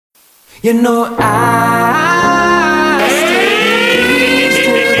You know I still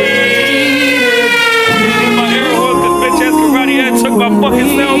my air horn, cause bitch ass karate head took my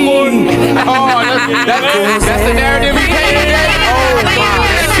fucking soundboard. Oh, that's the narrative we painted today? Oh,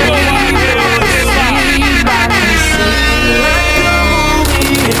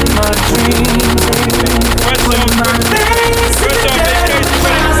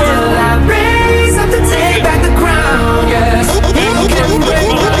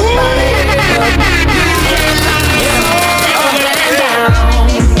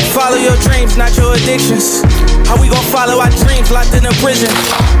 Follow your dreams, not your addictions. How we gon' follow our dreams locked in a prison?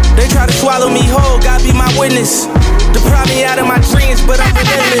 They try to swallow me whole, God be my witness. Deprive me out of my dreams, but I'm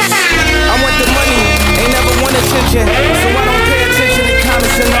relentless. I want the money, ain't never want attention. So I don't pay attention to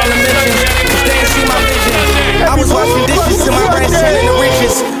comments and all the mentions. Cause they ain't see my vision. I was washing dishes till my brain turning to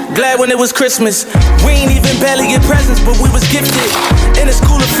riches. Glad when it was Christmas. We ain't even barely get presents, but we was gifted. In a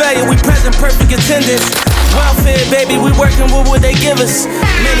school of failure, we present perfect attendance. Welfare, baby, we working with what they give us.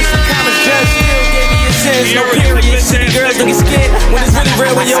 Maybe some comments, judge still gave me a sentence. No period, city girls don't get scared when it's really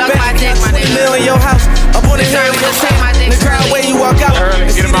real. When your back, 20 mil in your house, up on the hill in your tent. In the crowd where you walk out, and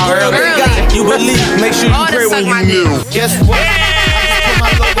see the girl they got. You believe, make sure you pray when you knew. Guess what? I just put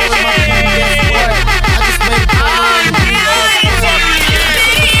my logo in my phone. Guess what?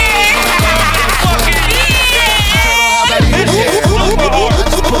 I just made it.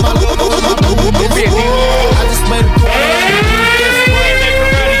 I just made a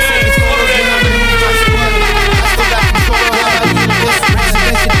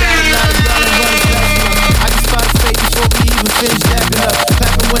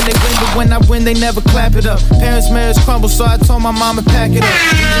when I win, they never clap it up. Parents' marriage crumble, so I told my mama pack it up.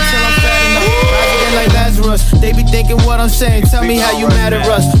 Eat until I'm fat enough. Rise again like Lazarus. They be thinking what I'm saying. Tell me how you mad at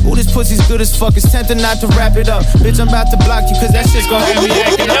us. Ooh, this pussy's good as fuck. It's tempting not to wrap it up. Bitch, I'm about to block you, cause that shit's gonna have me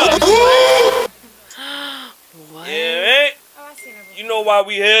acting up. What? Yeah, hey. You know why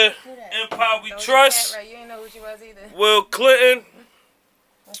we here. Empire we trust. You ain't know who she was either. Will Clinton.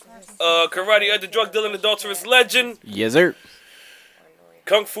 Karate Ed, the drug dealing adulterous legend. Yes, sir.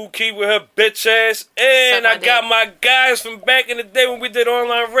 Kung Fu Key with her bitch ass. And I got my guys from back in the day when we did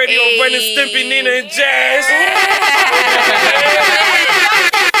online radio. Hey. Ren and Stimpy, Nina and Jazz.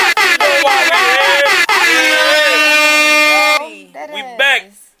 We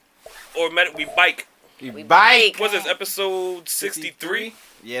back. Or we bike. We bike. What's this, episode 63?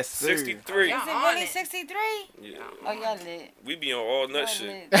 Yes, sir. 63. Is it really 63? Yeah. Oh, y'all lit. We be on all nut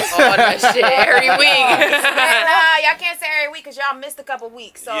shit. All nut shit every week. Nah, y'all can't say every week because y'all missed a couple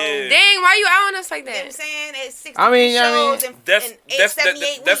weeks. So yeah. Dang, why you out on us like that? You know what I'm saying? It's 60 shows and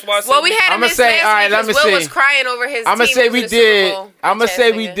that's why I said well, we had to miss last week because Will was crying over his team say we did. I'm going to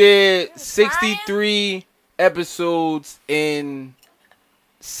say we did 63 episodes in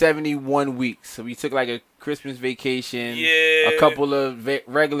 71 weeks. So we took like a Christmas vacation, a couple of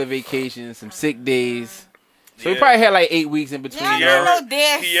regular vacations, some sick days. So we probably had like 8 weeks in between. No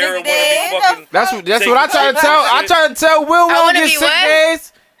damn sick days. That's what I try to tell. I try to tell Will we don't get sick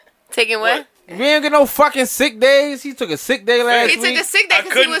days. Taking what? We ain't get no fucking sick days. He took a sick day last week. He took a sick day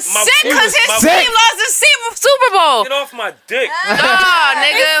because he was sick because his team lost the Super Bowl. Get off my dick. Nah,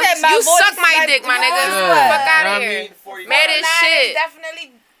 nigga. You suck my dick, my nigga. Fuck out of here. Mad as shit.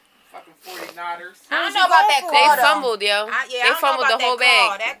 Definitely. Fucking 49ers. I don't know about that call. They fumbled, yo. They fumbled the whole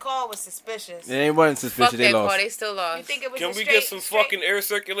bag. That call was suspicious. It wasn't suspicious. Fuck they that lost. call. They still lost. You think it was Can we get some fucking air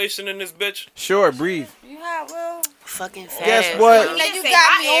circulation in this bitch? Sure, breathe. You have Will. Fucking fast. Guess what? You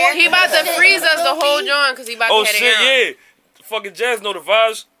got me on. He about to freeze us the whole joint because he about to head shit, yeah. Fucking Jazz know the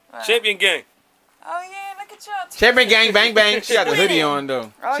vibes. Champion gang. Oh yeah, look at y'all. Champion gang, bang bang. She got the hoodie on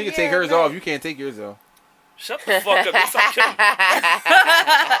though. She can take hers off. You can't take yours off. Shut the fuck up. Stop kidding.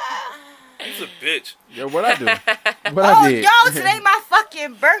 He's a bitch. Yo, what I do? What I did? Yo, today my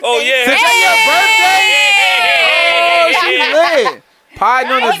fucking birthday. Oh yeah. Today your birthday? Oh, she lit. Pie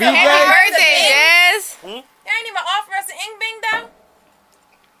on the BJ. Happy birthday, Jazz. They ain't even offer us an ing bing though.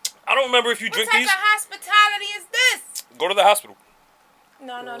 I don't remember if you drink What these. type of hospitality is this? Go to the hospital.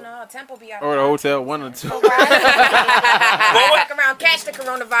 No. Temple be out. Or the hotel, one or two. Walk around, catch the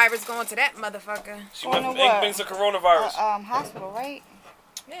coronavirus, going to that motherfucker. She went from ing bings to coronavirus. Hospital, right?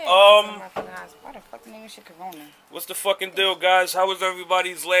 Yeah, why the fuck the name of shit Corona? What's the fucking deal, guys? How was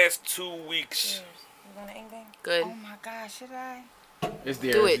everybody's last 2 weeks? You going to ing bing? Good. Oh my God, should I? It's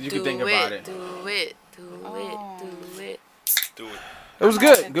there. Do it. You can think about it. Do it. It was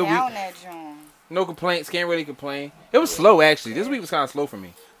good. Good week. Down that joint. No complaints. Can't really complain. It was slow actually. This week was kind of slow for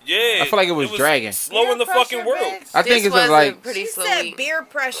me. Yeah. I feel like it was dragging. Slow in the fucking world. I think it's like pretty slow. Beer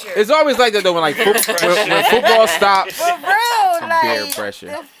pressure. It's always like that though when like when football stops. For real, some like beer pressure.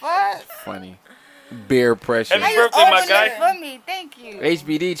 the fuck? Funny. Beer pressure. Happy birthday, my guy. For me, thank you.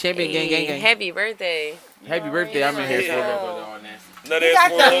 HBD champion gang. Happy birthday. Happy birthday. I'm in here for brother on that. You got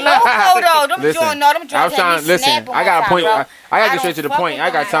the logo though. Them listen, joints, no, them joints. I was trying. Listen, I got a point. I got to get straight to the point. I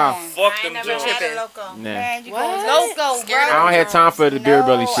got time. Fuck them joints. Man, you What? loco, bro. I don't have time for the beer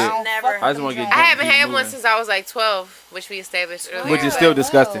belly shit. Never. I just want to get. I haven't had one since I was like 12, which we established earlier. Which is still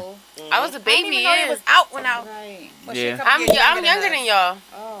disgusting. I was a baby. It was out when I was. Yeah. I'm younger than y'all.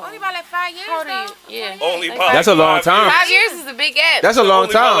 Only about like 5 years. How old are you? Yeah. Only Like probably That's a long time. 5 years is a big gap. That's a long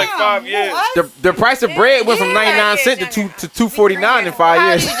Only about time. like 5 years. The price of bread went from 99 cents to $2.49 in 5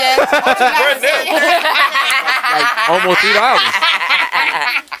 years. Like almost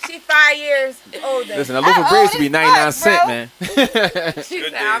 $3. She 5 years older. Listen, a loaf of bread used to be 99 cents, man. Good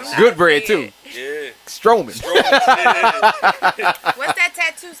days. Good bread too. Yeah. Strowman. What's that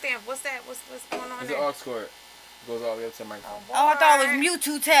tattoo stamp? What's that? What's going on It's an there? aux cord. Goes all the way up to the microphone. Oh, I thought it was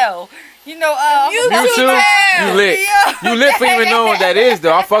Mewtwo tail. You know, Mewtwo, you lit. You lit for even knowing what that is,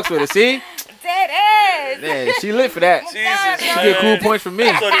 though. I fucks with it. See? That ass. Yeah, she lit for that. Jesus, She get cool points from me.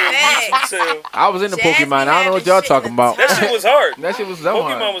 I thought it was Mewtwo too. I was in the Pokemon. I don't know what y'all talking about. That shit was hard. That shit was so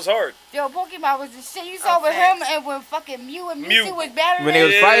Pokemon hard. was hard. Yo, Pokemon was the shit. You saw with him and when fucking Mew and Mewtwo was battling. When they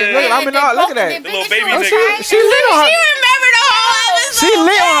was fighting, look, I'm in all. Look at that. The little baby Oh, nigga. she lit on her. remember the whole episode. She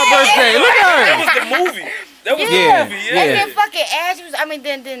lit on her birthday. Look at That her. was the movie. That was Yeah, the movie. And Yeah. then fucking Ash was,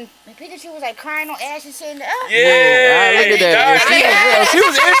 then Pikachu was like crying on Ash and shit. Yeah. Look at that. She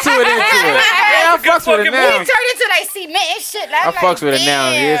was into it. Yeah, I fucks with it He now. turned into like cement and shit. Like, I fucks with it now.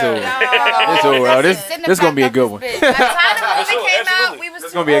 It's over. It's over. Oh, this gonna be a good one. By the time the movie came out, Absolutely. we was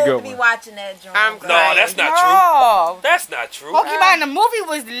It's too gonna be a old good to be one. watching that joint. I'm No, crying. that's not true. No. That's not true. Pokemon the movie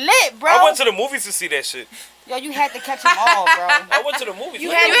was lit, bro. I went to the movies to see that shit. Yo, you had to catch them all, bro. I went to the movies. You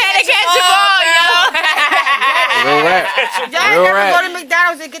Like, had You had to catch them all, yo. Real rap. Y'all Real never rap. go to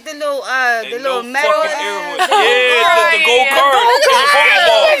McDonald's and get the little ain't little no metal. fucking earwood. Yeah, the gold card. gold The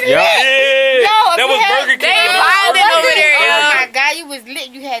Pokeball. Yeah. Yeah. Yo, That was Burger King. They wildin' over there, yo. Oh my god, you was lit.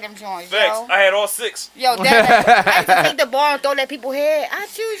 You had them joints, Facts. yo. I had all 6. Yo, that, I used to take the ball and throw that people's head. I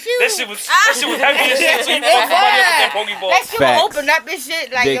choose you. That shit was heavy as shit. So you fuck somebody up with that Pokeball. That shit Facts. would open up and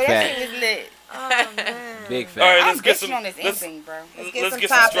shit. Like, Big yo, that facts. shit was lit. Big All right, fact. let's I'm get bitching some. on this Let's ending, bro. get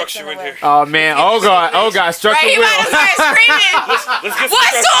some structure in here. Oh man. Oh god. Structure Right, he wheel. about to start screaming. Let's get some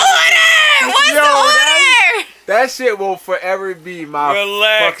What's the structure. order? What's Yo, the order? That shit will forever be my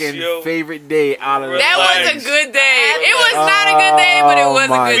Relax, fucking yo. favorite day out of the That was a Relax. good day. It was not a good day, but it was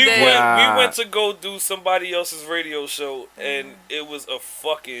Oh, my a good day. God. We went to go do somebody else's radio show, and it was a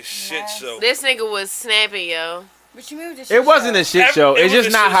fucking shit show. This nigga was snapping, yo. What you mean with this It wasn't a shit show. It It's was just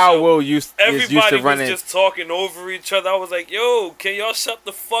a not shit how show. Will is used Everybody to was running. just talking over each other. I was like, "Yo, can y'all shut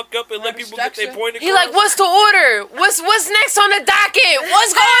the fuck up and let people get their point across?" He like, what's the order? What's next on the docket?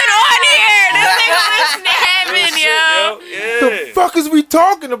 What's going on here? This nigga was snapping, yo. The Yeah, fuck is we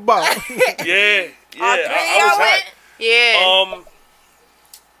talking about? yeah. I was hot. Yeah.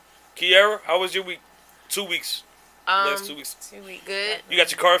 Kiara, how was your week? 2 weeks. Last 2 weeks. 2 week good. You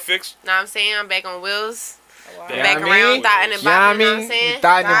got your car fixed? Know what I'm saying? I'm back on wheels. Yeah, Back I around, mean, thotting and yeah, I bopping, you know what I'm mean, saying?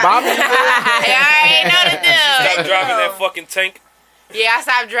 thotting and bopping. Yeah, I ain't know the Stop deal. driving that fucking tank. Yeah, I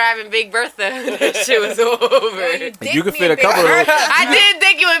stopped driving Big Bertha. That shit was over. You could fit a couple of those. I did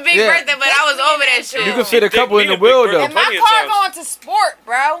think it was Big Yeah. Bertha, but I was over that shit. You could fit a couple in the Big wheel Bertha. though. And my car going to sport,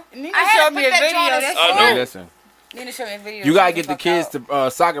 bro. Nina showed me a video. That's I know. Hey, listen, Nina showed me a video. you gotta get the kids to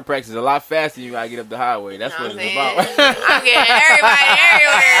soccer practice a lot faster. You gotta get up the highway. That's what it's about. I'm getting everybody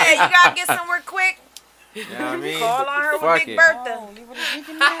everywhere. You gotta get somewhere quick. You know what I mean? Call on her Fuck with Big it. Bertha.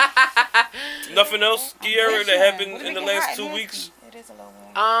 Nothing else, Kiara, that happened in the last 2 weeks? It is a little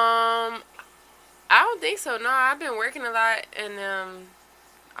warm. I don't think so. No, I've been working a lot, and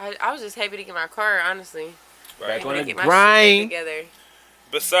I was just happy to get my car. Honestly, Back on to the get my grind. shit together.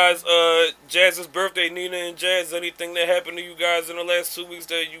 Besides Jazz's birthday, Nina and Jazz, anything that happened to you guys in the last 2 weeks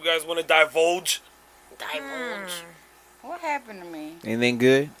that you guys want to divulge? What happened to me? Anything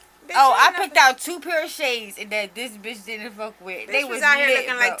good? Oh, I picked out 2 pair of shades and that this bitch didn't fuck with. They was out here lit,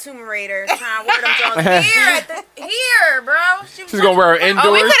 looking bro. like Tomb Raider, trying to wear them Jones here, bro. She's gonna wear her indoors.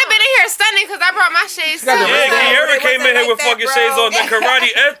 Oh, we could have been in here stunning because I brought my shades too. got the Yeah, Kiara came in here with fucking shades on. The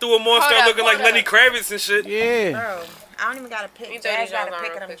karate Ed threw them on, Hold started up, looking like hold Lenny Kravitz and shit. Yeah. Bro, I don't even gotta pick. You Jazz throw these gotta on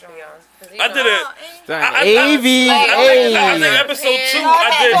pick real them quick for y'all. Jones. I did it. AV. I did episode 2. I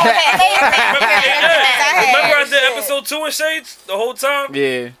did. Remember I did episode 2 in shades the whole time?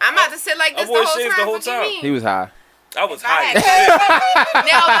 Yeah. I'm about to sit like this I the wore whole shades time. the whole What you time. mean? He was high. I was high as shit.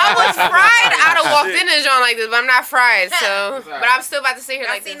 Now, if I was fried, I'd have walked in and John like this, but I'm not fried, so. But I'm still about to sit here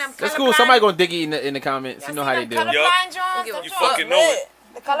like this. That's cool. Somebody gonna dig you in the comments. You know how they do. Colorblind John? You fucking know it.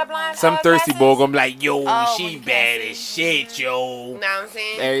 The colorblind. Some thirsty passes? boy gonna be like, yo, Oh, she when you bad can't as see. shit, yo. Know what I'm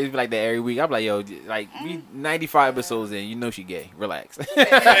saying? Every, like that every week. I'm like, yo, like we 95 episodes in, you know she gay. Relax. Niggas don't be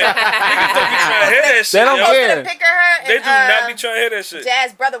trying to hear that shit. They don't yo. care. Picture her. They and, do not be trying to hear that shit.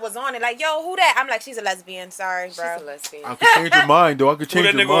 Jazz brother was on it. Like, yo, who that? I'm like, she's a lesbian. Sorry, She's bro. a lesbian. I could change your mind, though. I could Who change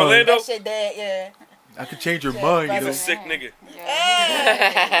that your nigga mind. Orlando? That shit dead, yeah. I could change your Yeah, mind, He's yo. a sick nigga.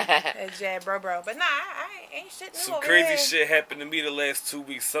 Hey, Jazz, bro. But nah, I ain't shit new Some over crazy here. shit happened to me the last 2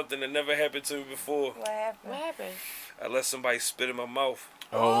 weeks. Something that never happened to me before. What happened? What happened? I let somebody spit in my mouth.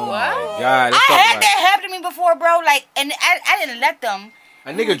 Oh, What? my God. Let's I talk had about that happen to me before, bro. Like, and I didn't let them. it.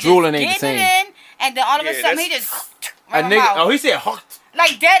 A nigga drooling ain't the Getting same. it in, and then all of a Yeah, sudden that's- he just. A right in my nigga, mouth. oh, he said, hawk.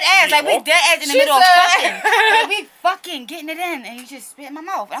 Like dead ass, like we Yeah. dead ass in the She middle of said- fucking. Like we fucking getting it in, and he just spit in my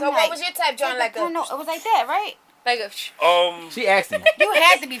mouth. I'm So like, what was your type, John? Like I don't know. It was like that, right? Like a. She asked him. You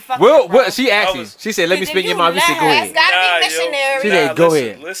had to be fucking. Well, bro. what? She asked I him. was- She said, let me Then spit in your you mouth. He said, go laugh. ahead. That's gotta Nah, be yo. missionary. She said, go listen,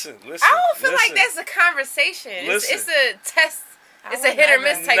 ahead. Listen. I don't feel like listen. that's a conversation. It's Listen. a test. I It's a would hit or never.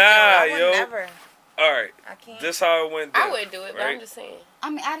 miss type Nah, deal. I would yo. never. All right. I can't. This how it went down. I wouldn't do it, but right? I'm just saying. I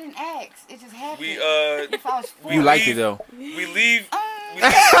mean, I didn't ask. It just happened. We If I was You liked it, though. we leave. Um,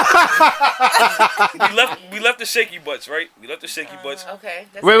 We left the shaky butts, right? We left the shaky butts. Okay.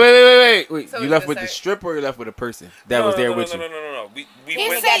 That's Wait. So You we left can with the start. stripper or you left with a person that was there with you? No. We He's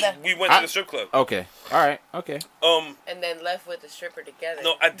went. together. We went to the strip club. Okay. All right. Okay. And then left with the stripper together.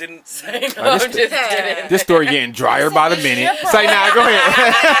 No, I didn't. No, I'm just kidding. This story getting drier by the minute. It's like, nah, go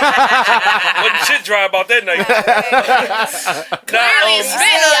ahead. Wasn't shit dry about that night. Clearly,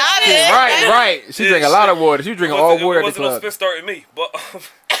 spit Right. She drank a lot of water. She drinking all water It at the wasn't no club. spit starting me, but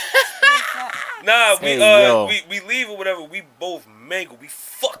nah, Hey, we leave or whatever. We both mangled. We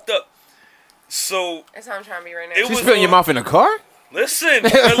fucked up. So That's how I'm trying to be right now. It She was spit in your on- mouth in the car? listen,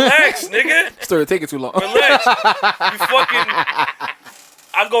 relax, nigga. Story taking too long. Relax. You fucking.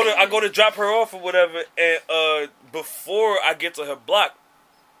 I go to drop her off or whatever, and before I get to her block,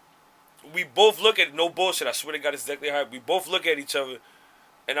 we both look at no bullshit. I swear to God, it's exactly how we both look at each other,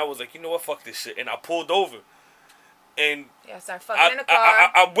 and I was like, you know what, fuck this shit, and I pulled over, and Yeah, start fucking in the car.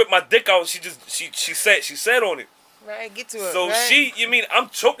 I whipped my dick out. She said on it. Right, get to it. So right? you mean I'm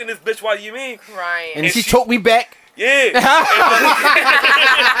choking this bitch while you mean? Crying. And And she she- choked me back. Yeah. Is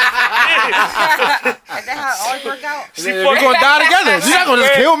that how it always work out? We're gonna die together. She's not gonna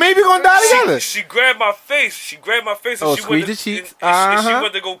just kill me. We're gonna die together. She grabbed my face. And Oh, she squeeze went the to, cheeks. and she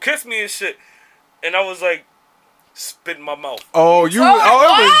went to go kiss me and shit. And I was like, spit in my mouth. Oh, you. Oh,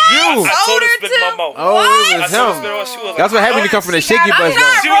 it was you. I told her her to spit to? in my mouth. Oh, it I was told her to spit in him. my mouth. She was like, That's what happened when you come from the shaky bus. I'm not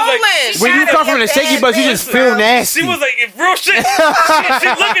though. She was like, rolling. When you come from the shaky bus, you just feel nasty. She was like, if real shit. she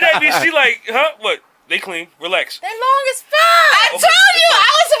looking at me. She like, huh? What? They clean. Relax. They long as fuck. I told you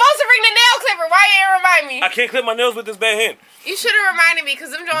I was supposed to bring the nail clipper. Why you didn't remind me? I can't clip my nails with this bad hand. You should have reminded me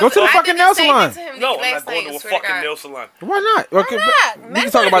because them Jones. Go to the I fucking did the nail same salon. thing to him No, I'm last not going night, to a swear fucking God. nail salon. Why not? Okay, not? but we Men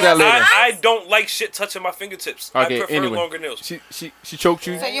can talk go about to that nail later. I don't like shit touching my fingertips. I Okay, prefer anyway. longer nails. She choked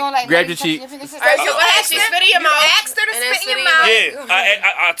you. So you don't like Grabbed your touch cheek. fingertips? All right, so You what happened? asked She her- spit in your you mouth. asked her to and then spit in your mouth.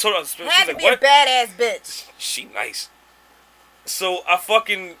 Yeah, I told her. She Had was to like, be a what? badass bitch. She nice. So I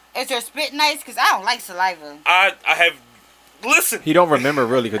fucking Is your spit nice? Because I don't like saliva. I have listen. He don't remember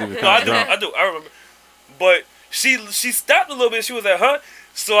really because he was No, I kind do, of drunk. I remember. But she stopped a little bit. She was like, huh?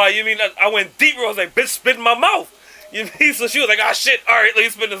 So I went deeper. I was like, bitch, spit in my mouth. You mean? So she was like, ah, shit. All right, let me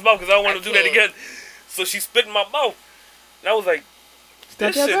spit in his mouth because I don't want to do that can't. again. So she spit in my mouth. And I was like,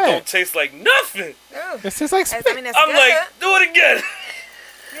 That this shit bad. don't taste like nothing. It tastes like That's- spit. I mean, that's I'm good. like, do it again.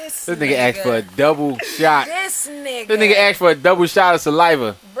 This This nigga asked for a double shot. This nigga. This nigga asked for a double shot of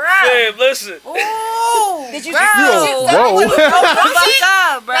saliva. Bro. Man, listen. Ooh. Did you Bro. Whoa. Fuck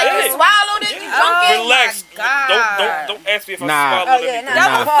up, bro. Like Yeah. you swallowed it? You drunk it? Relax. God. Don't ask me if I Nah. swallowed Oh, yeah, anything. nah.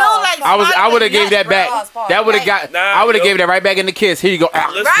 That would Nah. feel like I would have gave that Pause, back. pause. That would have got. Nah, I would have yo. gave that right back in the kiss. Here you go. Ah,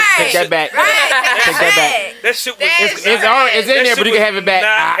 Listen, Right. Take that back. Right. Take that back. That shit was. It's It's in there, but you can have it back. Not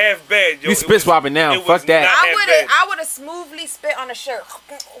Ah. half bad. Yo. You It spit was- swapping now. it was Fuck that. not half bad. I would have smoothly spit on a shirt.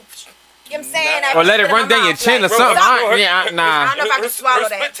 You know what I'm saying? Nah. Or let it run down your chin or something. Nah. I don't know if I can swallow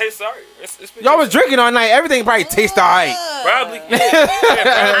that. Spit tastes alright. Y'all was drinking all night. Everything probably tastes alright. Probably. Yeah,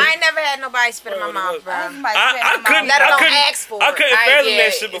 I ain't never had nobody spit in my mouth, bro. I couldn't. Let alone I couldn't. ask for I it. couldn't fathom yeah,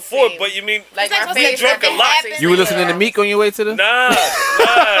 that shit it before. seemed- But you mean Like It's my like we face drunk a nothing lot. happens. You were listening to Meek on your way to the. Nah.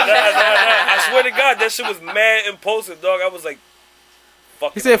 I swear to God, that shit was mad impulsive, dog. I was like,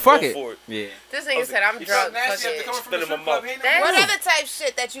 fuck He it. said, "Fuck go it." for it. Yeah. This nigga said I'm drunk. Fuck it. Spit in my mouth. What other type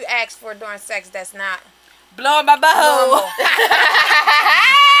shit that you ask for during sex that's not Blowing my butthole.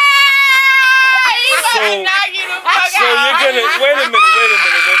 So you're gonna wait a minute.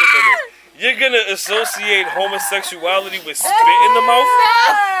 You're gonna associate homosexuality with spit in the mouth?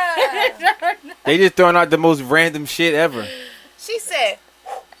 They just throwing out the most random shit ever. She said.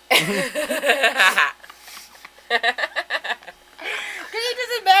 Can you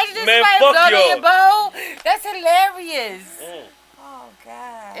just imagine this Man, somebody fuck blowing y'all. your bowl? That's hilarious. Oh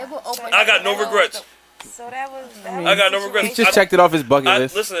God. It will open. I got no regrets. So that was. I got no regrets. He just checked it off his bucket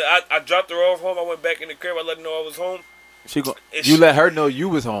list. Listen, I dropped her off home. I went back in the crib. I let her know I was home. You let her know you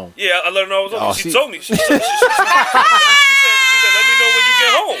was home. Yeah, I let her know I was home. Oh, She told me. She said, let me know when you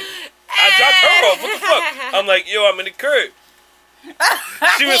get home. I dropped her off. What the fuck? I'm like, yo, I'm in the crib.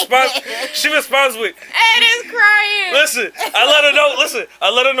 She responds with, Ed is crying. listen, I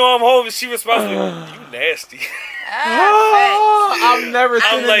let her know I'm home, and she responds with, you nasty. I'm never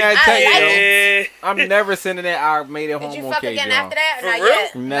sending like, that text, yo. yeah. I'm never sending that. I made it home Did you okay, fuck again yo. after that? For Not real?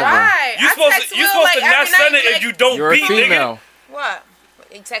 yet. Never. Right. You supposed to not send it if you don't You're a beat, nigga. female. What?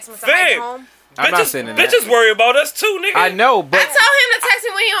 You text me somebody Fam. home? I'm not sending that. Bitches worry about us too, nigga. I know, but I told him to text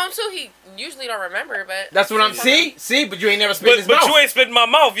me when he home too. He usually don't remember, but that's what I'm. See, but you ain't never spit his But mouth. you ain't spit in my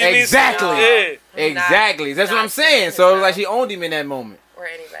mouth. You Exactly. Mean, yeah. Exactly. That's what I'm saying. So like she owned him in that moment. or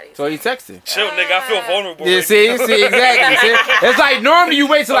anybody. So he texted. Chill, nigga. I feel vulnerable. Yeah, right see, now. exactly. See? It's like normally you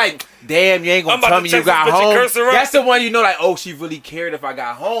wait till like, damn, you ain't I'm gonna about tell to me you text got this bitch and home. curse her out. That's the one you know, like, oh, she really cared if I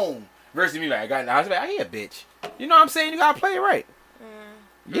got home. Versus me, like, I got in the house, like, I ain't a bitch. You know what I'm saying? You gotta play it right.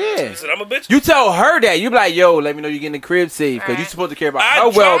 Yeah. You said I'm a bitch. You tell her that. You be like, yo, let me know you getting the crib safe. Because you supposed to care about I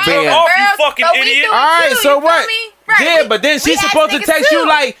her dropped her well-being. off, you Girls, fucking but we idiot. do it All right, too, so you feel what? me? Right, Yeah, we- but then we she's ask supposed to niggas text too. you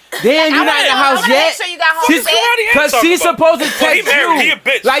like, damn, you not in the I house wanna yet. make sure you got home She's safe. because talking she's about. supposed to Well, text he married, you. he a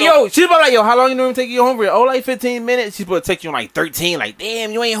bitch, Like, so- yo, she's about like, yo, how long you know him take you home for? Oh, like 15 minutes. She's supposed to text you in like 13. Like,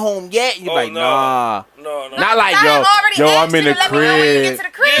 damn, you ain't home yet. You Oh, like, no. nah. No. Not like, I yo, already yo, asked I'm in you the to let me know when you get crib. to the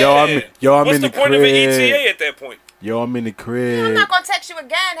crib. Yo, I'm What's in the the point of an crib. ETA at that point? Yo, I'm in the I'm crib. not gonna text you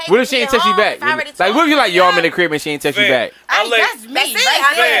again. Hey, What if she you ain't get text you home back? if I already Like, told what if you like, yo, I'm in the Yeah. crib and she ain't text you Fam, back? I like. That's me. That's it. right I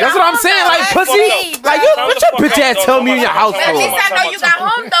know there. you That's got what I'm home, saying. though. Like, That's pussy. fucked up. Like, yo, Time what the your fuck bitch out, ass dog. tell me in your house At least for? I know you got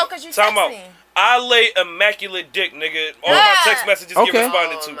home though, cause you Time text out. me. I lay immaculate dick, nigga. All my text messages Okay. get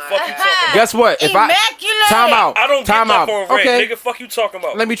responded to. Oh, my Fuck you talking about. Guess what? If I Immaculate. time out, I don't time get out. that for a rent, Okay, nigga. Fuck you talking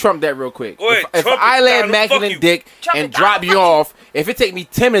about. let me trump that real quick. Go ahead, If trump I it, lay Donald, fuck immaculate you. dick Trump and it, drop Donald, you fuck you. off, if it take me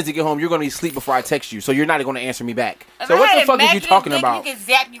 10 minutes to get home, you're gonna be asleep before I text you. So you're not gonna answer me back. So what the fuck are you talking about? You can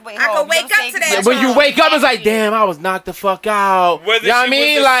zap your way I home. can wake You know what up I'm to saying? that. When you wake up, it's like, damn, I was knocked the fuck out. Whether you know what I she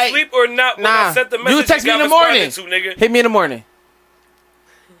mean? was Like, asleep or not, when I nah. sent the message, You text me got in the morning. responded to, nigga. Hit me in the morning.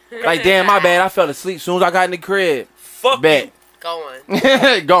 Like, damn, my bad. I fell asleep as soon as I got in the crib. Fuck Bet. you. Go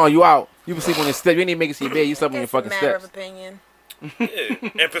on. Gone, you out. You been sleep on your step. You didn't even make it to your bed. You slept on your It's a fucking matter of steps. opinion. Yeah.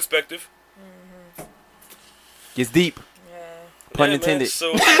 And perspective. Gets deep. Pun Yeah, intended. Man,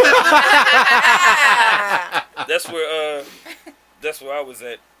 so that's where I was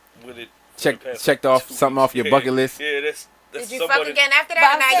at with it. for the past Checked off 2 something weeks. off your bucket list. Yeah, that's Did you somewhat fuck again after But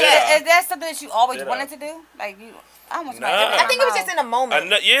that? I'm Or not saying, yet? is that something that you always Yeah. wanted to do? Like you, I almost Nah. I think it was just in a moment.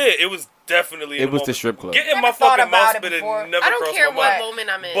 Yeah, it was definitely. It in the was the moment. strip club. Getting Never my thought fucking about mouth it spit before. never I don't crossed care my what mind. moment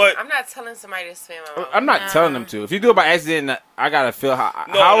I'm in. But- I'm not telling somebody to spam my mouth. I'm not telling them to. If you do it by accident, I gotta feel how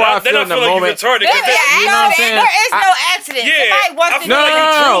No, I then feel in the like moment. you retarded. 'cause There, that- You know what I'm saying? there is no accident. Yeah, Somebody wants I to feel No, do like it. you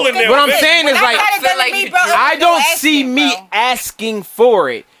no, drooling no. there What I'm with it. saying is When like I feel like you bro, I there's no don't see accident, me bro. asking for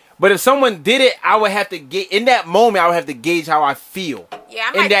it. But if someone did it, I would have to get in that moment. I would have to gauge how I feel. Yeah, I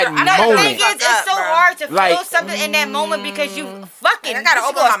in might that throw- I No, might the moment. thing is, it's so hard to Like- feel something in that moment because you fucking. I gotta you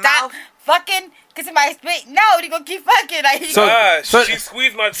open gonna my stop mouth. fucking because somebody spit. No, you gonna keep fucking. Like, So- She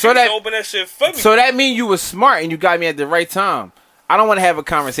squeezed my so teeth that- to open that shit for me. So that means you was smart and you got me at the right time. I don't want to have a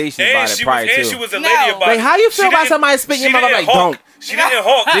conversation and about it she prior was, to. and she was a No. lady about Like, it. how you feel She about didn't- somebody spitting in she your mouth? didn't Like, hawk. don't. She didn't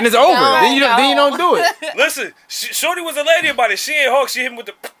hawk. Then it's over. No, then you don't do it. Listen, Shorty was a lady about it. She ain't hawk. She hit him with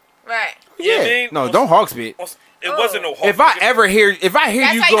the. Right. You know what I mean? No, don't hawk spit. It wasn't no hawk. If I hear That's you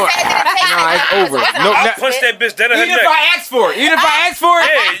how you going, said it didn't taste nah, like it's that. over. It wasn't No, a I'll not- punch that bitch dead in her even if neck. I ask for it, Yeah,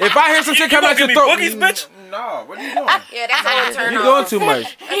 if I hear some you shit come gonna out give your me throat, boogies, bitch? No, what are you doing? Yeah, that's all turn You off. doing too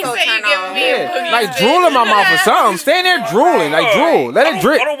much. He That's said all you turn giving off. me a Yeah, boogie. like drool in my mouth or something. Stand there drooling, like drool. Let I it don't-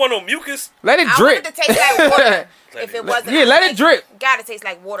 drip. I don't want no mucus. Let it I want drip. it to taste like water. If it wasn't, Yeah, let it drip. Gotta taste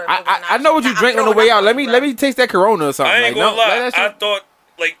like water. if it was an I know what you option. drink on the I'm way throwing out. up Let on me you, let bro. me taste that Corona or something. I ain't like, gonna no, lie. let that I shit- thought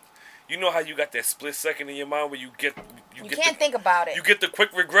like, you know how you got that split second in your mind where you get You get can't think about it. you get the quick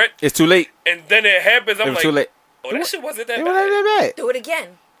regret, It's too late. and then it happens. It I'm was like, too late. oh, that shit wasn't that It bad. wasn't that bad. Do it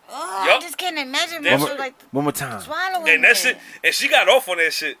again. oh, Yup. I just can't imagine That's myself what- like One more time. swallowing And that it. shit, and she got off on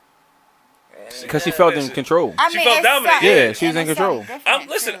that shit. Because she felt in control. I She mean, felt it's dominated. something- Yeah, she was in and it's control. something different,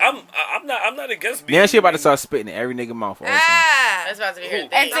 Listen, too. I'm not against being. Now she about to start spitting in every nigga mouth all the time. Ah. That's about to be her Who?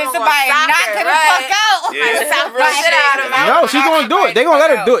 thing. Until I'm somebody gonna knock stop her it, the right? fuck out. Yeah. Stop real shit out of her. No, she's gonna do it. They gonna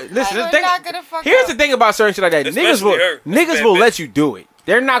let her do it. Listen, Like, the thing, knock her the fuck here's out. the thing about certain shit like that. Especially her. Niggas Bad will bitch. let you do it.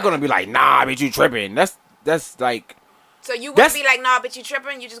 They're not gonna be like, nah, bitch, you tripping. That's like, So you That's- wouldn't be like, nah, bitch, you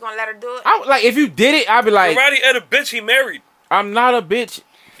tripping? You just gonna let her do it? like if you did it, I'd be like, Karate at a bitch he married. I'm not a bitch.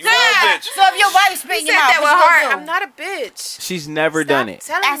 You are a bitch. So if your wife spit You in said your mouth, that with what you heart. gonna I'm do? not a bitch. She's never done it.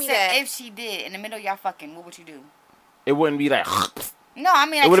 Telling I me said that. if she did in the middle of y'all fucking, what would you do? It wouldn't be like. No, I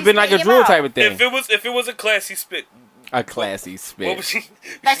mean It would have been like a drill type of thing. If it was a classy spit, A classy what would spit. she?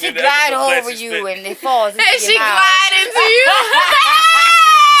 Like she did that glide as a over classy you spit. and it falls into And your she mouth. glide into you.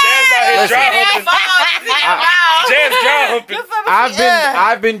 Jazz out here dry humping. Jazz dry humping. You feel me?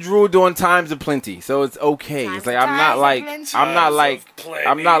 I've been drooled on times of plenty, so it's okay. It's like I'm not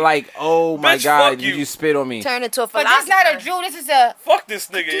like oh my Bitch, god, fuck did you. you spit on me? Turn into a But philosopher. this not a drool. This is a. Fuck this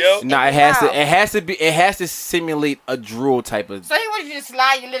nigga, yo. Nah, it has to simulate a drool type of. So he wanted you to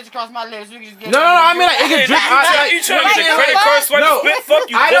slide your lips across my lips. We can just get No, I mean like it Hey, can drip. you trying to get a credit card swipe No. spit? Fuck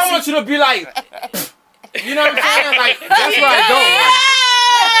you, I don't pussy. want you to be like, you know what I'm saying? Like that's what I don't. Like.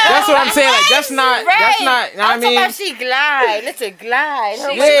 That's what I'm saying. Like that's not. That's not. You know what I I'm talking mean. about she glide. Let's a glide. Yeah,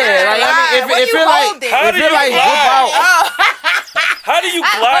 like I mean, if it like, How if do it you like glide? whip out, How do you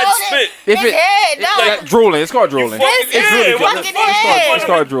glide spit? if His it head, no. like, drooling, it's called drooling. Fucking- It's really good. fucking It's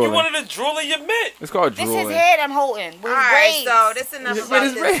called You drooling. wanted to drool in your mitt. It's called This is drooling. head I'm holding. With All right, braids. so this enough With about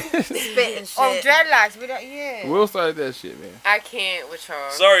his this braids. spitting shit. Oh, dreadlocks. We don't, yeah. Will started that shit, man. I can't with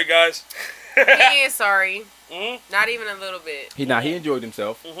y'all. Sorry, guys. He ain't sorry. Mhm. Not even a little bit. He enjoyed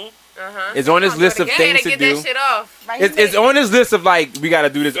himself. Uh-huh. It's on his list of He had things to to get do. that shit off. Right, It's on his list of like we gotta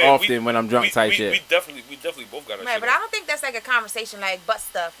do this Man, often when I'm drunk type shit. We definitely both got our Right, shit but on. I don't think that's like a conversation like butt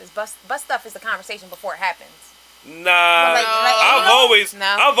stuff. Butt stuff is a conversation before it happens. Nah, like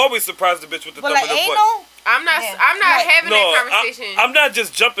I've always surprised the bitch with the But thumb like in the butt. anal? I'm not Yeah. having No, that conversation. I'm not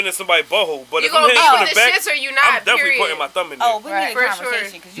just jumping in somebody's butthole, but You if I'm gonna hitting be from with the the back, shits or you not? I'm definitely period. putting my thumb in there. Oh, we need For a sure.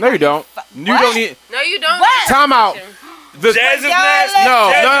 conversation. 'cause No, you don't. You don't need. No, you don't. What? Time out. The, Jazz is Y'all nasty. let-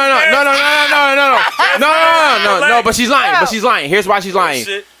 no, Jazz no, is no, nasty. no, no, no, no, no, no, no, no. But she's lying. But she's lying. Here's why she's lying.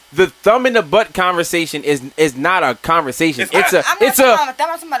 Shit. The thumb in the butt conversation is not a conversation. It's It's not. a I'm it's not a. talking about the thumb.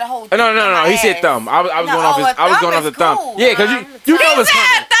 I'm talking about the whole No, no, no, no. He ass. said thumb. I was No, going off his. a I was thumb going off is the thumb. cool. Yeah, because you know it's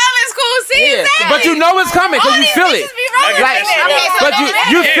coming. Thumb is cool. See, Yeah, but you know it's coming because you feel it. I get Like, that shit off.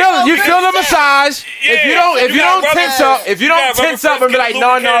 but you feel the massage. If you don't gotta tense rub up, it. if you You don't gotta rub tense it up and first, be get like a no,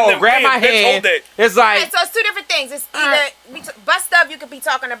 lubricant, no, then grab my bitch, hold hand. that. It's Right, like so it's two different things. It's either butt stuff. You could be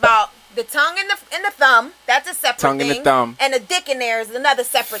talking about the tongue and the thumb. That's a separate Tongue thing. and the thumb. And the dick in there is another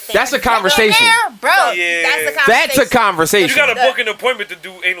separate thing. that's a The dick in conversation. there, bro. Yeah. That's a That's a conversation. You conversation. gotta book an appointment to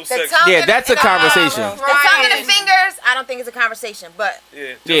do anal The sex. tongue Yeah, and that's the, a conversation. The tongue and the fingers, I don't think it's a conversation, but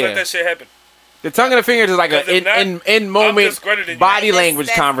Yeah, just Yeah. let that shit happen. The tongue and the fingers is like Because a if not, in I'm moment discrediting you. body Right, language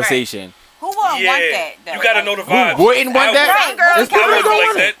that's right. conversation. Who wouldn't want Yeah, that? Though? you gotta know the vibe. Who wouldn't want I that? Right, girls, It's I girls wouldn't don't like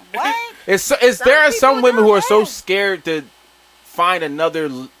want it. What? It's there are some people women who don't are so want it. scared to find another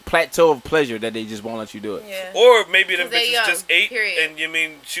plateau of pleasure that they just won't let you do it. yeah. Or maybe them 'Cause they bitches young, just ate, period. and you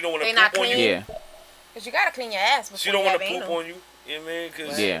mean she don't want to They poop not on you. clean. Yeah, Because you gotta clean your ass before She don't you want have to poop anal. on you. You know what I mean?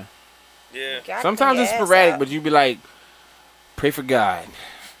 'Cause yeah. yeah. You gotta Sometimes clean it's your ass sporadic, out. but you be like, pray for God.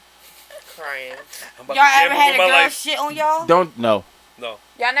 Crying. I'm about Y'all to ever gamble had with a my girl life. shit on y'all? Don't no, No,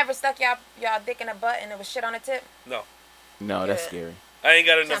 Y'all never stuck y'all dick in a butt and it was shit on the tip? no. no, that's Yeah. scary. I ain't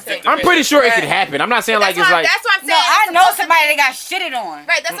got enough Something. dick to I'm pay. pretty sure it could Right. happen. I'm not saying like That's it's what, like that's what I'm No, saying. I It's know supposed to somebody that got shitted on.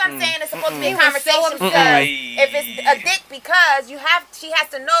 Right, that's what I'm saying. It's supposed to be a He was so conversation upset. because Mm-mm. if it's a dick, because she has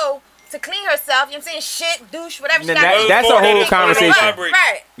to know to clean herself. You know what I'm saying? Shit, douche, whatever she Then got to do. that's a Before whole that, conversation. vibrate.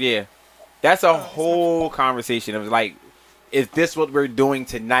 Right. yeah, that's a whole conversation of like, is this what we're doing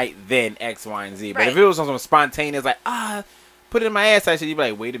tonight? Then X, Y, and Z. But if Right. it was something spontaneous, like put it in my ass, I should you'd be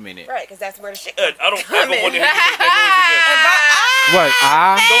like, wait a minute, Right, because that's where the shit I don't ever in. want to hear you make that what? noise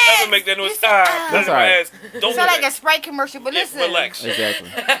again. Don't ever make that noise. Put it in That's my alright. ass. Don't It's do not like a that. Sprite commercial, but Yeah, listen. relax.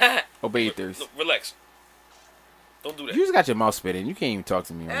 Exactly. Obey your thirst. No, relax. Don't do that. You just got your mouth spitting. You can't even talk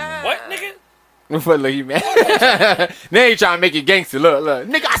to me right now. What, nigga? But look, you man. Now you trying to make it gangster. Look.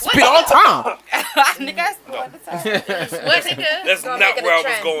 Nigga, I spit all the time. Nigga, that's all the time. What, nigga? That's Gonna not make it a where I was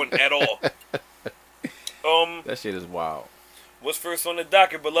trend. going at all. That shit is wild. What's first on the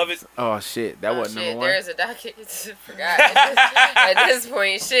docket, beloved? Oh, shit. That Oh, wasn't shit, number one. there is a docket. Forgot. At this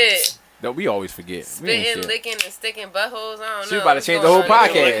point, shit. No, we always forget. We ain't Spitting, shit. licking, and sticking buttholes. I don't She know. about to what's change going the whole on.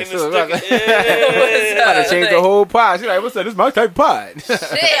 podcast. Licking and So, sticking. about to change the whole pod. She's like, what's that? This is my type of pod.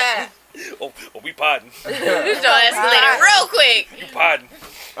 Shit. Oh, we podding. This don't escalated real quick. You podding.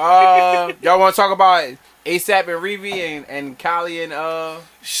 Y'all want to talk about ASAP and Revi and Kylie and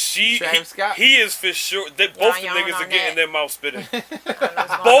Travis Scott? He is for sure. Both them niggas are getting their mouth spitting. Both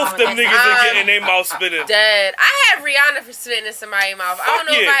Both them niggas are getting their mouth spitting. Dead. I have Rihanna for spitting in somebody's mouth. I don't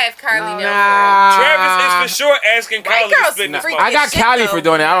know if I have Kylie now. Travis is for sure asking Kylie to spit in his mouth. I got Kylie for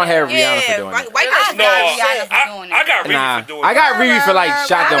doing it. I don't have Rihanna for doing it. White girls No, I got Riri for doing it. I got Riri for like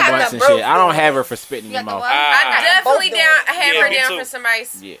shotgun blunts and shit. I don't have her for spitting in your mouth. I definitely Both I have Yeah, her me down too. for somebody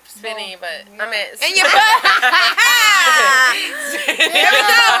spitting, but I mean, in your butt. Here we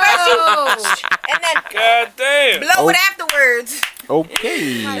go, Virtue. And then God damn. blow it afterwards.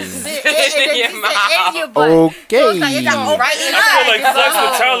 Okay. In your butt. Okay. Right in I feel like Flex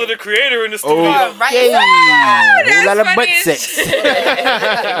with Tyler the Creator in the studio. Okay. Whole lot of butt sex.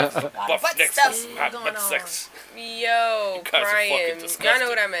 Butt sex. stuff Hot going butt on. sex. yo, You guys are fucking crying. disgusting. Y'all know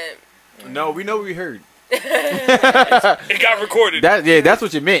what I meant. No, we know what we heard. It got recorded. That's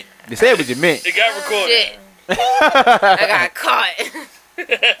what you meant. They said what you meant. It got recorded. Shit. I got caught.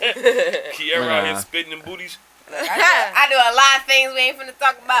 Kiara out here spitting in booties. I do a lot of things we ain't finna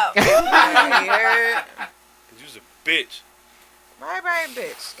talk about. Cause you's a bitch. Right,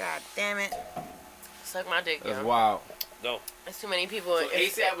 bitch. God damn it. Suck my dick, That's yo. wild. No. There's too many people in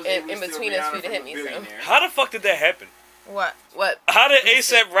in between us for you to hit me. So. How the fuck did that happen? What? What? How did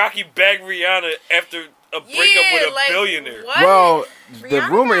ASAP Rocky bag Rihanna after a breakup with a billionaire? What? Well, the Rihanna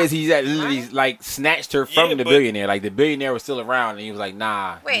rumor got- is he's literally like snatched her from Yeah, the but- billionaire. Like the billionaire was still around, and he was like,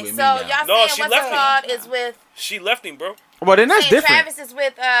 "Nah." you Wait, with so me now. y'all No, saying she what's left it him. called is with She left him, bro. Well, then that's saying different. Travis is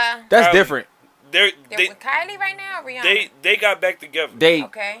with That's Kylie. different. they're They with Kylie right now or Rihanna? they got back together. They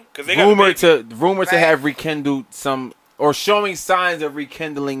Okay. Cause they got a rumored baby. to Right. have rekindled some or showing signs of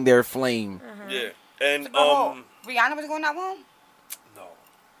rekindling their flame. Yeah, and Rihanna was going that one? no.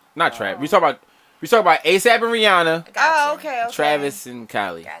 Not Travis. We talk about ASAP and Rihanna, Oh, okay. Travis and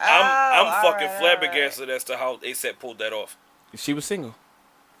Kylie. Gotcha. I'm all fucking right, flabbergasted as to how ASAP pulled that off. She was single.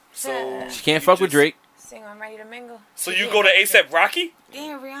 So She can't you fuck with just- Drake. Sing, I'm ready to mingle. So you go to ASAP Rocky?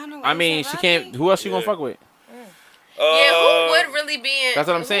 Damn, Rihanna. I mean, she can't. Who else she gonna Yeah. fuck with? Yeah, who would really be in? That's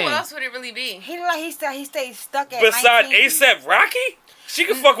what I'm saying. Who else would it really be? He stayed stuck at Besides 19. ASAP Rocky? She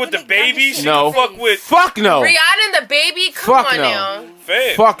can fuck with the baby. She No. can fuck with Fuck no. Rihanna and the baby? Come Fuck on no. now.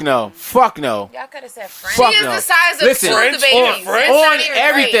 fam. Fuck no. Fuck no. Y'all could have said French. Fuck She is no. the size of Listen, two of the babies. French? It's not On even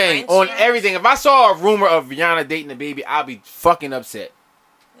everything, right. on everything. If I saw a rumor of Rihanna dating the baby, I'd be fucking upset.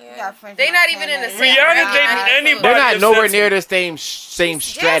 They not even in the same Rihanna bracket. dating Not anybody. They're not of nowhere sense. near the same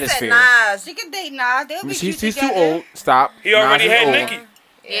stratosphere. Nas. She can date Nas. They'll be He's cute too together. old. Stop. He already Nas is had old. Nicki.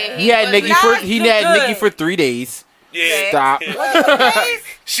 Yeah, He had was Nicki with- for Nas he too had good. Nicki for 3 days. Yeah. Stop.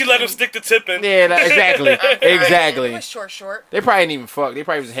 She let him stick the tip in. Yeah, exactly, exactly. It was short. They probably didn't even fuck. They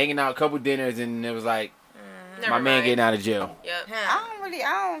probably was hanging out a couple dinners, and it was like Never my man mind. getting out of jail. Yep. Huh.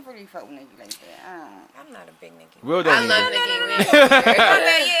 I don't really fuck with Nicki like that. I'm not a big Nicki. Will I don't love either. Nicki. Yeah,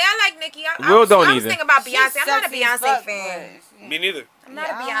 I like Nicki. Will don't I was either. thinking about She's Beyonce. I'm not a sexy as Beyonce fuck, fan. but- Me neither. I'm not a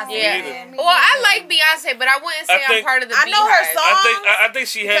Yeah, Beyonce Yeah. fan. Well, I like Beyonce, but I wouldn't say I think- I'm part of the I know her Beehive. song. I think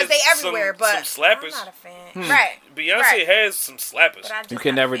she has Because they everywhere, but some slappers. I'm not a fan. Right. Beyonce Right. has some slappers. But I'm just You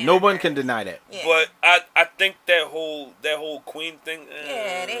can not a never. fan No of one her. can deny that. Yeah. But I think that whole Queen thing.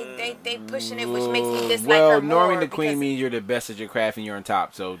 Yeah, they pushing it, which makes me dislike Well, her more. norming the queen because- means you're the best at your craft and you're on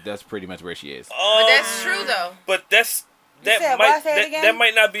top. So that's pretty much where she is. But that's true though. But said what? Say it again? that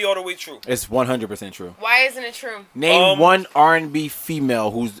might not be all the way true. It's 100% true. Why isn't it true? Name one R&B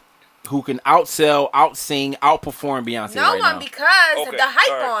female who can outsell, outsing, outperform Beyonce No right one now. because Okay, of the hype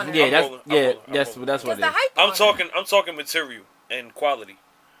all right. on her. Yeah, I'm that's rolling, I'm yeah, rolling, I'm that's rolling. that's what Because it the is. hype on her. I'm talking material and quality.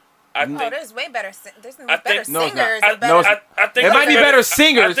 I Oh, think there's way better. There's I better think- No, it's not. singers. I, and better No, it's- I think It might there's be better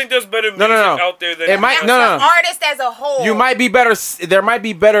singers. I think there's better music No, no, no. out there than It might- Beyonce. no, no. artists as a whole. You might be better. There might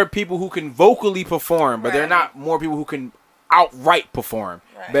be better people who can vocally perform, but they're Right. not more people who can outright perform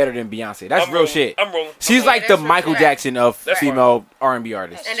Right. better than Beyonce. That's I'm real rolling. shit. I'm rolling. She's I'm like the That's Michael correct. Jackson of That's female R&B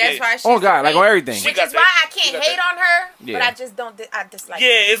artists. And that's Yeah. why she's Oh God, like on everything. She Which got is that. why I She can't got hate that. on her, Yeah. but I just don't. I dislike. Yeah,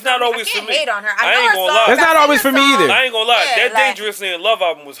 her. it's not always I for can't me. hate on her. I I ain't know her gonna song. lie. That's not I always sing for me the song. either. I ain't gonna lie. Yeah, That like- Dangerously in Love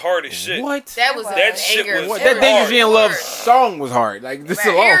album was hard as shit. What? That was That shit anger. was What? It That was Dangerously in hard. Love song was hard. Like this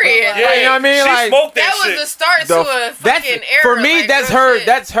alone. Period. Like, you know what I mean? She Like smoked that, That was shit. the start the- to a that's fucking era. for me. like, That's real her. shit.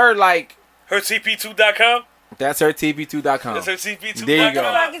 That's her. Like Her TP2.com. that's her TP2.com. That's her TP2.com. There you go.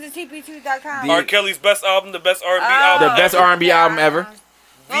 What the fuck is the TP2.com? The- R. Kelly's best album, the best R&B The album, best ever. R&B album ever.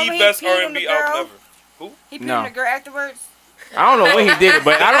 The Remember he best peed on R&B the album girl? ever. He peed No. on the girl afterwards. I don't know when he did it,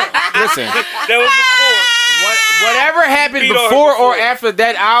 but I don't listen. That was before. Whatever happened Beat on her before or before. after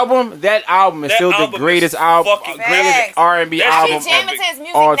that album is That still the album greatest is album, fucking greatest Facts. R&B That I album. be jamming to his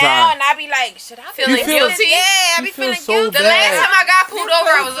music all now, time. and I be like, should I Feeling be feel- guilty? Yeah, I be You feel feeling so guilty. The last bad. time I got pulled over,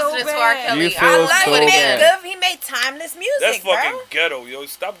 I was so listening to R. bad. Kelly. You feel I love so he made bad. good. He made timeless music, That's fucking bro. ghetto, yo.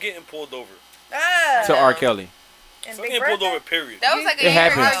 Stop getting pulled over. To R. Kelly. And Stop Big getting pulled Bertha. over, period. That was like a It year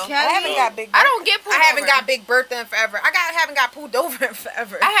happens. ago. I haven't got Big. I don't get pulled I haven't over. got Big Bertha in forever. haven't got pulled over in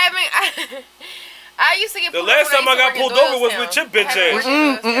forever. I haven't. I used to get The pulled last over. time I got pulled over was with your bitch ass.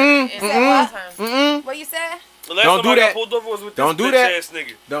 What you said? The last Don't time do I that. got pulled over was with Don't this do bitch that. ass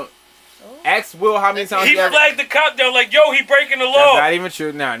nigga. Don't ask Will how many times He he ever. flagged the cop down like, yo, he breaking the That's law. not even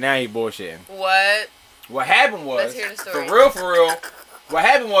true. Now he bullshitting. What? What happened was, Let's hear the story. for real, what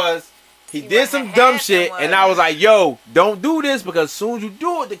happened was, he did what some happened dumb shit, was- and I was like, yo, don't do this, because as soon as you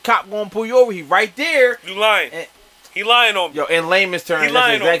do it, the cop gonna pull you over. He right there. You lying. Eh. He lying on me. Yo, in layman's terms, He that's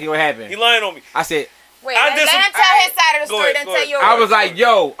lying on exactly me. what happened. He lying on me. I said, Wait, I let did some- him tell his side of the Go story, ahead, then go tell ahead. yours. I was like,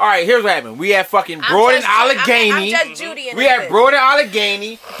 yo, all right, here's what happened. We had fucking I'm Broad and just- I'm Allegheny. Judge Judy in We this had bitch. Broad and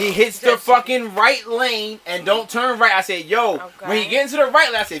Allegheny. He hits the fucking right lane and don't turn right. I said, yo, when he Okay. get into the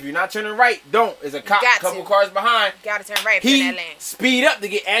right lane, I said, if you're not turning right, don't. There's a cop, got couple to. cars behind. Gotta turn right if you're in He that lane. speed up to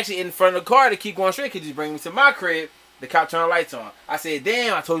get actually in front of the car to keep going straight. Could just bring me to my crib. The cop turned the lights on. I said,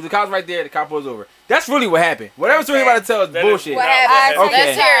 damn, I told you the cop's right there. The cop pulls over. That's really what happened. Whatever story you're about to tell is That is bullshit. What not happened? Okay.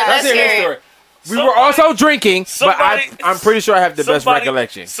 Let's hear it. Let's hear this it. story. We Somebody- were also drinking, but somebody- I'm pretty sure I have the best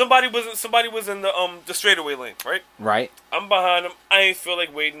recollection. Somebody was in the straightaway lane, right? Right? I'm behind him. I ain't feel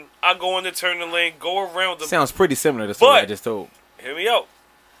like waiting. I go in to turn the lane, go around him. Sounds pretty similar to the story But- I just told. Hear me out.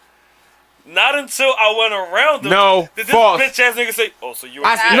 Not until I went around him. No, did this false. bitch ass nigga say, "Oh, so you?" No.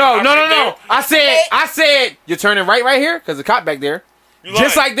 ain't see that cop right there? I said, you're turning right here, because the cop back there. You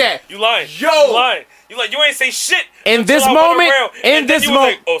Just lying. like that. You lying. Yo. You lying. You ain't say shit. In until this I went moment- around. in And then this you was mo-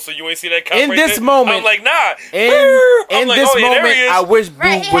 like, "Oh, so you ain't see that cop in right this there?" moment- I'm like, "Nah." In I'm like, this "Oh, yeah, there moment, he is." I wish Boo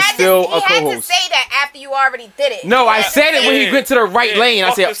Right, he was had still to, a he had to co-host. say that after you already did it. No, I said it when he Yeah. went to the right Yeah, lane. I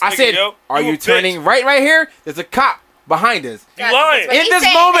fuck said, this nigga, yo. are You you a turning bitch. right here? There's a cop behind us. You lying. But In he this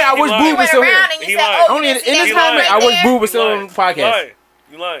said moment, that I wish he Boo lied. was still here. around and He you said, lied. oh, you Only in didn't see this that cop moment, right I wish there? Boo was still You on the podcast. lying.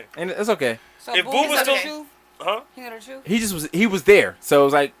 You lying. And it's okay. So If Boo Boo was know the still- truth? Huh? He know the truth? He was there. So it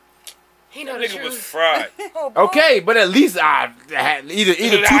was like, He know That the nigga was truth. fried. Oh, boy. okay, but at least I had either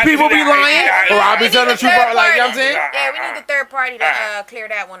two people be lying or I'll be telling the truth. Like, you know what I'm saying? Yeah, we need the third party to clear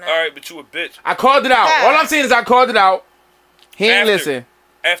that one up. All right, but you a bitch. I called it out. All I'm saying is I called it out. He ain't After. listen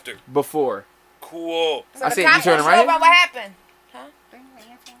After. before. Cool. So I the said, cop you turning pulled right? over, what happened?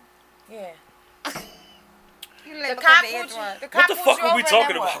 Yeah. You let The me cop cut the pulled edge you. one. The What cop the pulled fuck you were over we and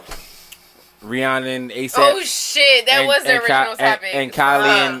talking then what? about? Rihanna and ASAP. Oh shit, that was the original topic. And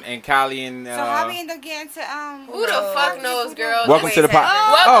Kylie and Kylie and. So how we end up getting to Who the fuck knows, girl? Welcome to the pod.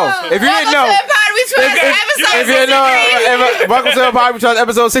 Welcome, Oh, if you didn't know, welcome to the pod. We took episode if you didn't know, welcome to the pod. We chose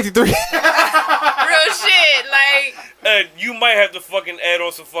episode 63. real shit. Like, And you might have to fucking add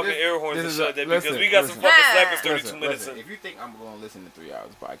on some fucking air horns this and is shit a- like that listen, because we got listen. some fucking Nah. slappers 32 minutes Listen, in. if you think I'm going to listen to 3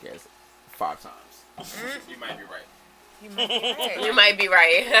 hours podcast 5 times, you might be right. you might be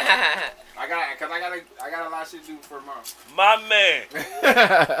right. I got a lot of shit to do for tomorrow. My man.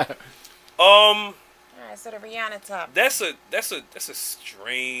 Alright, so the Rihanna top. That's a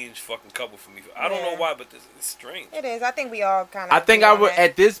strange fucking couple for me. I don't know Yeah. why, but it's strange. It is. I think we all kind of. I think I would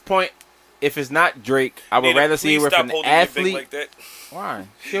at this point, if it's not Drake, I would Nina, rather see please it with stop an holding your big athlete. like that. Why?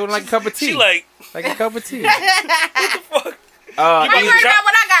 She holding like a cup of tea. She like, like a cup of tea. what the fuck? I You worried about about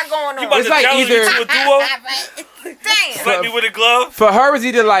what I got going You on. about It's to like challenge either- me to a duo? Damn. Slap me with a glove? For her, it's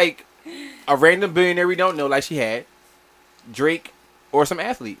either like a random billionaire we don't know, like she had, Drake, or some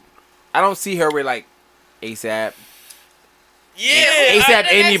athlete. I don't see her with like ASAP. Yeah. ASAP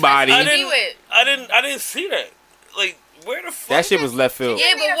anybody. I didn't see that. Like, where the fuck? That shit was left field.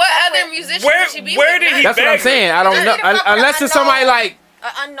 Yeah, but what other musician Where- did she be where with? did he- That's what I'm bag her. saying. I don't know unless it's somebody like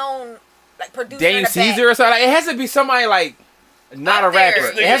An unknown like producer. Daniel in the back. Caesar or something. Like, it has to be somebody like not Up a there.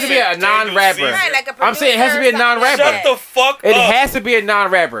 rapper. It has to be a Daniel non-rapper. Caesar. Right, like a I'm saying it has to be a producer or something like non-rapper. Shut the fuck It up. has to be a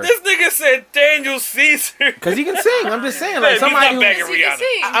non-rapper This nigga said Daniel Caesar. because he can sing. I'm just saying, like Fam, somebody he's not bagging who. She can Rihanna.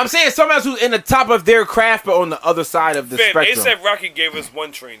 sing. I'm saying somebody else who's in the top of their craft, but on the other side of the Fam, spectrum. ASAP Rocky gave us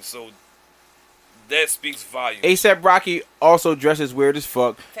one train, so that speaks volumes. ASAP Rocky also dresses weird as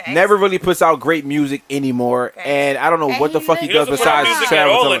fuck. Facts. Never really puts out great music anymore, Facts. and I don't know And what the he fuck he does doesn't put out besides music at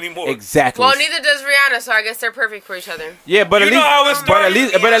travel all to- anymore. Exactly. Well, neither does Rihanna, so I guess they're perfect for each other. Yeah, but You at know how it least, but at started?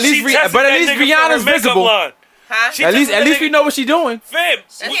 least, but at least, She tested but at that least nigga for her Rihanna's makeup visible. line. Huh? She At least tested that we nigga- know what she's doing. Fam,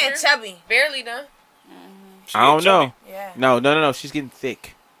 That's She getting true. chubby. Barely done. I don't know. chubby. Yeah. No. She's getting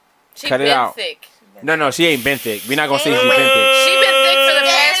thick. She Cut it been out. thick. No, she ain't been thick. We're not gonna say she's been thick. She been thick for the She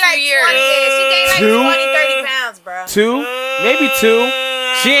gained past few like 20, years. yeah, she gained like Two? 20, 30 bro. 2, maybe 2.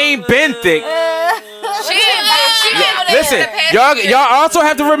 She ain't been thick. Listen, y'all also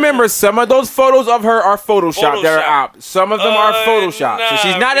have to remember some of those photos of her are photoshopped. That are out. Some of them are photoshopped. So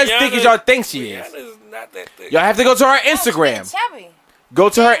she's not as thick as y'all think she is. Not that thick. Y'all have to go to her Instagram. Chubby. Go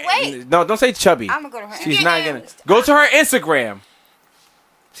to her. Wait. No, don't say chubby. I'm gonna go to her. She's not gonna. Go to her Instagram.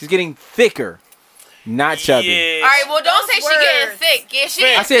 She's getting thicker, not chubby. Yeah. All right, well, don't say she getting words. thick. Yeah, she I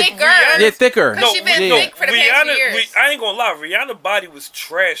getting said thicker. yeah, thicker. Cause she been thick for the past few years. I ain't gonna lie, Rihanna's body was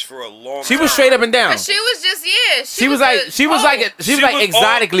trash for a long time. She was straight up and down. But she was just She was like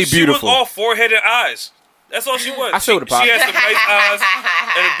exotically beautiful. She was all forehead and eyes. That's all she was. I still would have popped. She had some nice eyes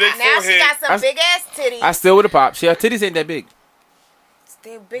and a big Now forehead. she got some big ass titties. I still would have popped. Her titties ain't that big.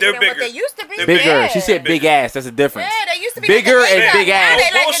 They're bigger They're than bigger. what they used to be. They're Bigger. Yeah. She said big ass. That's a difference. Yeah, they used to be Bigger like and big ass. Now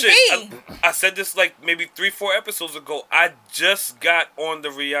they No like a bullshit. D. I said this like maybe 3-4 episodes ago. I just got on the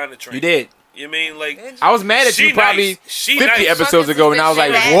Rihanna train. You did. You mean like? I was mad at She you probably nice. She 50 nice. episodes ago, and I was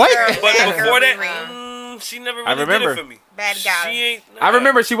like, Bad what? girl, But bad before girl, that, Riri. she never I really remember. did it for me. Bad guy. She ain't. I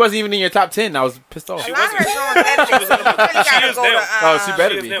remember she wasn't even in your top 10. I was pissed off. A She lot of her wasn't. songs edited, so you really She gotta is go now. to Oh, she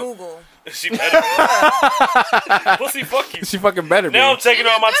better She is be. now. Google. She better. Pussy, fuck you. She fucking better be. Now I'm taking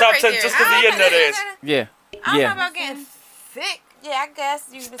her on my She top good 10 right just there. because of your nut ass. Yeah. I don't know Yeah. about getting thick. Yeah, I guess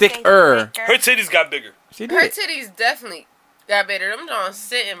you would say Thicker. thicker. Her titties got bigger. She Her did. titties definitely got better. Them Johns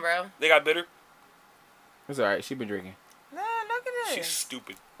sitting, bro. They got bitter. It's alright. She been drinking. No, look at She's this.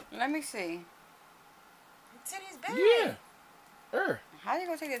 stupid. Let me see. Titties big. Yeah. Her. How you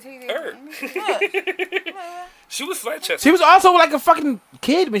gonna take that TV? Her. Let me see. She was flat chested. She was also like a fucking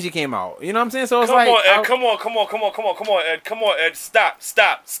kid when she came out. You know what I'm saying? So it's Come like, on, Ed. Come on, Ed. Come on, Ed.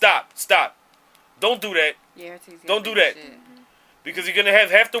 Stop. Don't do that. Yeah, her titties Don't got do that. big shit. Because you're gonna have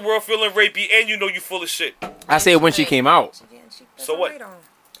half the world feeling rapey, and you know you full of shit. I said when she came out. So what?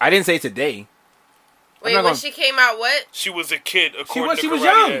 I didn't say today. Wait, not when gonna- she came out, what? She was a kid. According she to was Karate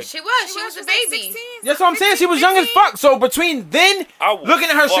young. Ed. She was a baby. That's what I'm saying. She was young as fuck. So between then, I will looking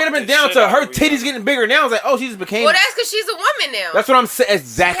at her fuck straight up and the down shit to out her of titties Rihanna. getting bigger now, I was like, oh, she just became. Well, that's because she's a woman now. That's what I'm saying.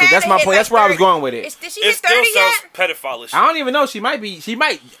 Exactly. That's my point. That's where I was going with it. Did she It hit still 30 sounds yet? pedophile-ish. I don't even know. She might have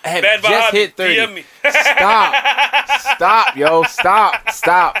Bad just Bobby, hit 30. DM me. Stop, yo. Stop.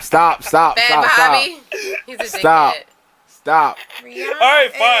 Bad Bobby. He's a Stop. dickhead. Stop. Rihanna All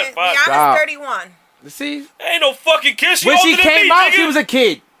right, fine. Rihanna's Stop. 31. See? Ain't no fucking kid. She When older she than came me, out, nigga. she was a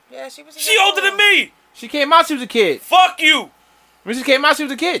kid. Yeah, she was. She older than me. She came out, she was a kid. Fuck you. When she came out, she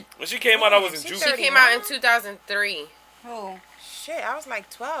was a kid. When she came out, I was in She juice. She came out in 2003. Who? Shit, I was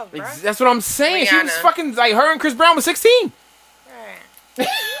like 12, bro. That's what I'm saying. She was Rihanna. fucking like her and Chris Brown was 16. Right.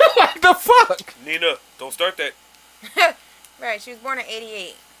 What the fuck? Nina, don't start that. Right, she was born in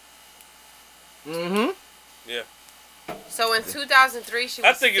 88. Mm-hmm. Yeah. So in 2003, she was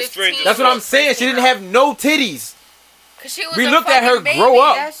I think it's 15. strange. That's what I'm saying. She didn't have no titties. Cause she was We a looked at her fucking baby. grow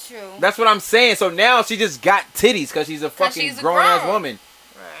up. That's true. That's what I'm saying. So now she just got titties because she's a fucking she's a grown ass grown. woman.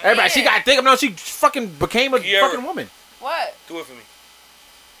 Right. Everybody, she Yeah. got thick. No, she fucking became a Kiara. fucking woman. What? Do it for me.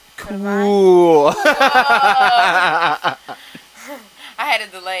 Cool. I had a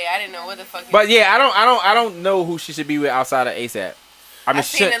delay. I didn't know what the fuck. But yeah, I don't know who she should be with outside of ASAP. I mean, I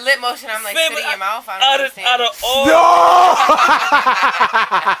seen shit. the lip motion. I'm like, Fam, spit in your mouth. I Out don't of understand. all. No.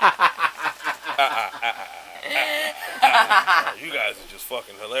 You guys are just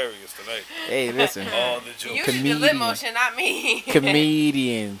fucking hilarious tonight. Hey, listen. All the You jokes. did the lip Comedian. motion, not me.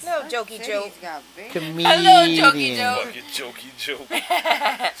 Comedians. Little jokey joke. Titties got big. Comedians. jokey joke. Fucking jokey joke.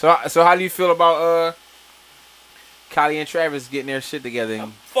 So how do you feel about Kylie and Travis getting their shit together?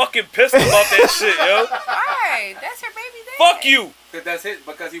 Fucking pissed about that shit, yo. Alright, that's her baby daddy. Fuck you. That's it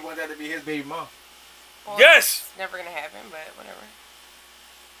because he wants that to be his baby mom. Well, Yes. It's never gonna happen, but whatever.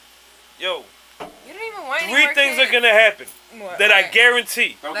 Yo, You don't even want any 3 more things kids. are gonna happen What? that I Alright.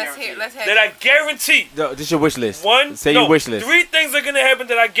 guarantee. Let's hear. Let's have That I it. guarantee. No, this is your wish list. Say no, your wish list. 3 things are gonna happen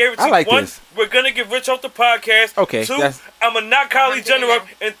that I guarantee. I like 1, this. we're gonna get rich off the podcast. Okay, 2, that's- I'm gonna knock Kylie Jenner up. Alhamdulillah.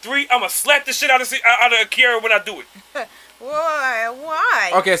 And 3, I'm gonna slap the shit out of Kiara when I do it. Why?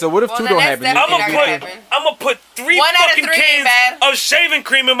 Okay, so what if Well, two then don't that's happen? definitely I'm not gonna gonna put happen. 3 1 out of fucking 3 ain't cans bad. of shaving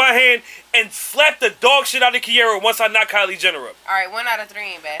cream in my hand and slap the dog shit out of Kiara once I knock Kylie Jenner up. Alright, 1 out of 3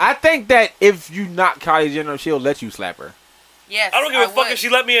 ain't bad. I think that if you knock Kylie Jenner, she'll let you slap her. Yes. I don't give a fuck would. if she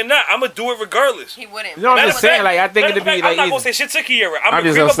let me or not. I'm gonna do it regardless. He wouldn't. You know what I'm Matter just of saying? fact- Like, I think matter it'd of be fact, like I'm not gonna easy. say shit to Kiara. I'm I'm gonna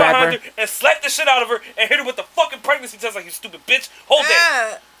just creep gonna up slap behind her. her and slap the shit out of her and hit her with the fucking pregnancy test like you stupid bitch. Hold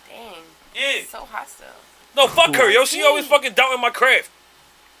that. Dang. Yeah. So hostile. No, fuck her, yo. She always fucking doubting my craft.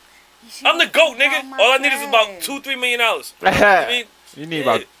 I'm the GOAT, nigga. All I need is about $2-3 million. I mean, You need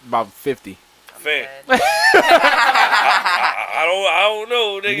yeah. about 50. fam. Bad. I don't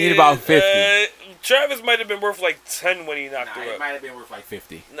know, nigga. need about 50. Travis might have been worth like 10 when he knocked her He up. might have been worth like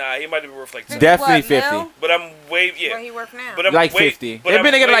 50. Nah, he might have been worth like 10. Definitely What, 50. Lil? But I'm way Where he work now? But I'm Like way, 50. But They've I'm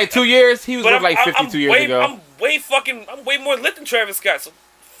been together way- like 2 years. He was but worth like 52 years way, ago. I'm way more lit than Travis Scott. So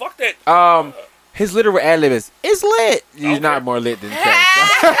fuck that. His literal ad-lib is lit. He's Okay. not more lit than Travis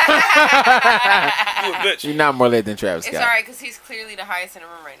Scott. You a bitch. He's not more lit than Travis It's Scott. alright because he's clearly the highest in the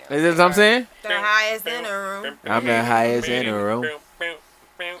room right now. Is that what I'm saying? The highest in the room. I'm the highest in the room.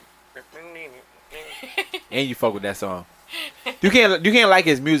 And you fuck with that song. You can't like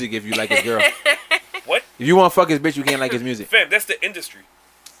his music if you like his girl. What? If you want to fuck his bitch, you can't like his music. Fam, that's the industry.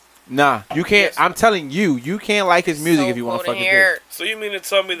 Nah, you can't. I'm telling you, you can't like his music if you want to fuck his bitch. So you mean to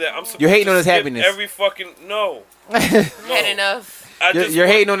tell me that I'm supposed You're hating to on his skip happiness. every fucking no. Had enough. You're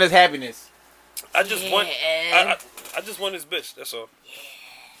hating on his happiness. I just want Yeah. I just want his bitch. That's all.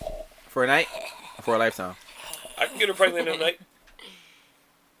 For a night? Or for a lifetime? I can get her pregnant tonight.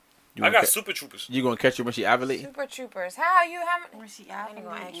 You I gonna got ca- super troopers. You gonna catch her when she ovulating? Super Troopers. How many? Where's she I out? ain't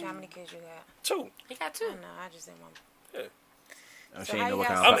gonna ask you how many kids you got. 2. He got Oh, 2. no, I just didn't want. Oh, So she how ain't know you what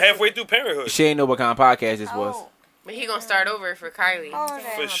got kind I'm of halfway through parenthood. she ain't know what kind of podcast this was. But he gonna start over for Kylie.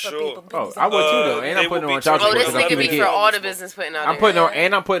 For sure. Oh, I would too though, and They I'm putting will her on be child charged Oh, support this because I'm nigga keeping be the for kid. all the business putting out I'm there. putting her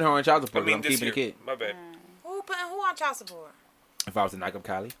and I'm putting her on child I support mean, because I'm this keeping the year. kid. My bad. Who on child support? If I was to knock up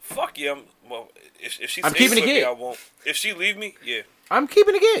Kylie, Fuck yeah. Well, if she I'm stays keeping the with me, kid. I won't. If she leave me, yeah. I'm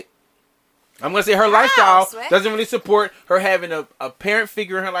keeping the kid. I'm gonna say her lifestyle Sweat? doesn't really support her having a parent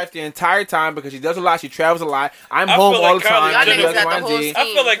figure in her life the entire time because she does a lot. She travels a lot. I'm I home feel all like the time. Kylie She Jenner does got the Y&Z. whole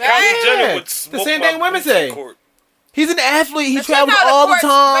I feel like Yeah. Kylie Jenner would The smoke same my thing women boots in say. court. He's an athlete. He But you travels know all the courts,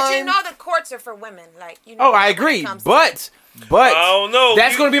 time. But you know the courts are for women. Like you know. Oh, I when it agree. comes to- But I don't know.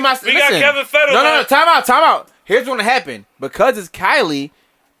 that's going to be my. We got listen. Kevin Federer. No. Time out. Here's what's going to happen. Because it's Kylie,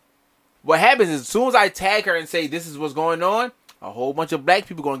 what happens is as soon as I tag her and say this is what's going on, a whole bunch of black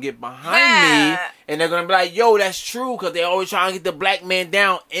people going to get behind me. Yeah. And they're going to be like, yo, that's true. Because they always trying to get the black man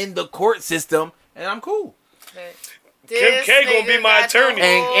down in the court system. And I'm cool. Kim K gonna be my attorney.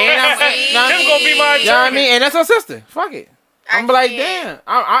 And I'm Kim gonna be my You know what I attorney. mean? And that's her sister. Fuck it. I'm I like, can't. damn.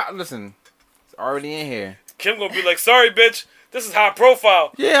 I listen. It's already in here. Kim gonna be like, sorry, bitch. This is high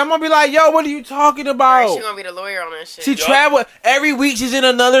profile. Yeah, I'm gonna be like, yo, what are you talking about? She gonna be the lawyer on that shit. She travel every week. She's in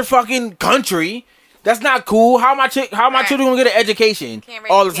another fucking country. That's not cool. How my children gonna get an education Can't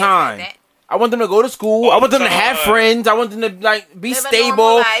raise all the kids like time? that. I want them to go to school. All I want the them to have time. friends. I want them to like be Live a stable,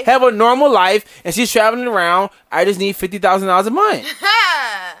 normal life. have a normal life. And she's traveling around. I just need $50,000 a month.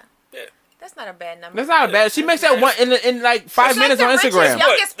 Ha! That's not a bad number. That's not bad. She makes that one in like 5 She's minutes like on the Instagram. richest,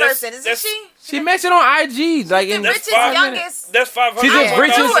 youngest That's- person, isn't that's- she? She makes it on IG, like in the That's richest, 5 minutes. youngest. That's 500. She's the I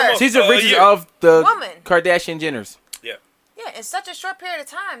richest. knew her. She's the richest year. of the Woman. Kardashian Jenners. Yeah. Yeah, in such a short period of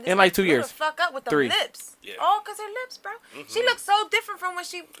time. This In like bitch 2 blew years. The fuck up with the 3. lips. Yeah. All because her lips, bro. She looks so different from when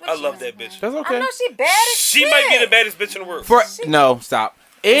she. I love that bitch. That's I okay. know she bad as She shit. might be the baddest bitch in the world. For no, stop.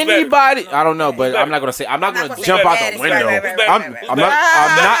 Anybody, I don't know, but better? I'm not gonna say. I'm not gonna gonna say jump out better. the Who's better? window. Right, right, I'm right, right. I'm not.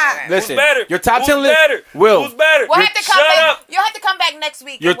 I'm not. Listen, Who's better? your top Who's 10 list. better? Will Who's better? We'll have to come Shut back. up. You'll have to come back next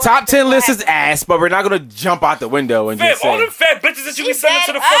week. your and we'll top have to 10 go list is have- ass, but we're not gonna jump out the window and Fam, just all say. them fat bitches that you be She's sending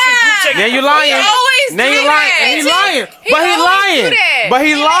to the bad. fucking group chat. Now you lying. always Now you do lying. that. And he lying. He But he always lying. do that. But he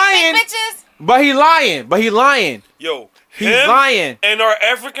You like lying. big bitches? But he lying. But he lying. Yo, He's him lying. And our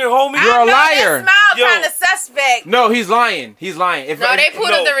African homie. You're I a know liar. That smile Yo. kind of suspect. No, he's lying. He's lying. If No, they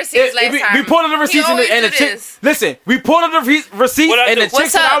pulled up the receipts last we time. pulled up the receipts He and the always do chick. this. Listen, we pulled up the receipts What I and do? the chicks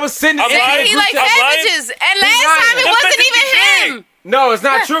What's that I up? was sending. I'm in the lying. He group like chat- I'm fat lying. bitches. And He's last lying. time it Them wasn't bitches even be big. him. No, it's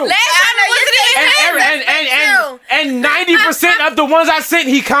not true. Last time it wasn't even him. And 90% of the ones I sent,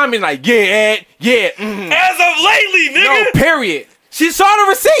 he commented like, yeah, Ed, yeah, As of lately, no, nigga. period. She saw the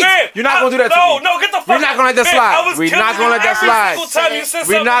receipts. Man, You're not gonna do that to no, me. No, get the fuck. We're not gonna let that Man, slide. I was We're killing not gonna you let that every slide. single time you said We're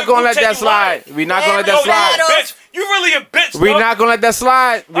something not in the gonna group let chat, that you slide. lied. We're not gonna let that No, you slide. a bitch. You really a bitch. We're dog. not gonna let that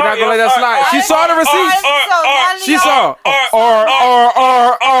slide. We're not gonna let that All slide. right, She saw the receipts. She saw.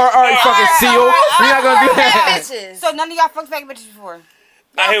 You fucking seal. We're not gonna do that. Bitches. So none of y'all fucked fat bitches before.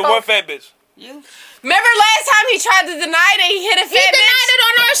 I hit one fat bitch. You? Remember last time he tried to deny that he hit a He fat denied bitch? it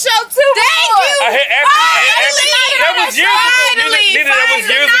on our show too. Thank you. I hit after. That was years ago. Finally, Nina, that was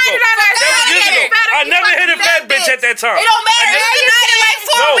years ago. That was years ago. I never hit a fat bitch at that time. It don't matter. He denied it like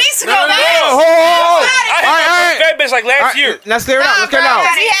 4 No. weeks ago, No, no, man. no. Hold on. I hit All a right. fat bitch like last year. Let's clear it out. Let's clear it out.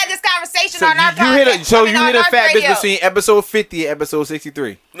 We had this conversation So on our you hit a podcast. I mean, on fat our bitch radio. between episode 50 and episode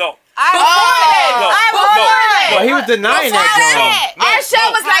 63. No. I No. I No. before that. But he was denying that, John. Our show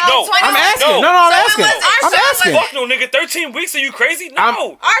was like in 20. I'm asking. No, I'm asking. I'm asking. Fuck no, nigga. 13 weeks? Are you crazy?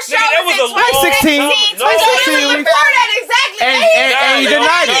 No. Our show nigga, that was a like 16. No. 16 weeks. Before that, exactly. And he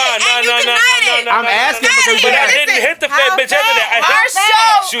denied it. No. I'm asking because But I didn't hit the fat bitch after that. Our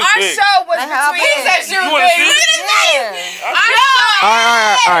show was between. He said she You was wanna big. see?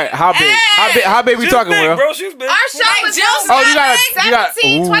 All right. How big? How big we She was talking, big, Will? bro. She was big. Our show was Oh, you got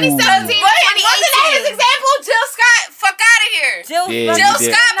 2017, 2017, Wasn't that his 2018. example? Jill Scott, fuck out of here. Yeah, Jill you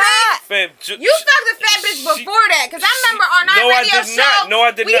did. Scott, Fam, You fucked the fat bitch before that, because I remember on our No, I radio did show. not. No,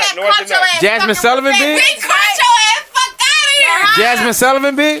 I did we not. had No, I did caught your not. ass Jasmine fucking Sullivan with fat big? We bitches, caught right? your ass, fuck out of here. Jasmine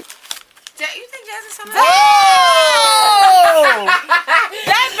Sullivan big? You think Jasmine Sullivan?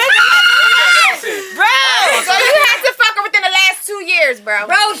 That bitch bro. So you had to fuck her within the last 2 years, bro.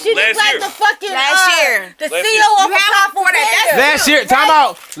 Bro, she Last looks like year. the fucking Last year. the Last CEO year. of You a have pop before that. potato. Last year, time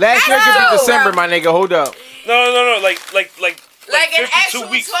out. Last year could be No, December, bro. my nigga. Hold up. No. Like an 52 actual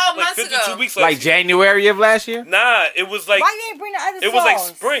weeks. 12 Like months 52 ago. weeks. Like January of last year? Nah, it was like Why you ain't bring the other it was like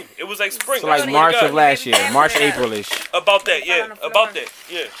songs? spring. It was like spring. So I like swear to March God. of last year. March, April-ish. About that, yeah. About that,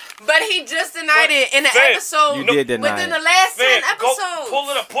 yeah. But he just denied it in the Fam, episode. You did deny Within it. the last 10 Fam, go episodes. pull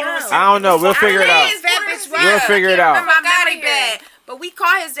it up. Pull the receipt. I don't know. We'll figure it out. Fat bitch, We'll figure it out. My Fuck outta memory here. bad. But we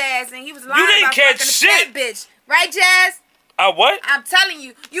caught his ass and he was lying didn't about catch fucking shit. the fat bitch. Right, Jazz? What? I'm telling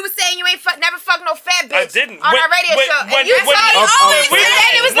you. You was saying you ain't never fucked no fat bitch. I didn't. On our radio show. When, And you when, told me, when-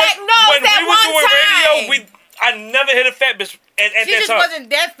 and it was like, no, when that we were one doing time. radio, I never hit a fat bitch at She that just time. wasn't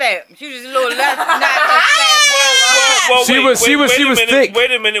that fat. She was just a little less, not that fat. Well, She wait, was wait a minute, thick.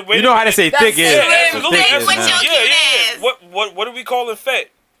 Wait a minute. You know how to say thick is. Yeah, Slim, absolutely. thick absolutely. with your Yeah. cute ass. What do we call it fat?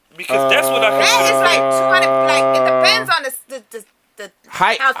 Because that's what I That can. is like 200, like, it depends on the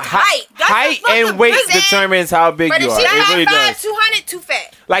Height, How tight. That's height the fucking and weight business. determines how big But you if are. she's It really 5'5", does. 200, too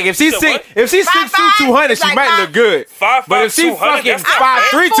fat. Like if she's So six, what? if she's 5'5", 200, she like might look good. 5'5", But if she 200, fucking that's not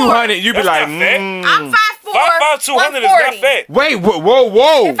 5'3", 5'4". 200, you be That's like, not fat. I'm 5'4", 5'5", 200 is not 140. fat. wait,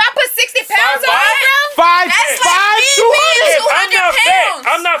 whoa. If I put 60 pounds on 5'5". her, bro, 5'5", That's like me 200. being I'm 200 not pounds. fat.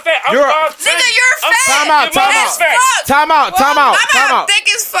 I'm not fat. I'm You're- 5'10". Nigga, you're I'm fat. Time out, Your time mama's out. fat. Time out. I'm thick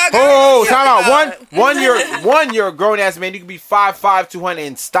as fuck. Time out. You're a grown ass man. You can be 5'5", 200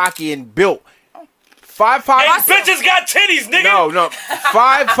 and stocky and built. 5'5". And bitches got titties, nigga. No.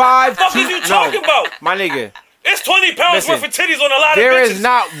 5'5", Fuck is you talking about? My nigga. It's 20 pounds Listen, worth of titties on a lot of There bitches. is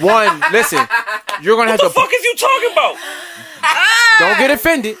not one. Listen, you're gonna What have the to. fuck is you talking about? Don't get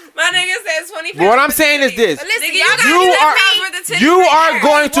offended. My nigga says 20 But what I'm saying is this: but listen, Nigga, y'all you got got to worth of titties. you are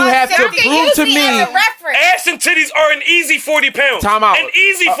going to have to y'all can prove use to me me. as a reference. Ass and titties are an easy 40 pounds. Time out. An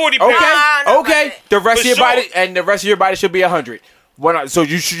easy 40 pounds. Okay. The rest For of your body sure. and the rest of your body should be 100. So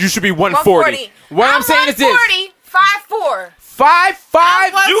you should be 140. What I'm saying is this: 140, 5'4".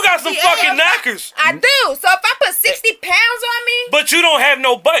 5'5". You got some fucking knockers. I do. So if I put 60 pounds on me, But you don't have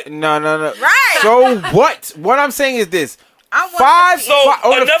no butt. No. right? So what? What I'm saying is this: I want five So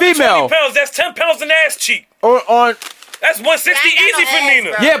on a another female 20 pounds, that's 10 pounds in ass cheek. on. That's 160 I ain't got easy no for ass,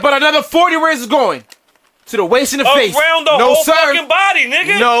 Nina. bro. Yeah, but another 40. Where is it going? To the waist and the face. Around the No whole sir. fucking body,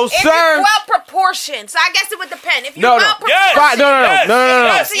 nigga. No If sir. you're well proportioned, so I guess it would depend. If you're No. well Yes. proportioned, No.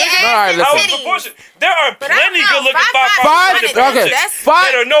 Yes. So your ass All right, and listen. How titties. is proportion? There are But I plenty don't know. good looking 5'5", 5. 200 pounds Okay. that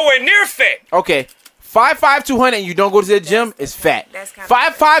 5. are nowhere near fat. Okay. 5'5", 200, and you don't go to the gym, it's fat. That's kinda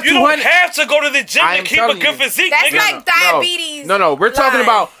 5'5", You don't 200. have to go to the gym I to am keep a telling good you. physique, That's nigga. like diabetes. No. We're talking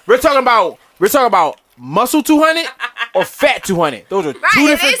line. about muscle 200 or fat 200. Those are Right, two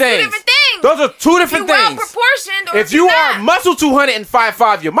it different is two things. different things. Those are two different If you're well things. proportioned, or If you you're are not, muscle 200 and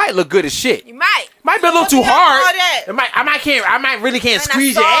 5'5", you might look good as shit. you might. Might be a little too you got all hard. that? I might really can't Might not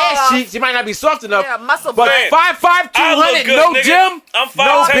squeeze your ass soft. cheeks. You might not be soft enough. Yeah, muscle But Man, 5'5", I look 200, good, no nigga. gym, I'm no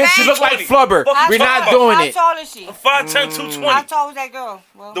 5'10", bitch. You look like 220. flubber. Fuck We're you not talking doing How it. tall is she? 5'10", How 220. tall is that girl?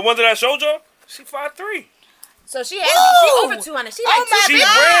 Well, The one that I showed y'all, she 5'3". So she has she over 200. She like Oh my She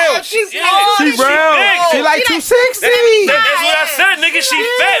God, brown. she's Yeah. small. She brown. big. She like 260. That's what I said, nigga. She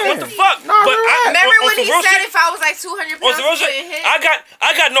fat. What the fuck? No, But you're I right. Remember on when some he real said shit- if I was like 200 on pounds, some real he shit, wouldn't hit? I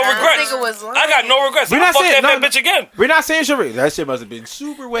got no regrets. nigga was lying. I got no regrets. We're I not fucked saying that no. bitch again. We're not saying sugar. That shit must have been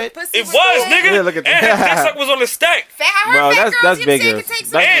super wet. It was, nigga. Yeah, look at and that. her dick suck was on the stack. fat. I heard Well, fat that's girls, you big can girls. take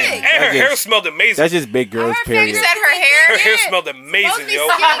some That's- dick. And her That hair is- smelled amazing. That's just big girls, heard period. You said her hair? Her hair Yeah. smelled Supposed amazing, to be yo.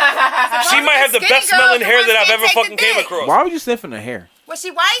 skinny. She might have the Skinny best smelling girls, hair the that ones I've ever take the fucking came dick. across. Why were you sniffing her hair? Was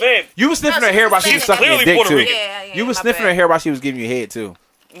she white? Man, You was sniffing No, her she hair was while she was Hispanic. sucking your Clearly dick Puerto too. Rican. Yeah, You was my sniffing bad. her hair while she was giving you head too.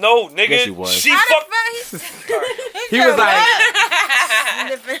 no, nigga. Yes, she was. She How the fucked. fuck He was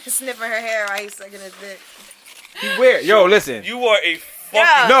like, sniffing her hair while he's sucking his dick. he weird. Yo, listen. You are a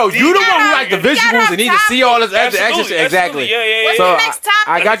fucking. No, you the one who like the we got visuals our and need to see all this extra Absolutely, shit. Exactly. absolutely. Yeah. What's So the next topic?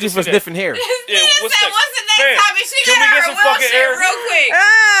 I got you Let for me see sniffing hair. Yeah, what's said, next? what's the next Man, topic? She can got we get her some will fucking shit air? real quick.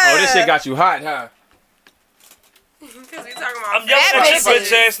 Oh, this shit got you hot, huh? Because we talking I'm about yelling at bitch you,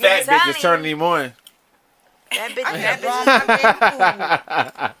 bitch ass That nigga. bitch is turning him on. That bitch is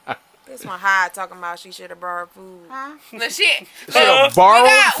food. This one high talking about she should have brought her food. the shit. Should've borrowed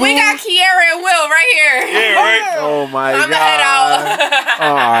We got food? Kiara and Will right here. Yeah, right. Oh my I'm god. gonna head out.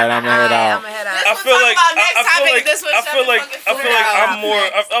 All right, I'm gonna head out. I'ma head out. I We'll feel talk like about next I feel topic. like This one I feel like fucking I feel food like out. I'm more.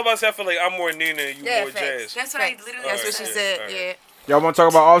 I'm about to say I feel like I'm more Nina and you Yeah, more facts. Jazz. That's what I literally That's what she said. Alright. Yeah. Y'all want to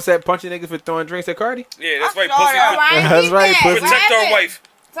talk about Offset punching niggas for throwing drinks at Cardi? Yeah, that's right, I saw pussy. that. Why That's you right, did that? pussy. What Protect our happened? wife.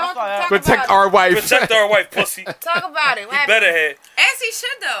 Talk Protect about our wife. Protect our wife, pussy. it. Talk about it. What He happened? better have. As he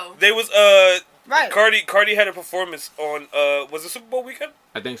should though. They was Right. Cardi had a performance on was it Super Bowl weekend?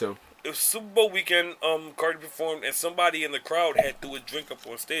 I think so. It was Super Bowl weekend. Cardi performed and somebody in the crowd had threw a drink up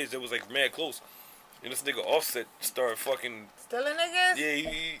on stage that was like mad close. And this nigga Offset started fucking Stealing niggas?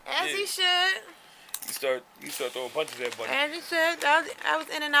 yeah As he should. he started throwing punches at buddy. As he should. That was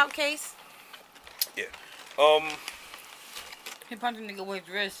in and out case. He punched a nigga with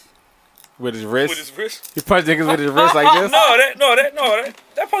his wrist. With his wrist. With his wrist. He punched niggas with his wrist like this.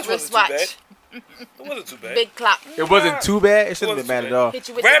 That punch wasn't too bad. Wristwatch. It wasn't too bad. Big clock. It wasn't too bad. It shouldn't have been bad at all. Hit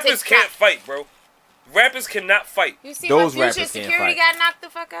you with your Rappers TikTok. can't fight, bro. Rappers cannot fight. You see Those my future rappers can't security fight. got knocked the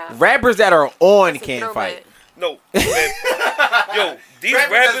fuck out? Rappers that are on That's a can't throwback. fight. No, man. Yo, these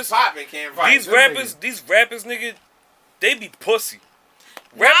rappers, can't these rappers, nigga, they be pussy.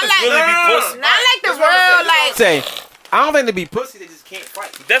 Rappers like- really be no, pussy. Not like the real, like. Say, I don't think they be pussy. They just can't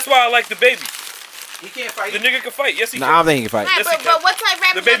fight. That's why I like the baby. He can't fight. The nigga can fight. Yes, he No, I can. don't think he can fight. Nah, Yes, he but can. what type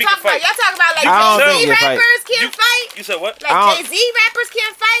rappers The baby y'all can talking about? fight. Y'all talking about like I don't Jay-Z think he can fight. rappers can't fight? You said what? I Like don't- Jay-Z rappers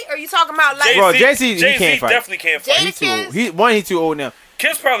can't fight? Or you talking about like Bro, Jay-Z, he can't fight. definitely can't fight. Jay- He too. He too old now.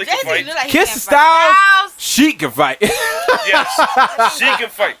 Kiss probably can Jay-Z fight. look like he Kiss can't Styles, Styles? she can fight. Yes, she can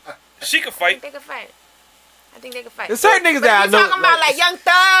fight. She can I think fight. they can fight. I think they can fight. There's certain niggas But that I you know. talking about like Young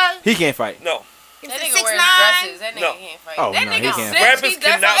Thug? He can't fight. No, That nigga 6ix9ine? wears dresses. That nigga No. can't fight. Oh, that no, he nigga can't. sick. Rappers He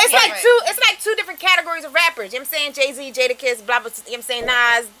definitely cannot It's can't like fight. it's like two different categories of rappers. You know what I'm saying? Jay-Z, Jadakiss, blah, blah, you know what I'm saying?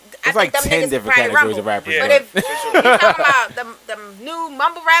 Nas. There's like 10 different categories of rappers. Yeah. But if you talking about the new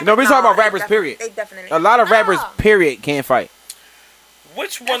mumble rappers, No, we talking about they rappers, period. They definitely. A lot of No. rappers, period, can't fight.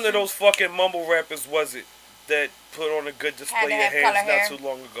 which one of those fucking mumble rappers was it that put on a good display Had of to have hands color not hair. too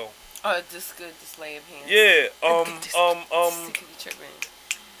long ago? Oh, just good display of hands. Yeah. Sick of you tripping.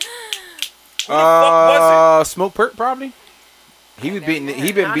 Who the fuck was it? Smoke Perk probably. He been beating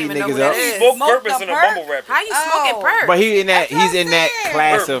even know who niggas that up. is. Smoke Smoke Purpose the and a Perk? mumble rapper. How you smoking Oh. perp? But he's in that That's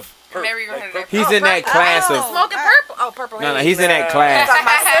class Perp. of Perp. Mary gonna Like have that Perp. he's in that Perp. class Oh. of Smoking purple? Oh, purple no, haze. he's in that Nah. class. Talking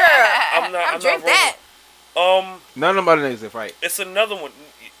about syrup. I'm not. I I'm drink not that. wrong. None of them other niggas can fight. It's another one.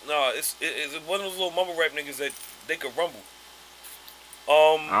 No, it's one of those little mumble rap niggas that they could rumble.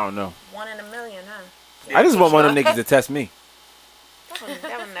 I don't know. 1 in a million, huh? I just want one of them niggas to test me. That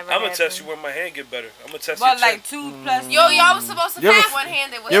one never I'm gonna happened. test you when my hand get better. I'm gonna test But your like chin. 2 plus. Yo, y'all was supposed to You ever- pass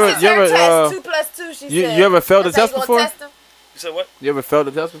one-handed with you ever- scissors. you ever- Test 2 plus 2, she You said. ever failed the That's test how you gonna before? test 'em? You said what? You ever failed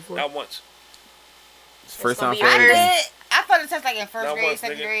the test before? Not once. It's first gonna time be for I everything. did. I felt the test like in first Not grade, once,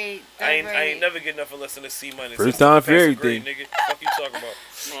 second nigga. grade, third I ain't grade. never get nothing less than a C minus. First Since time for passing everything. grade, nigga. Fuck you talking about?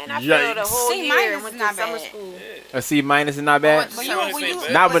 Man, I failed the whole C year minus and went is to not summer bad. school. A C minus is not bad. But C you, minus when ain't you,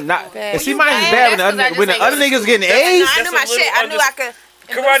 bad. Nah, but not. Bad. A C minus is bad. bad when That's 'cause I the, just when the ain't other go to niggas getting No, A's. I knew my That's a shit. I little knew I could.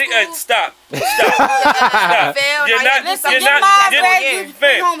 Karate, stop. I Stop. failed. You're I not. had to do Listen, something You're your not. mom You're read yeah. you Fam,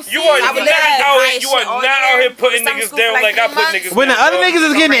 bring home you seeds. are I not would out literally here. You buy are shit all not year, out here putting summer niggas school down for like like I 3 put months. niggas When the down. other dog. niggas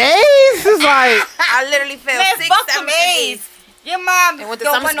is getting A's, it's like I literally failed Man, 6, fuck 7 them A's. A's. Your mom And went to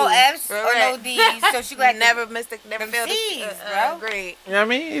don't summer put no school. F's or Right. no D's, so she got Never missed it. Never them failed C's, a bro. grade. you know what I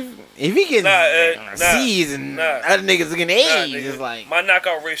mean. If he getting Nah, C's and nah. other niggas are getting Nah, A's, nigga. it's like My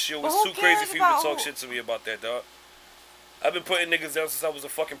knockout ratio was But who too crazy cares for you to about talk who? shit to me about that, dog. I've been putting niggas down since I was a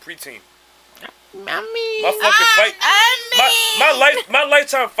fucking preteen. I mean, My fucking fight, my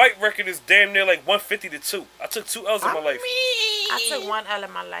lifetime fight record is damn near like 150 to 2. I took 2 L's in my life. I took 1 L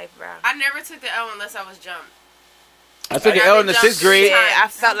in my life, bro. I never took the L unless I was jumped. I took an I L did in the jump 6th grade. Yeah, I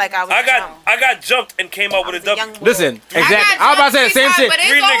felt like I was. I got jumped and came out with a was a W. young boy. Listen, exactly. I was about to say the same shit. But it's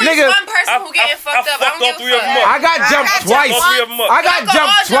Three always niggas. one person who getting fucked up. I fucked all don't 3 give of a them fuck. up. I got jumped jumped twice. All 3 of them up. I got Y'all go all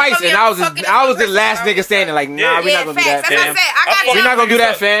jumped jump twice, on and me I was fucking I was the person, last bro. nigga standing. Like, nah, Yeah. we're not gonna do that, facts. That's what I fam. said. I got We're We're jumped. not gonna do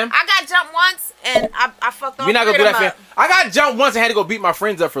that, fam. I got jumped once, and I fucked all We're not 3 gonna do of that, them fam. up. I got jumped once and had to go beat my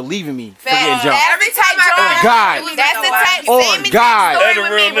friends up for leaving me for getting Facts. jumped. Every time I On God. It was That's the like, type. On Same exact God. story That a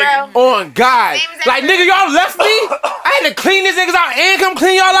with real me, bro. nigga. On God. Same exact Like, nigga, y'all left me? I had to clean these niggas out and come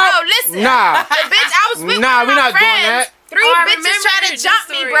clean y'all out? No, listen. Nah. The bitch I was with Nah, one we of my not doing friends, that. Three bitches tried to jump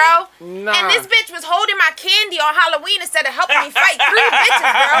me, bro. Nah. And this bitch was holding my candy on Halloween instead of helping me fight 3 bitches,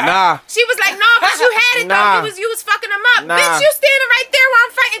 bro. Nah. She was like, no, because you had it, Nah. though. You was fucking them up. Nah. Bitch, you standing right there while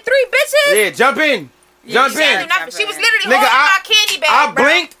I'm fighting 3 bitches? Yeah, jump in. Jump in. She was literally Nigga, holding my candy bag, I bro.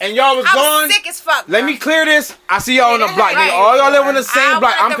 blinked and y'all was I gone. was sick as fuck, Let bro. me clear this. I see y'all on the block, nigga. Right. All y'all live on the same I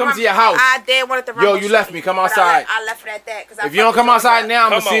block. I'm wanted coming to to your house. I did want to run. Yo, you left me. Come But outside. I left it at that. Cause If you don't come outside now,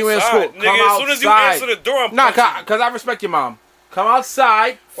 I'm Come gonna see you in outside, school. nigga. Come As soon as you outside. answer the door, I'm Nah, punching you. cause I respect your mom. Come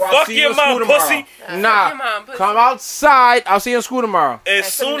outside. Or I'll Fuck see you your in school mom, tomorrow. pussy. Nah, your mom, pussy. come outside. I'll see you in school tomorrow.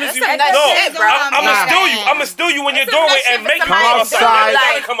 As soon as you that's no, some shit, bro. I'm gonna Nah. steal you. I'm gonna steal you in your That's some doorway shit and for make you somebody come to outside. do. You Like-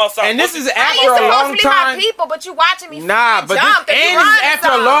 gotta come outside. And this pussy. is I after used a to long supposed to be my time. people, but you watching me Nah, but jump. this, If you and run this is after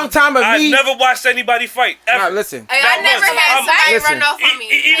a some. long time of I me. never watched anybody fight ever. Nah, listen. Hey, I That never was- had somebody listen. run off on me.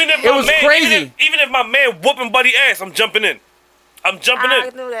 Even if It my was man, crazy. even if my man whooping buddy ass, I'm jumping in. I'm jumping I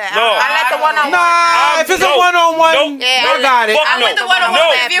in. knew that. No. I let the one-on-one. Nah, if it's a No. one-on-one, Nope. Yeah, I got it. Fuck I no. went the one on No.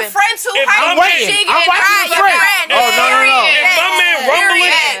 one. If your friend too If hype, I'm waiting. she I'm get watching dry, the your friend. friend. Oh, no, no, no. If my man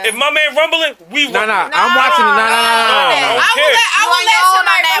rumbling, Period. if my man rumbling, we Nah, rumbling. I'm watching it. Nah, I nah. don't care. I will You let on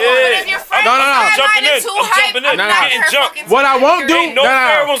somebody that run, one. but if your friend No, no, no. is I'm jumping in. too I'm hype, jumping in. I'm Nah, not nah. Getting her jumped. fucking What I won't do, Ain't no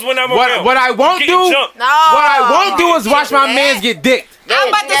pheromones when I'm around. what I won't Getting do, jumped. No. what I won't do is watch my mans get dicked. I'm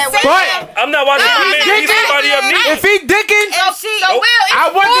about to Yeah, say But I'm not watching my man beat dicking. somebody up neither. if he dicking, So Will, I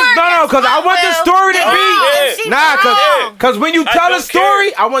want this cause I want the story to Yeah. be cause when you I tell a don't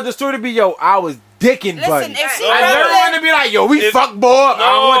story, I want the story to be I was dicking Listen, buddy. if she I never rumbling- want to be like yo, If- fuck boy. I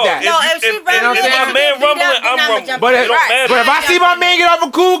don't want that. No, if she if rumbling, what I'm saying? my and man you get beat rumbling, up, then I'm I'ma rumbling. jump But in. if, don't matter. but if I see my man get off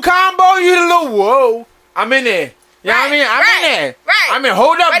a cool combo, you the little whoa. I'm in there. You know what I mean? I'm in there. Right. I mean,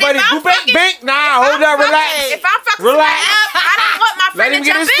 hold up, But if buddy. I'm Boop, bank, fucking- bank. Nah, hold up, relax. If I'm fucking Relax. somebody up, I don't want my Let friend him to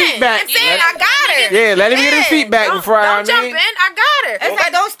get jump his feet in. back. I'm saying Let- I got her. Yeah, let him get his feet back before Don't jump in. I got her. It's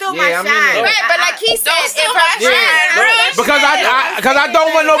like, don't steal my Yeah, I'm in shine. there. Right, but like he said, Don't if steal her my friend Yeah, runs, because I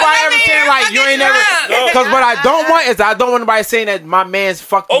don't want nobody ever saying like you ain't never. No. Because what I don't want is I don't want nobody saying that my man's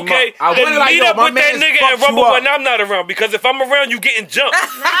fucked him Okay, up. I then want it like meet yo, up my with that man's nigga fucked and you rumble up. when I'm not around. Because if I'm around, you getting jumped. That's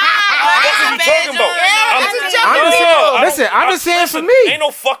what you talking about. I'm just No, I saying. don't- Listen, I'm just saying for listen, me. Ain't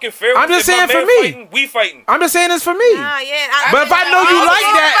no fucking fair. I'm just If my saying for man me. Fighting, we fighting. I'm just saying this for me. Nah, yeah, But if I know you like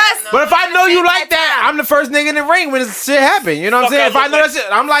that, No. but if I know you like that, I'm the first nigga in the ring when this shit happen. You know what I'm Fuck, saying? I If I look know like- that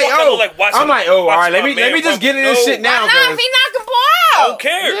shit, I'm like, fuck, I oh, look like watching- I'm like, oh, all right, watching let my me man just get in this rumble. shit now. Nah, if Cause, he knocking boy I out. don't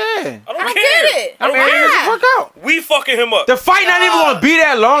care. yeah, I don't I care. get it. I don't I mean, care. it's a fuck out. We fucking him up. The fight not even gonna be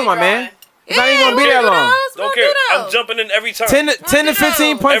that long, my man. It's not even gonna be that long. Don't care. I'm jumping in every time. 10 to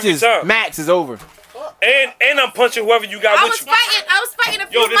 15 punches, Every time. max is over. And I'm punching whoever you got I with was you. fighting a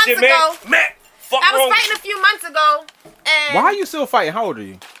few Yo, this months your ago. man, Matt. Fuck I wrong was with fighting a few months ago, and Why are you still fighting? How old are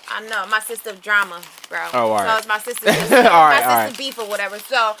you? I know my sister drama, bro. Oh, all right. So it's my sister's All right, my all right. sister's beef or whatever.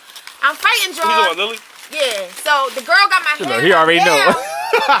 So I'm fighting you. Who's talking about John. Lily? Yeah. So the girl got my hair. He already down. know.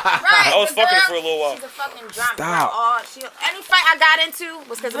 Right. I was the fucking girl, for a little while. She's a fucking drama. Stop. Any fight I got into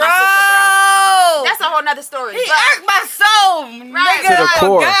was because of Bro, my sister, bro. That's a whole nother story. he But- irked my soul. Right. Nigga, To the oh,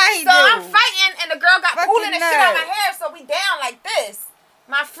 core. God, he So do. I'm fighting, and the girl got Fucking pulling the shit out my nerve. hair, so we down like this.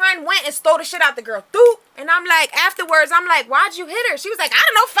 My friend went and stole the shit out the girl. Doop. And I'm like, afterwards, I'm like, why'd you hit her? She was like, I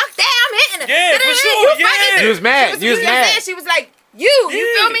don't know, fuck that, I'm hitting her. Yeah, for sure, You fighting yeah. her. You was mad. She You was know what I'm mad. saying? She was like, you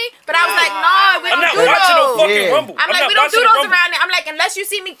Yeah. feel me? But I was like, no, we I'm don't not do watching no those. fucking Yeah. rumble. I'm like, not we don't do watching those rumble. around there. I'm like, unless you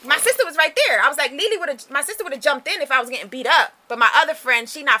see me, my sister was right there. I was like, my sister would have jumped in if I was getting beat up. But my other friend,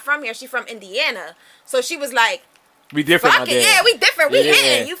 she not from here. She from Indiana. So she was like, We different. fuck out it, there. yeah, we different. We Yeah.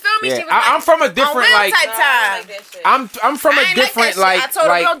 hitting. You feel me? Yeah. She was like, I'm from a on different Will like. type time. I'm from I a ain't different like like that shit. I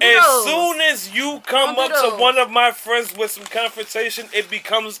told her we don't do As those. soon as you come Don't do up to those. one of my friends with some confrontation, it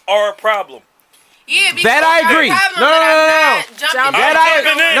becomes our problem. Yeah, because That I my agree. problem No, that no, I'm no, no. not jumping That I'm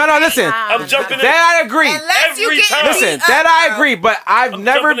jumping in. no, listen. I'm jumping in. That I agree. Unless you Every get time. Listen, beat that up, I bro. agree, but I've I'm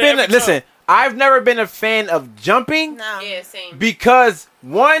never jumping in been. every Listen, I've never been a fan of jumping No. Yeah, same. because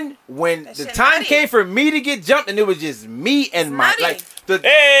when the shit time nutty. came for me to get jumped, and it was just me and my nutty. like the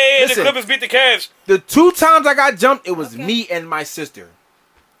Hey, Listen. the Clippers beat the Cavs. the 2 times I got jumped, it was me and my sister.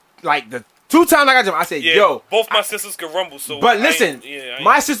 Like the 2 times I got jumped, I said, Yeah, "Yo." both my sisters could rumble. So, But I ain't- listen, yeah, I ain't-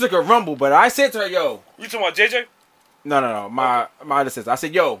 my sister could rumble, but I said to her, "Yo." you talking about JJ? No. My other sister. I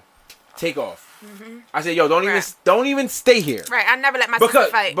said, "Yo, take off." Mm-hmm. I said, "Yo, don't even stay here." Right, I never let my sister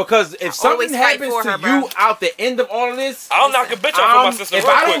fight. Because if something always fight happens for to her, you bro. out the end of all of this, I'll knock a bitch off for my sister if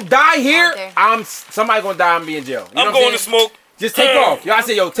real I quick. don't die here, Okay. somebody gonna die and be in jail. You know I'm what going to saying? smoke. Just take off. Yo, I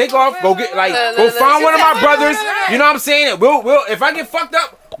said, yo, take off. Go get Look, go look, find look. one of my brothers. You know what I'm saying? We'll if I get fucked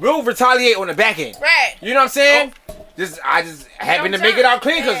up, we'll retaliate on the back end. Right. You know what I'm saying? I just happen to make it out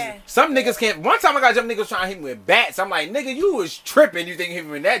clean because Some niggas can't. One time I got jump niggas trying to hit me with bats. I'm like, nigga, you was tripping. You think hit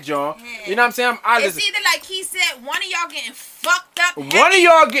me with that, John? Yeah. You know what I'm saying? It's either like he said, one of y'all getting fucked up. One of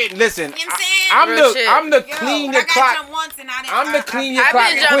y'all getting. Listen, you know what I'm the clean your clock. I'm the clean your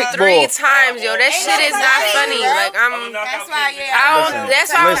clock. I've been jumped 3 times, yo. That shit is not funny. Like That's why.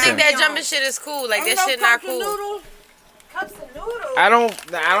 That's why I don't think that jumping shit is cool. Like that shit not cool. Cups of noodles. I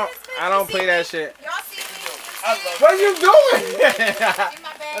don't play that shit. Y'all see me? What are you doing?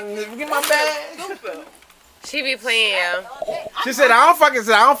 Get my bag. She be playing, yo. She said, I don't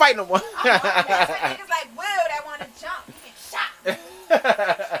fight no more. Niggas like Will that want to jump. You get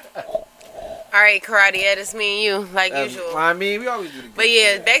shot. All right, Karate, yeah, it's me and you, like usual. I mean, we always do the But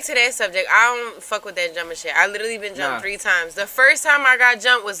yeah, back to that subject. I don't fuck with that jumping shit. I literally been jumped 3 times. The first time I got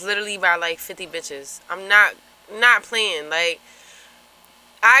jumped was literally by like 50 bitches. I'm not playing. Like,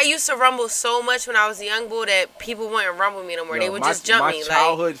 I used to rumble so much when I was a young boy that people wouldn't rumble me no more. They would just jump me. My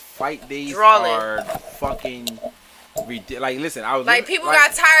childhood fight days drawing. Are fucking ridiculous. Like, listen, I was like people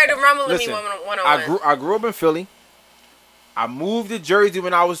got tired of rumbling me one-on-one. I grew up in Philly. I moved to Jersey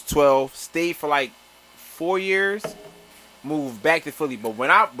when I was 12. Stayed for like 4 years. Moved back to Philly. But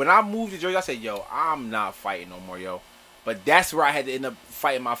when I moved to Jersey, I said, yo, I'm not fighting no more, yo. But that's where I had to end up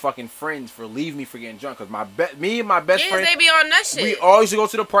fighting my fucking friends for leaving me for getting drunk. Because me and my best friend, they be on that shit. We always used to go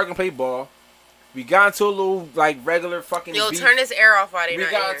to the park and play ball. We got into a little, like, regular fucking beef. Turn this air off while they We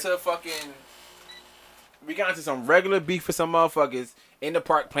got into some regular beef with some motherfuckers in the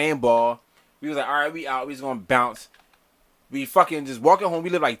park playing ball. We was like, all right, we out. We just going to bounce. We fucking just walking home.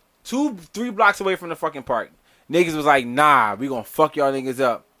 We live like 2-3 blocks away from the fucking park. Niggas was like, nah, we going to fuck y'all niggas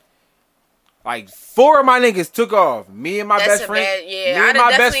up. Like 4 of my niggas took off. Me and my best friend. Me and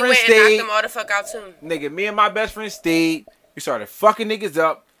my best friend stayed. Knocked them all the fuck out too. Nigga, me and my best friend stayed. We started fucking niggas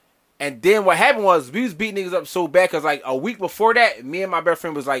up. And then what happened was we was beating niggas up so bad because like a week before that, me and my best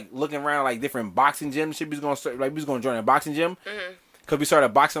friend was like looking around like different boxing gyms. Shit, we was gonna join a boxing gym. Cause we started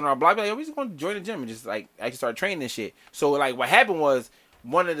boxing on our block. Like, yo, we just gonna join the gym and just like actually start training and shit. So like what happened was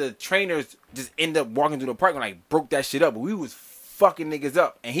one of the trainers just ended up walking through the park and like broke that shit up. But we was fucking niggas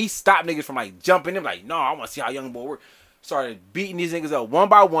up, and he stopped niggas from like jumping them. Like, no, I want to see how young boy work. Started beating these niggas up one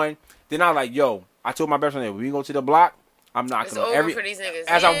by one. Then I was like, yo, I told my best friend that when we go to the block, I'm knocking on every. For these niggas.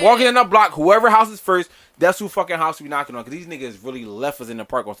 As I'm walking in the block, whoever house is first, that's who fucking house we knocking on. Cause these niggas really left us in the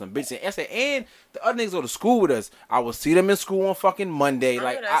park on some bitch. And I said, and the other niggas go to school with us. I will see them in school on fucking Monday.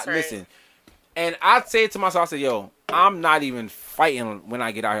 Listen. And I'd say to myself, I said, yo, I'm not even fighting when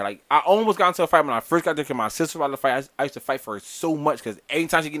I get out here. Like, I almost got into a fight when I first got there because my sister was about to fight. I used to fight for her so much because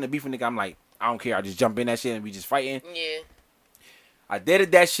anytime she get in a beef with a nigga, I'm like, I don't care. I just jump in that shit and we just fighting. Yeah. I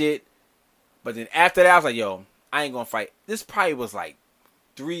did that shit. But then after that, I was like, yo, I ain't gonna fight. This probably was like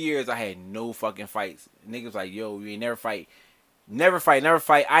 3 years I had no fucking fights. Niggas was like, yo, you ain't never fight. Never fight.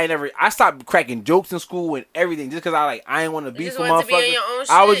 I stopped cracking jokes in school and everything just because I ain't want to beef with motherfuckers.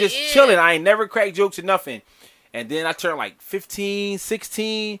 I was just chilling. I ain't never cracked jokes or nothing. And then I turned like 15,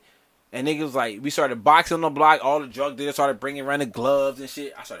 16, and niggas was like, we started boxing on the block. All the drug dealers started bringing around the gloves and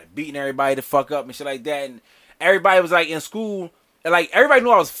shit. I started beating everybody the fuck up and shit like that. And everybody was like in school, and like everybody knew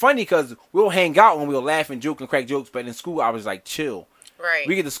I was funny because we'll hang out when we'll laugh and joke and crack jokes. But in school, I was like chill. Right.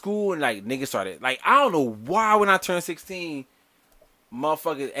 We get to school and like niggas started like I don't know why when I turned 16.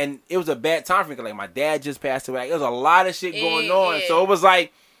 Motherfuckers, and it was a bad time for me. Cause like my dad just passed away. There was a lot of shit going on, so it was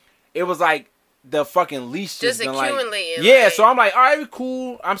like the fucking leash just accumulating. Yeah, so I'm like, all right, we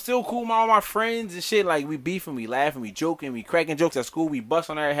cool. I'm still cool with all my friends and shit. Like we beefing, we laughing, we joking, we cracking jokes at school. We bust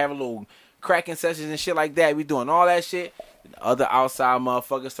on there, having little cracking sessions and shit like that. We doing all that shit. And the other outside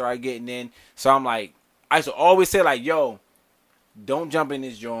motherfuckers started getting in. So I'm like, I used to always say like, yo, don't jump in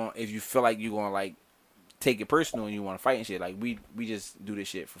this joint if you feel like you're gonna like take it personal and you want to fight and shit. Like we just do this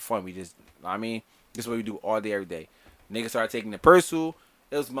shit for fun. We just, I mean, this is what we do all day, every day. Niggas started taking it personal.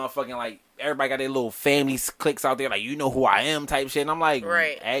 It was motherfucking like everybody got their little family cliques out there, like you know who I am type shit. And I'm like,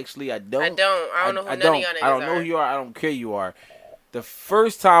 right. Actually, I don't. I don't know who none of y'all niggas I don't know who you are. I don't care who you are. The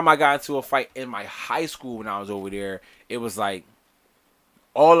first time I got into a fight in my high school when I was over there, it was like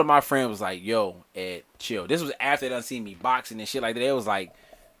all of my friends was like, yo, Ed, chill. This was after they done seen me boxing and shit like that. It was like,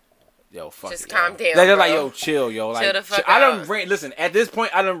 yo, fuck just it, calm down. They're like, yo, chill, yo. Like, chill the fuck I out. done ran. Listen, at this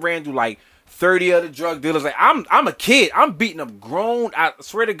point, I done ran through like 30 other drug dealers. Like, I'm a kid. I'm beating up grown. I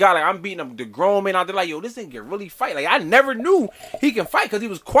swear to God, like I'm beating up the grown men out there. Like, yo, this nigga can really fight. Like, I never knew he can fight because he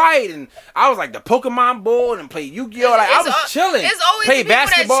was quiet and I was like the Pokemon board and play Yu-Gi-Oh. Like, I was chilling. It's always play people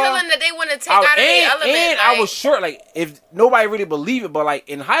basketball. that chilling that they want to take out of their element. And like, I was short. Like, if nobody really believe it, but like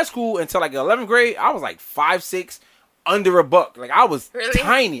in high school until like 11th grade, I was like 5'6", under a buck. Like I was Really?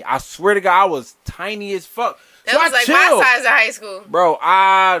 tiny. I swear to God, I was tiny as fuck. That So was I like chilled. my size in high school. Bro,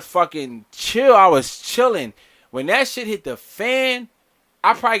 I fucking chill. I was chilling. When that shit hit the fan,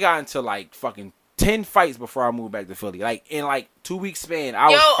 I probably got into like fucking 10 fights before I moved back to Philly. Like in like 2 weeks span, I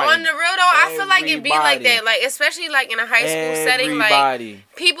was On fighting the real though, I feel like it be like everybody. that. Like especially like in a high school setting, like Everybody.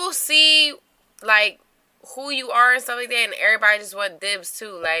 people see like who you are and stuff like that, and everybody just want dibs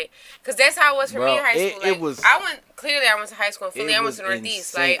too. Like, cause that's how it was for me in high school. It Like, was. I went to high school in Philly. I went to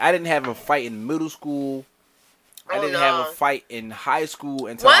Northeast. Insane. Like I didn't have a fight in middle school. I Oh, didn't no. have a fight in high school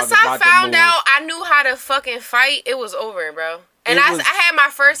until I once was I about to found move. out I knew how to fucking fight, it was over, bro. And It I was- had my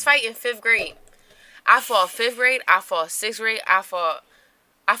first fight in 5th grade. I fought 5th grade. I fought 6th grade. I fought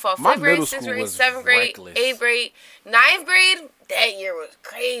My 5th grade, middle 6th school grade, was 7th grade, reckless. 8th grade, 9th grade. That year was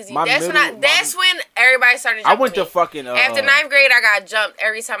crazy. My That's middle- when everybody started I jumping went to me. fucking. After 9th grade, I got jumped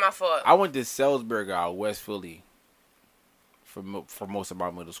every time I fought. I went to Salisbury out West Philly for most of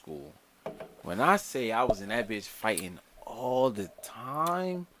my middle school. When I say I was in that bitch fighting all the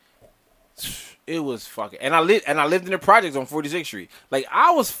time, it was fucking. And I lived in the projects on 46th Street. Like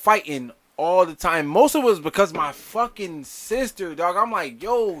I was fighting all the time. Most of it was because my fucking sister, dog. I'm like,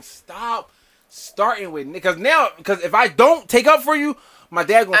 yo, stop starting with because if I don't take up for you, my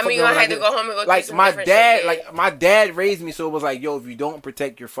dad gonna. I mean, you gonna have to go home and go like do some my different dad, shit, like my dad raised me, so it was like, yo, if you don't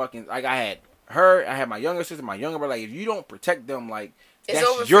protect your fucking, like I had her, I had my younger sister, my younger brother. Like if you don't protect them, like It's that's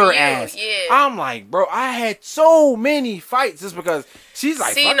over for your you, ass. yeah. I'm like, bro, I had so many fights just because she's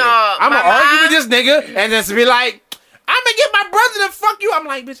like, See, fuck no, it. I'm gonna my argue mom- with this nigga and just be like, I'm gonna get my brother to fuck you. I'm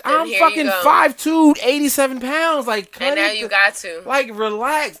like, bitch, And I'm here fucking you go. 5'2", 87 pounds. Like, cut And now it you the- got to. like,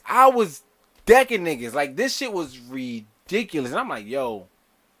 relax. I was decking niggas. Like, this shit was ridiculous. And I'm like, yo,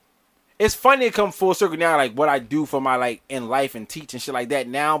 it's funny to come full circle now, like, what I do for my, like, in life and teach and shit like that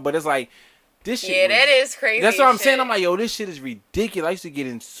now. But it's like, this shit Yeah, was- that is crazy. That's what I'm shit. saying. I'm like, yo, this shit is ridiculous. I used to get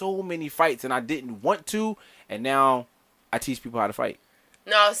in so many fights and I didn't want to. And now I teach people how to fight.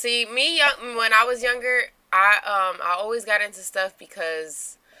 No, see, when I was younger, I always got into stuff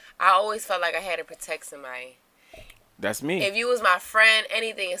because I always felt like I had to protect somebody. That's me. If you was my friend,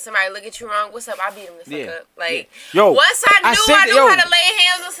 anything, and somebody look at you wrong, what's up? I beat him the fuck Yeah. up. Like, Yeah. Yo, once I knew said- how to lay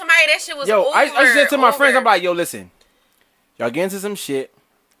hands on somebody, that shit was Yo, over. I said to my friends, I'm over. like, yo, listen, y'all get into some shit.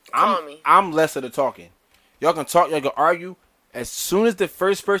 Call me. I'm less of the talking. Y'all can talk, y'all can argue. As soon as the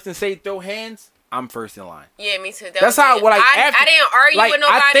first person say throw hands, I'm first in line. Yeah, me too. That's how, I, like, I after- didn't argue like, with I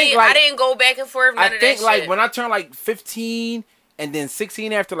nobody. think, like- I didn't go back and forth. None I of think that like shit. when I turned like 15 and then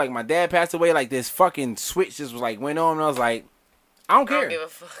 16 after like my dad passed away, like this fucking switch just was like went on and I was like, I don't I care. don't give a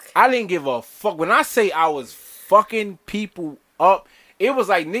fuck. I didn't give a fuck. When I say I was fucking people up, it was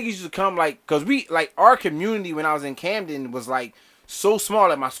like niggas used to come like, cause we like our community when I was in Camden was like so small.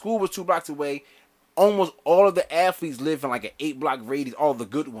 Like my school was 2 blocks away. Almost all of the athletes lived in like an 8-block radius, all the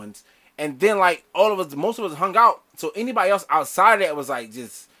good ones. And then like all of us, most of us hung out. So anybody else outside of that was like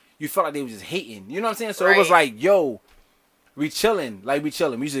just, you felt like they were just hating. You know what I'm saying? So it was Right. like, yo, we chilling. Like we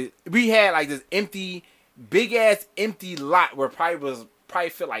chilling. We had like this big ass empty lot where probably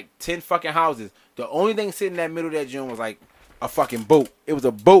fit like 10 fucking houses. The only thing sitting in that middle of that gym was like a fucking boat. It was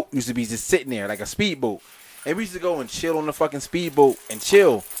a boat used to be just sitting there like a speedboat. And we used to go and chill on the fucking speedboat and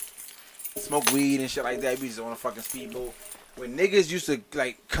chill. Smoke weed and shit like that. We used to on a fucking speedboat. When niggas used to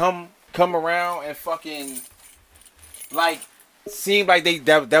like come around and fucking like seemed like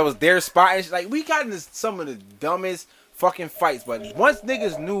that was their spot and shit. Like we got into some of the dumbest fucking fights. But once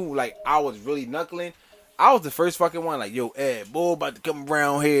niggas knew like I was really knuckling, I was the first fucking one like, yo, Ed, boy about to come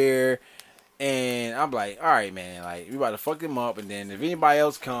around here. And I'm like, all right, man, like we about to fuck them up. And then if anybody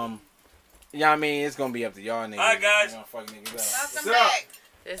else come, you know what I mean, it's gonna be up to y'all niggas. All right, guys. You gonna fuck niggas up. Welcome What's up? back.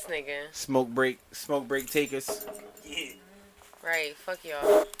 This nigga. Smoke break takers. Yeah. Right, fuck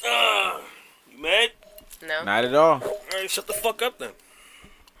y'all. You mad? No. Not at all. All right, shut the fuck up then.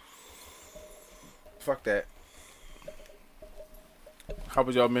 Fuck that. How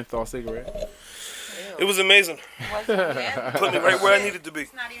was y'all menthol cigarette? It was amazing. Put me right where I needed to be.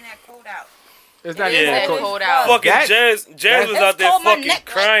 It's not even that cold out. It's not Yeah. even That that cold out. Fucking That- Jazz was It out there was cold, my fucking neck,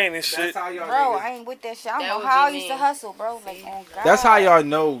 crying and shit. That's how y'all Bro, niggas- I ain't with that shit. I don't That know what how I you used to mean. hustle, bro. Like, oh God. That's how y'all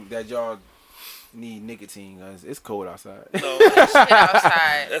know that y'all need nicotine, cause it's cold outside. No, Shit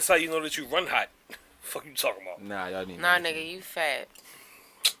outside. that's how you know that you run hot. Fuck you talking about? Nah, y'all need Nah, nicotine. nigga, you fat.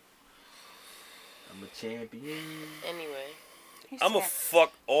 I'm a champion. Anyway. I'ma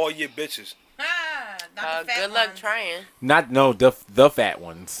fuck all your bitches. Not the fat Good luck ones. trying. The fat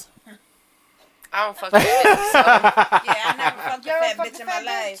ones. I don't fuck with bitches, so Yeah, I never fucked a fat bitch in my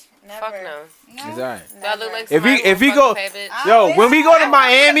life. Never. Fuck no. It's alright. Do I look like If somebody he who go, fuck a fat bitch? yo, when we go to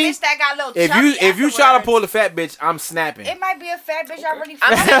Miami, Bitch that got a little if chubby you try to afterwards. pull a fat bitch, I'm snapping. It might be a fat bitch already.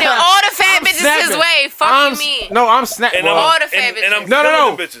 I'm sending all the fat I'm bitches snapping. his way. Fuck I'm you mean? No, I'm snapping. And I'm, All the fat and I'm bitches. No, no, killing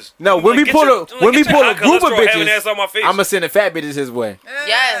no. them bitches. No, when we Get pull your- a when we get your pull a high group of cholesterol having ass bitches, on my face. I'ma send the fat bitches his way.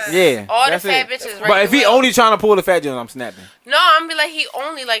 Yes. Yeah, All the that's fat it. bitches. Right But if he away. only trying to pull the fat joint, I'm snapping. No, I'm be like he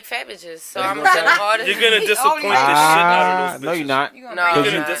only like fat bitches. So I'm gonna sending all the. You're gonna disappoint the shit Ah, out of those bitches. no, you're not. No, You're I'm gonna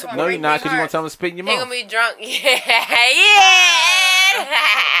you- not. disappoint No, you're not, because you heart. gonna tell him to spit in your He gonna mouth. be drunk. Yeah.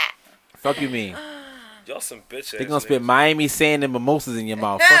 Fuck you mean? Y'all some bitch ass. They gonna spit niggas. Miami sand and mimosas in your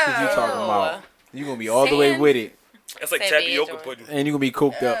mouth. Fuck is you talking about? You gonna be all the way Sand? with it, That's like Say tapioca bitch, pudding. and you gonna be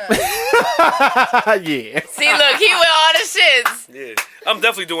cooked up. Yeah. See, look, he with all the shits. Yeah, I'm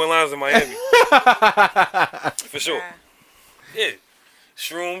definitely doing lines in Miami for sure. Yeah,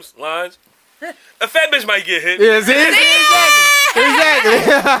 shrooms, lines. A fat bitch might get hit. Yeah, see? Exactly.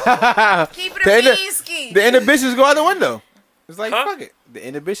 Keep it The a inner- bean ski. The inhibitions go out the window. It's like, Huh? fuck it. The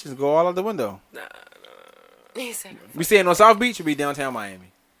inhibitions go all out the window. He said We staying on South Beach or be downtown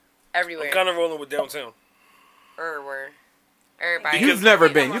Miami? everywhere. I'm kind of rolling with downtown. Everywhere. Everybody. Because- You've never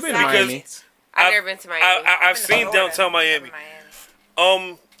been. You've been to Because Miami. I've never been to Miami. I've seen downtown Miami.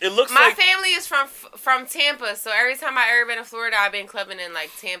 It looks My like family is from Tampa, so every time I ever been to Florida, I've been clubbing in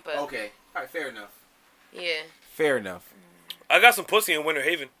like Tampa. Okay. All right, fair enough. Yeah. Fair enough. I got some pussy in Winter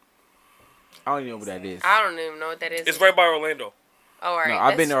Haven. I don't even know what that is. I don't even know what that is. It's right by Orlando. Oh, all right. No,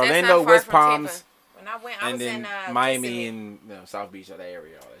 I've been to That's Orlando, not far West from Palms, Tampa. When I went, I and was then in Miami Kissimmee. and South Beach, all that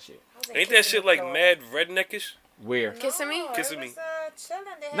area, all that shit. I was in Ain't that shit Kissimmee, like Florida. mad redneckish? Where? Kissimmee? No, Kissimmee. it was, chilling.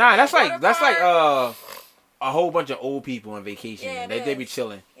 They had Nah, that's that like water park. a whole bunch of old people on vacation. Yeah, it they be is.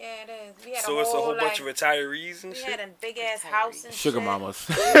 chilling. Yeah, it is. We had So it's a whole bunch of like, retirees and we shit. had a big ass house and Sugar shit. mamas.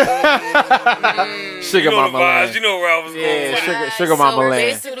 You Sugar know mama the vibes. land. You know where I was going. Yeah, with it. sugar So mama we're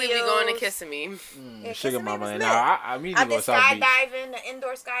land. basically we going to Kissimmee. Yeah, Sugar Kissimmee mama was land. lit. Nah, I need I to go did to South Beach. skydiving, the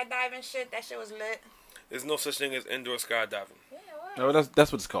indoor skydiving shit. That shit was lit. There's no such thing as indoor skydiving. Yeah, what? No,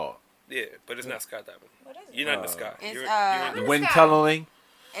 that's what it's called. Yeah, but it's not skydiving. What is it? You're not in the sky. It's, You're I'm in the Wind sky. tunneling.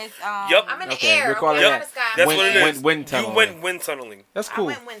 It's Yup. I'm in the Okay, air. we call okay, it I'm that. in the sky. That's Wind- what it is. wind You tunneling. went wind tunneling. That's I cool.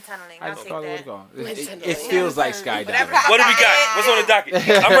 went wind tunneling. I I'll just take call it what it's that. called. Wind It tunneling. feels like skydiving. Whatever. What do we got? What's on the docket?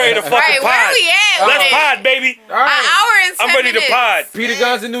 I'm ready to fucking Right, where pod. we at? Let's with it? pod, baby. All An right. hour and 10 I'm ready to minutes. pod. Peter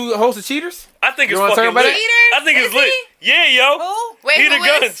Gunn's the new host of Cheaters. I think You it's wanna talk fucking about lit. it? I think it's lit. Yeah, yo. Who? Wait, Peter who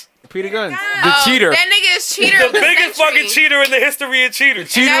is? Guns. Peter Guns. Oh, The cheater. That nigga is cheater The of the biggest century. fucking cheater in the history of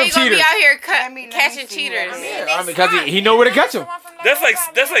cheaters. Cheater Now of you gonna cheaters. be out here Let me catching see cheaters. what it Yeah, is. they I mean, because smart. he know where to catch them. That's like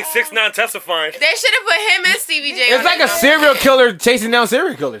 6ix9ine testifying. They should have put him and Stevie J. It's on like that a show. serial killer chasing down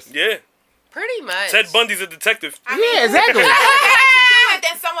serial killers. Yeah. Pretty much. Ted Bundy's a detective. Yeah, exactly. Do it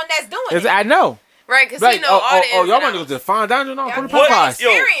than someone that's doing it. I know. Right, because Like, he know all the ins y'all and want to go outs. to the Fine Dining? No, go to What? Popeyes. Yo,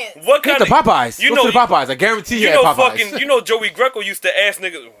 Experience. what Get kind the of Popeyes. You Go know- to the Popeyes. I guarantee you you had know Popeyes. fucking you know Joey Greco used to ask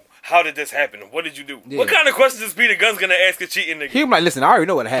niggas, how did this happen? What did you do? Yeah. What kind of questions is Peter Guns gonna ask a cheating nigga? He was like, listen, I already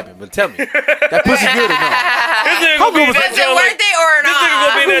know what happened, but tell me. That pussy good or not? This nigga How gonna be in good that Is it joint worth like, it or this nigga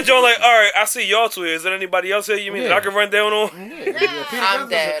gonna be in not? that joint like, all right, I see y'all two here. Is there anybody else here? You mean that Yeah. I can run down on? I'm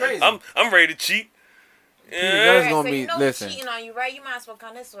dead. I'm ready to cheat. Guns Yeah. gonna so be- you know listen. cheating on you, right? You might as well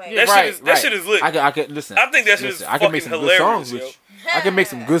come this way. That shit is lit. I could listen. I think that shit is listen, I can make some fucking good songs hilarious, with yo. you. I can make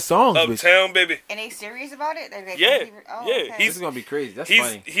some good songs with you. Uptown, baby. And they serious about it? Like, they Yeah, gonna keep it- oh, yeah, okay. This is gonna be crazy. That's He's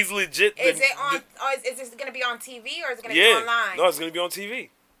funny. he's legit. Is it on? Is this gonna be on TV or is it gonna be Yeah. online? No, it's gonna be on TV.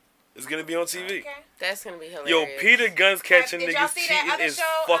 It's gonna be on TV. Okay. That's gonna be hilarious. Yo, Peter Guns catching Did y'all niggas see that cheating other is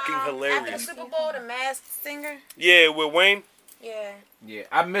show? fucking After the hilarious. Super Bowl, the Masked Singer. Yeah, with Wayne. Yeah. Yeah,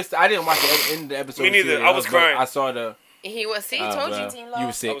 I missed. I didn't watch the end of the episode. Me neither. too, I was but crying. I saw the. He was. See, told you. bruh, Teen you Love.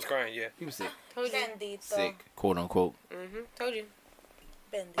 was sick. I was crying. Yeah. He was sick. Told you. Bendito. Sick, quote unquote. Told you.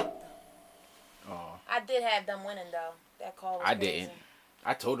 Bendito. Oh, I did have them winning though. That call was I crazy. didn't.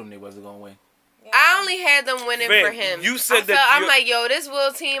 I told him they wasn't gonna win. Yeah. I only had them winning Man, for him. you said I that felt, I'm you- like, yo, this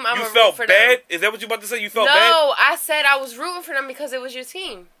Will team, I'm You gonna root felt for bad? them. Is that what you about to say? You felt No, bad? I said I was rooting for them because it was your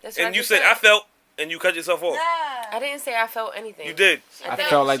team. That's what And I you just said I felt, and you cut yourself off. Nah. I didn't say I felt anything. You did. I did.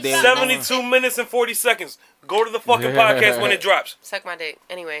 felt like they. 72 minutes and 40 seconds. Go to the fucking podcast when it drops. Suck my dick.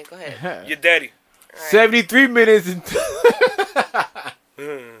 Anyway, go ahead. Your daddy. 73 minutes and.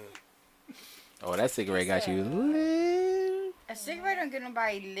 Oh, that cigarette got you lit. A cigarette don't get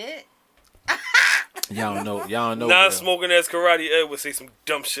nobody lit. Y'all don't know. Y'all don't know. bro. Non-smoking ass Karate Ed would say some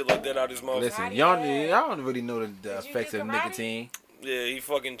dumb shit like that out his mouth. Listen, y'all don't really know the you effects do of karate? nicotine. Yeah, he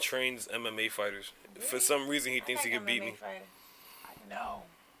fucking trains MMA fighters. For some reason, he thinks he can beat me. No.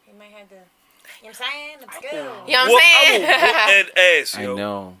 He might have to. You know what I'm saying? It's good. You know what I'm I saying? will whoop Ed ass, I yo.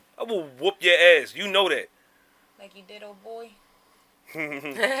 know. I will whoop your ass. You know that. Like you did, old boy.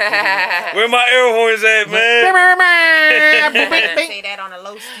 Where my air horns at, man? Say that on a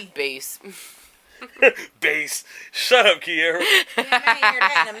low ski. Bass. Bass. Shut up, Kiera. I ain't hear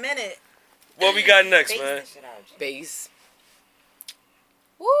that in a minute. What we got next, Bass man? the shit out of you. Bass.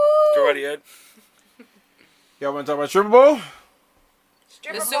 Woo! You ready, Ed? Y'all want to talk about Stripper Bowl?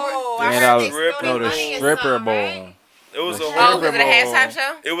 Stripper The bowl. super- I Man, heard I they was- stole no, their the money or Stripper something, Bowl. right? It was a Oh, whole. because of the halftime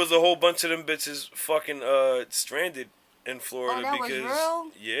show? It was a whole bunch of them bitches fucking stranded in Florida Oh, that was because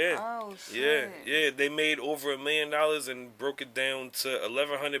real? yeah. Oh, Yeah, shit. yeah, they made over $1 million and broke it down to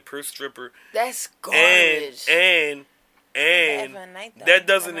 $1,100 per stripper, That's and garbage. and Every night, though. that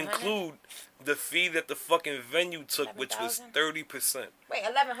doesn't 1100? include the fee that the fucking venue took, which was 11,000? 30%. Wait,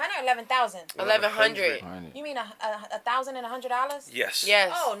 1,100 or 11,000? 1,100. You mean $1,100? Yes.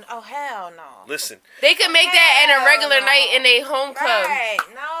 Yes. Oh, hell no. Listen, They could make that in a regular no. night in a home club. Right.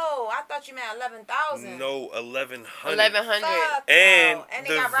 No, I thought you meant 11,000. no, 1,100. 1,100. Fuck And no. And they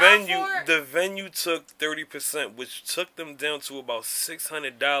the got robbed venue, for it? the venue took 30%, which took them down to about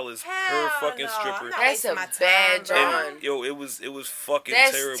 $600 per Hell fucking no. stripper. I'm not That's wasting a my time, bad bro. job. And yo, it was fucking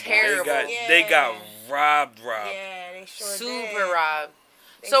That's terrible. terrible. They got Yeah. robbed. Yeah, they sure Super did. robbed.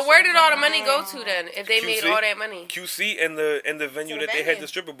 They So where sure did all the did. money go to then? If they made QC? all that money? QC and the venue To the that they had venue. the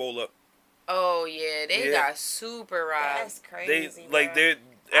stripper bowl up. Oh yeah, they Yeah. got super robbed. That's They crazy. like bro. they're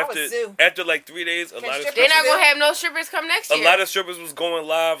I would after sue. after like 3 days, a Can lot of strippers They're not strippers, gonna have no strippers come next a year. lot of strippers was going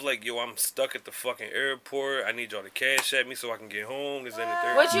live like, yo, I'm stuck at the fucking airport. I need y'all to cash at me so I can get home. This and the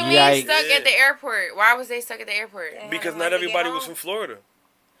third. What you mean Yikes. stuck Yeah. at the airport? Why was they stuck at the airport? Yeah. Because When not they get everybody was home. from Florida.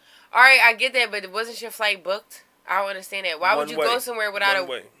 All right, I get that, but wasn't your flight booked? I don't understand that. Why would One you way. go somewhere without One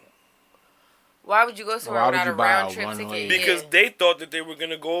a? way. Why would you go somewhere Why would without you a buy a round trip one-way? ticket? Because Yeah. they thought that they were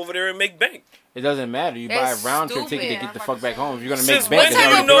gonna go over there and make bank. It doesn't matter. You buy That's a round trip ticket to stupid. get the fuck back home. If you're gonna Since make when bank, What It's type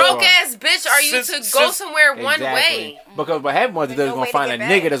already of been broke ass bitch are you Since- to go since- somewhere one Exactly. way? Because what happened was There's they're no gonna way to find a get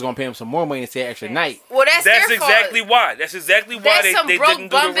nigga back. that's gonna pay him some more money and stay extra night. Well, that's That's their exactly fault. why. That's exactly why That's they some broke didn't do the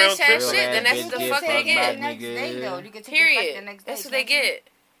bum round bitch trip. ass shit. Then that's Bitch the get fuck they fucked by get. Next day, though. You can take the flight the Period. next day. That's what they can't you? get.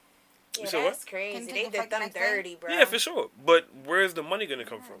 Yeah, said what? that's crazy. Can They take the did flight the them next day? dirty, bro. Yeah, for sure. But where's the money gonna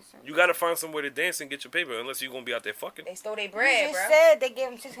come from? You gotta find somewhere to dance and get your paper, unless you're gonna be out there fucking. They stole their You bread, just bro. said they gave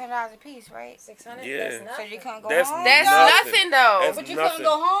him $600 a piece, right? 600. Yeah. That's So nothing. you couldn't go That's home. That's Nothing. nothing though. That's But you nothing. couldn't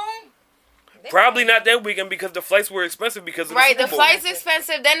go home. Probably not that weekend because the flights were expensive because of Right, the the Super Bowl. flight's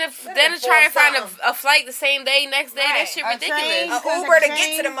expensive. Then to Then try to for find something. a flight the same day, next day, that Right. shit A train. ridiculous. A Uber to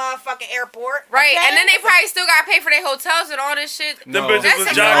get to the motherfucking airport. Right, Okay. and then they probably still got to pay for their hotels and all this shit. Them No. bitches That's was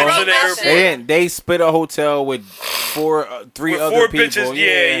some jogging broke to the ass airport. shit. They didn't. They split a hotel with three With other four people. bitches,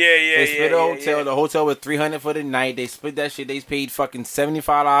 yeah. They split yeah, a hotel. yeah. The hotel was $300 for the night. They split that shit. They paid fucking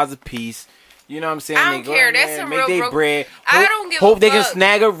 $75 a piece. You know what I'm saying? I don't They go care. in That's there, some make real they broke- bread. I don't give a Hope they can fuck.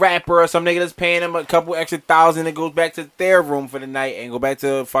 snag a rapper or some nigga that's paying them a couple extra thousand and goes back to their room for the night and go back to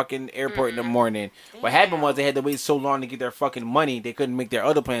the fucking airport in the morning. What happened was they had to wait so long to get their fucking money they couldn't make their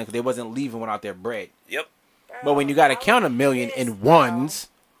other plans because they wasn't leaving without their bread. Yep. But when you gotta count $1 million in ones,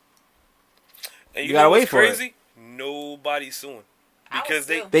 And You you gotta know wait what's for it. crazy? Nobody's suing because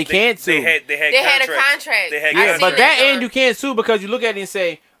sue. They can't sue. They had They had a contracts. contract. They had I yeah, seen but contracts. that that, end you can't sue because you look at it and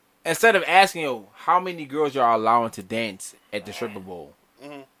say, instead of asking, yo, how many girls y'all allowing to dance at the Super Bowl?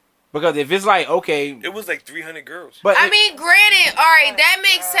 Mhm. Because if it's like, okay, It was like 300 girls. but I mean, granted, all right, that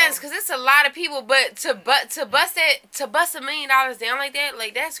makes sense because it's a lot of people. But to bust $1 million down like that,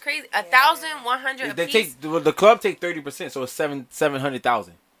 like that's crazy. 1,100 a they piece. take the club take 30%, so it's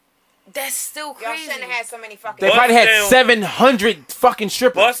 700,000. That's still Y'all crazy. shouldn't have had so many fucking. They Bust probably had down. 700 fucking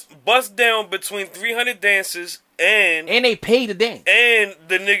strippers, Bust down between 300 dancers and and they paid to dance.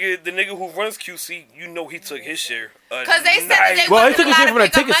 the nigga who runs QC. You know he took his share. 'Cause they said that they Well, he wasn't took his allowed shit to from the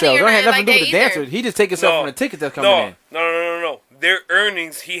pick up ticket sales. money Don't or have nothing to do nothing with the like that dancers. He just take himself from the tickets that's coming in. No. Their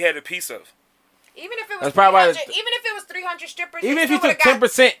earnings he had a piece of. Even if it was That's probably why 300, even if it was 300 strippers, Even they if you still took would've got-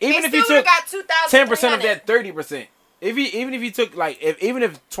 10%, even they if you still took would've got 2,300. 10% of that 30%. Even if you took like even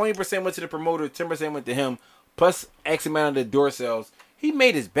if 20% went to the promoter, 10% went to him, plus X amount of the door sales, he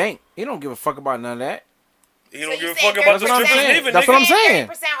made his bank. He don't give a fuck about none of that. He So don't you give a saying fuck about the 30%? strippers leaving. That's nigga. what I'm saying.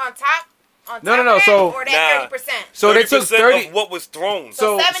 30% on top. On No, top no, of that, so- or Nah. that 30%. So they took 30% 30. of what was thrown.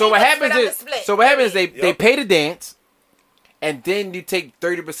 So 70 so what was happens for them is to split. so what happens is they Yep. pay to dance, and then you take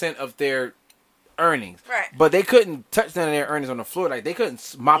 30% of their earnings. Right. But they couldn't touch none of their earnings on the floor. Like they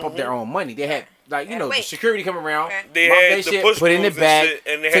couldn't mop up their own money. They had like you Had know to the wait. security come around, Okay. They mop had their the shit, push put it in the brooms and bag. shit,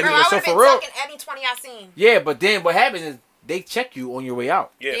 and they take had Bro, it I to would have so been for real. talking any 20 I seen. Yeah, but then what happens is they check you on your way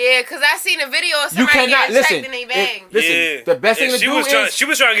out. Yeah, because I seen a video of You somebody cannot getting listen. checked in their bag. Listen, Yeah. the best thing And to do is she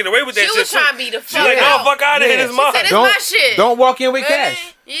was trying to get away with that She shit. was too. trying to be the She like, fuck oh, out. fuck out of here, Yeah. this She mine. said it's don't my shit. don't walk in with Really?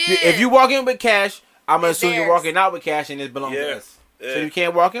 cash. Yeah. If you walk in with cash, I'm gonna It's assume you're theirs. walking out with cash and it belongs to Yeah. us. So you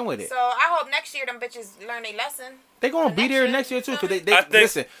can't walk in with it. So I hope next year them bitches learn their lesson. They're gonna be there next year too. Cause they think-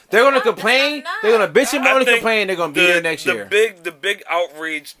 listen. They're gonna complain. They're gonna bitch and moan and complain. They're gonna be there next year. The big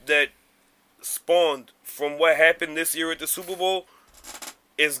outrage that spawned from what happened this year at the Super Bowl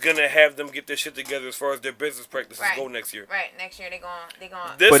is gonna have them get their shit together as far as their business practices go next year. Right, next year they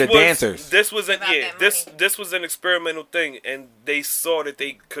going. For the dancers. This was this was an experimental thing, and they saw that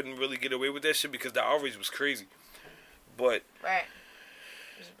they couldn't really get away with that shit because the outrage was crazy. But right.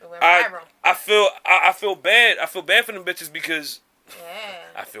 I feel bad. I feel bad for them bitches because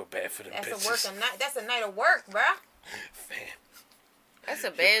I feel bad for them bitches. That's a night of work, bruh. Fam. That's a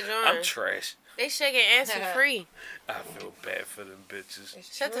bad joint. I'm trash. They shaking ass for free. I feel bad for them bitches.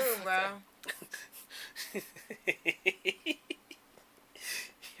 Shut the fuck bro.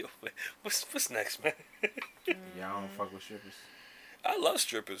 Yo, man, what's next, man? Yeah, I don't fuck with strippers. I love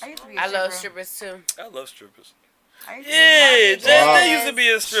strippers. I love strippers too. I love strippers. Yeah, Jay used to be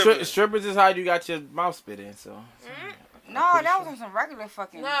a stripper. Strippers is how you got your mouth spit in, so. No, that was on some regular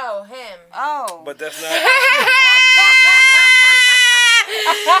fucking. No, him. Oh. But that's not.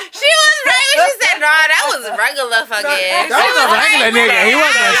 She was right when she said, "No, that was regular fucking." That was a regular nigga. He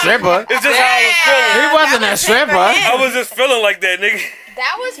wasn't a stripper. It's just how I was feeling. He wasn't a stripper. I was just feeling like that, nigga.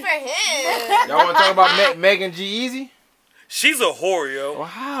 That was for him. Y'all want to talk about Megan G-Eazy? She's a whore, yo.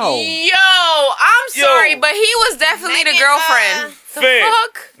 Wow. Yo, I'm sorry, but he was definitely the girlfriend. Fam,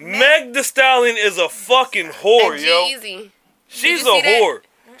 Fuck. Meg Thee Stallion is a fucking whore, yo. G-Eazy. She's a you see that? whore.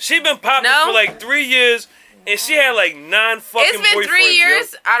 She been popping for like 3 years, and she had like 9 fucking boyfriends. It's been 3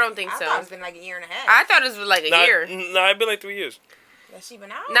 years. Yo. I don't think so. I thought it's been like a year and a half. I thot it was like a year. Nah, it's been like 3 years. Has she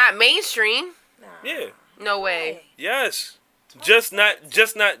been out? Not mainstream. Nah. Yeah. No way. Yes. Just not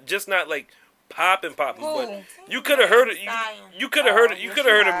like popping. But you could have heard it. You could have heard it. You could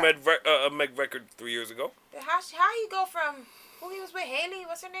have heard a Meg record 3 years ago. How you go from who he was with, Haley?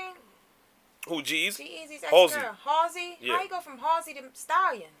 What's her name? Who, G-Eazy? G-Eazy's Halsey. ex-girl. Halsey? Yeah. How you go from Halsey to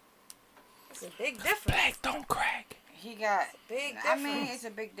Stallion? That's a big difference. Back don't crack. He got Big I difference. mean, it's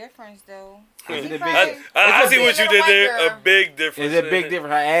a big difference though. Is it a I see what you did there. girl. A big difference. Is it a big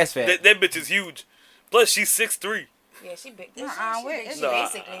difference? Her ass fat. That bitch is huge. Plus, she's 6'3". Yeah, she big. She She No,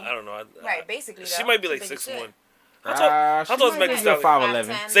 basically. I don't know. Right, basically. She though. might be like Big as 6'1". shit. How tall is Meg Thee Stallion? 5'11".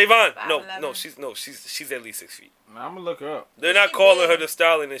 5'10". Savon? 5'11". No, she's at least 6 feet. I'm gonna look her up. They're not She calling her big. the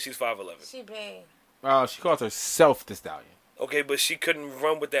Stallion and she's 5'11". She big. Oh, she calls herself the Stallion. Okay, but she couldn't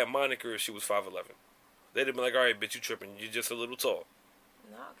run with that moniker if she was 5'11". They'd have been like, all right, bitch, you tripping. You're just a little tall.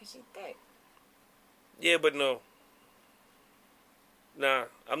 No, because she thick. Yeah, but no. Nah,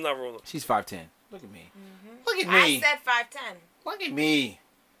 I'm not rolling. She's 5'10". Look at me. Look at I me. said 5'10". Look at me.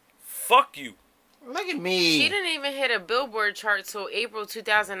 Fuck you. Look at me. She didn't even hit a Billboard chart till April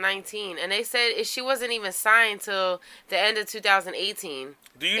 2019, and they said she wasn't even signed till the end of 2018.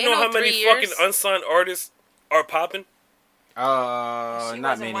 Do you Ain't know no how many 3 fucking years. unsigned artists are popping? She not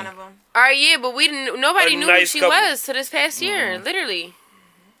wasn't many. one of them. All right, yeah, but nobody A knew nice who she couple. was till this past year, literally.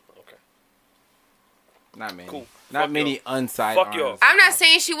 Okay. Not many. Cool. Not Fuck many y'all. unsigned Fuck y'all. artists. I'm not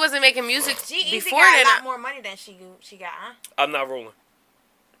saying she wasn't making music G-Eazy before got a lot that. more money than she got, huh? I'm not rolling.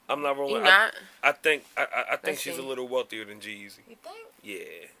 I'm not rolling. You not? I think Let's she's see. a little wealthier than G-Eazy. You think? Yeah.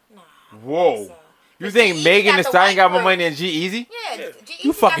 Nah. Whoa. So. You But think G-Eazy Megan got Thee the Stallion got white more girl. money than G-Eazy? Yeah. Yeah. G-Eazy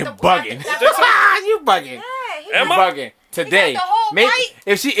You got fucking the- bugging. got the- You bugging. Yeah, he Am You I? bugging. Today. the whole Maybe white-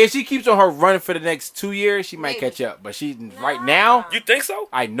 if she keeps on her run for the next 2 years, she might Maybe. catch up. But she right now, You think so?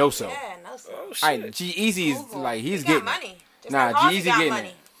 I know so. Yeah, no, so. Oh shit. I G-Eazy is Google. like he's He getting got it. money. Just Nah, like Halsey G-Eazy got getting money.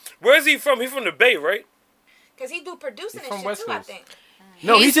 it. Where's he from? He's from the Bay, right? Cause he do producing He's and from shit West too, I Coast. think.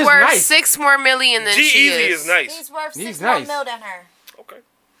 No, he's just worth nice. 6 more million than she G-Eazy is. is nice. He's worth He's 6 more nice. mil than her. Okay.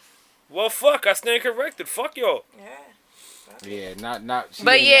 Well, fuck. I stand corrected. Fuck y'all. Yeah. Yeah, not. She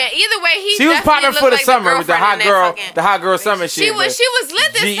But ain't yeah, that. either way, he She was definitely popping looked for the like summer with the hot girlfriend in girl, that fucking- the hot girl summer shit. She was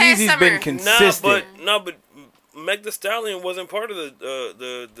lit this past G-Eazy's summer. been Nah, consistent. but Meg Thee Stallion wasn't part of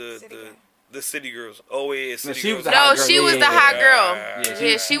the City Girls. Oh yeah, City she was Girls. the hot No, girl. she Yeah, was yeah, the yeah. hot girl. Yeah,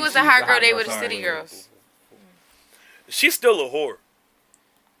 Yeah, she was the hot girl. They were the Sorry. city girls. She's still a whore.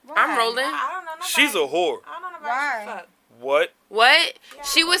 I'm rolling. I don't know nobody. She's a whore. I don't know nobody. Why? Fuck. What? What?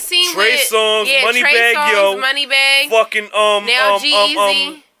 She was seen Trey with Songz, yeah, Moneybagg Trey Songz, Yo. Moneybagg. Fucking Now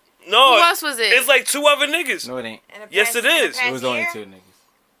G-Eazy. No. Who else was it? It's like 2 other niggas. No, it ain't. In the Yes, past- it in the is. past It was only year? 2 niggas.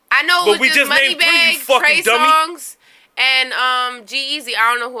 I know But it we was just just named 3, you Moneybagg, fucking Trey dummy. Songz, and G-Eazy.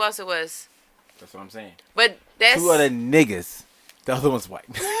 I don't know who else it was. That's what I'm saying. But that's 2 other niggas. The other one's white.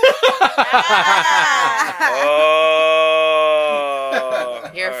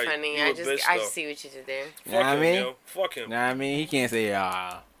 Oh. You're Alright, funny. you I a bitch, I though. see what you did there. Fuck Know what I him, mean? yo. Fuck him. Nah, I mean he can't say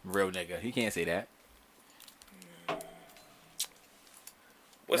real nigga. He can't say that.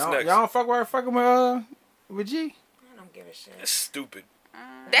 What's next? Y'all don't fucking with G? I don't give a shit. That's stupid.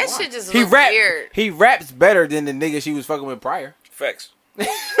 That shit just looks weird. He raps better than the nigga she was fucking with prior. Facts. It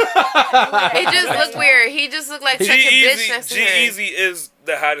just looked weird. He just looked like such a bitch next to her. G-Eazy is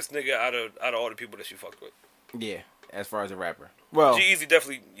the hottest nigga out of all the people that she fucked with. Yeah, as far as a rapper. Well, G-Eazy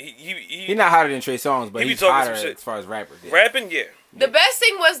definitely he not hotter than Trey Songz, but he he's talking hotter some shit. as far as rappers. Yeah. Rapping, yeah. The best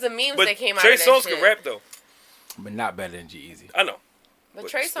thing was the memes But that came out Trey of that Songz shit. can rap though. But not better than G-Eazy. I know. But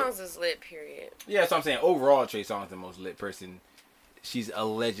Trey Songz is lit, period. Yeah, that's what I'm saying. Overall, Trey Songz the most lit person she's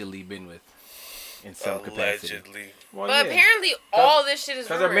allegedly been with in some capacity. Allegedly. Well, But apparently all this shit is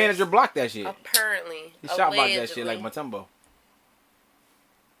because her rumors. manager blocked that shit. Apparently. He shot blocked that shit like Mutombo.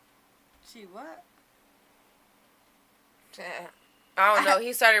 She what? I don't know.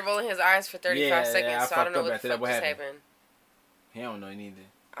 He started rolling his eyes for 35 seconds, so I don't know what the fuck just happened. He don't know neither.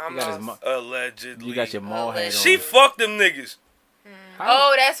 Allegedly. You got your mall hat on. She fucked them niggas.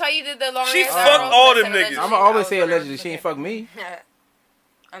 Oh, that's why you did the long She ass fucked roll all that them said niggas. allegedly. I'ma always say allegedly. She ain't fuck me.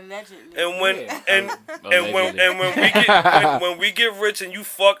 Allegedly. And when when we get rich and you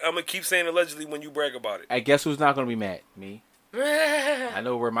fuck, I'm gonna keep saying allegedly when you brag about it. I guess who's not gonna be mad? Me. I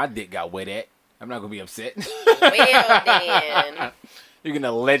know where my dick got wet at. I'm not gonna be upset. Well then. You can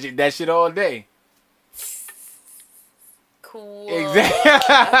allege that shit all day. Cool. Exactly.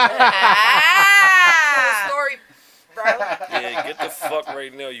 Story, bro. Yeah, get the fuck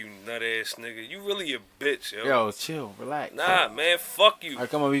right now, you nut ass nigga. You really a bitch, yo. Yo, chill, relax. Nah, man, fuck you. All right,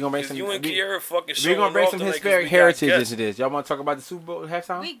 come on, we gonna bring 'Cause some. you and Kiara fucking We showing gonna bring off some tonight 'cause Hispanic we got heritage guests. into this. Y'all want to talk about the Super Bowl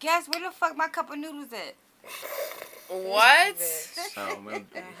halftime? We guess where the fuck my cup of noodles at? What? Oh man.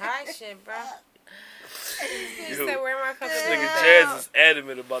 Hi, shit, bro. You said where my cup This of nigga noodles? Jazz is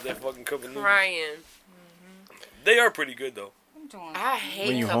adamant about that fucking cup of noodles. Crying. They are pretty good though. I'm doing. I hate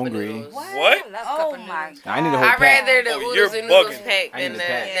When you cup hungry. of noodles. What? I love Oh cup of my noodles. I need a whole I'd pack. rather the Oh, oodles you're and noodles bugging. pack I need than a the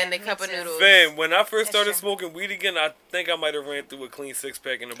pack. than the Yeah, cup me of too. noodles. Fam, when I first started That's true. smoking weed again, I think I might have ran through a clean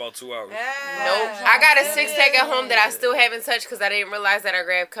 6-pack in about 2 hours. Nope. I got a 6-pack at home that I still haven't touched because I didn't realize that I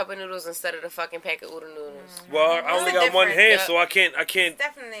grabbed cup of noodles instead of the fucking pack of oodle noodles. Well, I only got one hand, so I can't.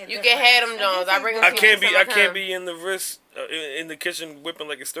 Definitely. You can have them, Jones. I bring them to you I every time can't come. be in the wrist in the kitchen whipping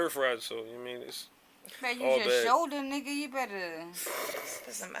like a stir fry. So I mean, it's Man, all use your bad. shoulder, nigga. You better.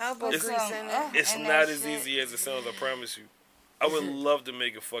 Put some elbow It's- grease in it. it's and not that as shit. easy as it sounds. I promise you. I would love to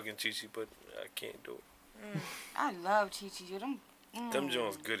make a fucking chichi, but I can't do it. I love Chi-Chi. Them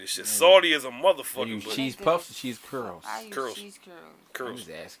Jones good as shit. Salty as a You motherfucker, use but cheese puffs or cheese curls? I use Curls. cheese curls. I'm curls.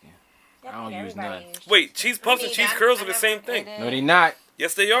 just asking. I don't use none. Wait, cheese puffs and cheese curls are the same thing. No, they not.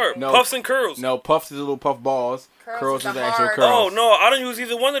 Yes, they are. No. Puffs and curls. No, puffs is little puff balls. Curls is is the the actual hard- curls. Oh no, I don't use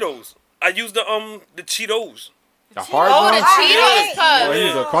either one of those. I use the Cheetos. The hard Oh, the ones? Cheetos Oh, puffs. he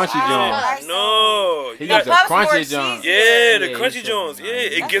used a crunchy John. No. He The used a puffs more crunchy John. cheesy. Yeah, the Yeah, crunchy you Jones. said- Yeah,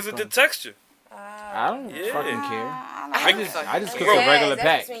 it That's gives it the fun. texture. I don't Yeah. fucking care. I I just cook Bro. a regular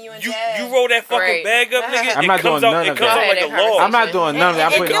pack. You roll that fucking Right. bag up, nigga. I'm it not comes doing out. none It of comes that. out like a Okay, log. I'm not doing none of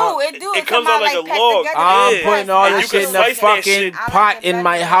that. I'm putting all, It comes out like a log. I'm Yeah. putting all And this you shit can in the slice that fucking shit. pot in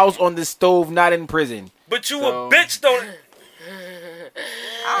my house on the stove, not in prison. But you So- a bitch though.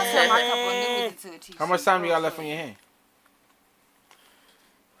 I'll turn my cup of noodles into a Chi-Chi. How much time you got left on your hand?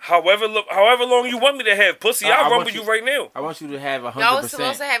 However long you want me to have, pussy, I I'll run want with you- you right now. I want you to have Y'all was supposed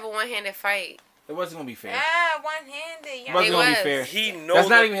 100%. to have a one-handed fight. It wasn't gonna be fair. One-handed. It Yeah. wasn't It gonna be was. fair. He knows. That's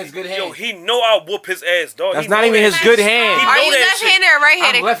not even his good Yo, hand. he know I'll whoop his ass, dog. That's He not know even that his shit. good hand. He Are know you that left-handed or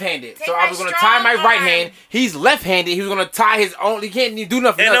right-handed? I'm left-handed, so Take I my was gonna tie my strong right arm. hand. He's left-handed. He was gonna tie his own. He can't even do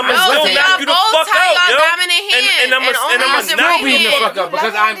nothing. And else. I'ma I'm still left-handed. knock you the both fuck tie out, y'all yo. dominant hand, And I'ma and only and I'ma use the knock right Still beating the hand. fuck up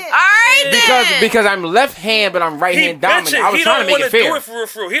because I'm All right then. because I'm left hand, but I'm right He hand dominant. bitching. I was He trying don't to make want it to do fair. it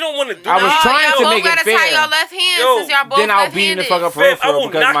for real. He don't want to do I was it. trying y'all to both make it gotta fair. tie y'all left hands Yo, since y'all both Then I'll left-handed. beat him the fuck up for Fam, real, I will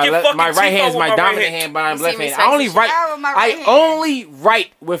because knock my your my fucking right teeth hand out is my with my right dominant hand. hand, but I'm You see left me hand. I only sexy write. shit? With my I right hand. only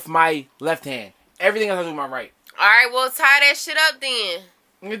write with my left hand. Everything else I do with my right. All right, well, tie that shit up then.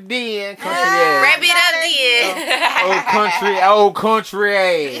 Then country ass. Wrap it up then. Old country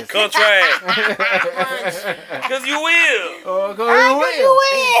ass. Contract. Cause you will. Oh,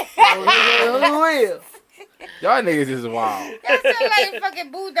 will. Y'all niggas is wild. Y'all sound like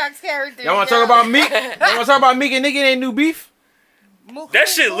fucking Boondocks characters. Y'all want to talk about Meek? Y'all want to talk about Meek and Nicki ain't new beef? That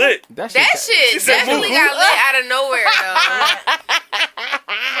shit lit. That That shit. shit said definitely moo-moo. got lit out of nowhere, though.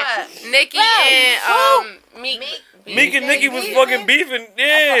 Nicki and Meek. Meek and Nicki was fucking beefing.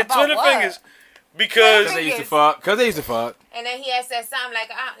 Yeah, About Twitter what? fingers. Because Cause they used to fuck. Cause they used to fuck. And then he had said something like,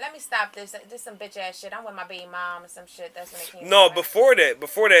 let me stop this. This some bitch ass shit. I'm with my baby mom or some shit. That's when it came. no, to before that,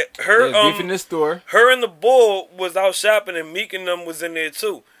 They was beef in the store. her and the bull was out shopping and Meek and them was in there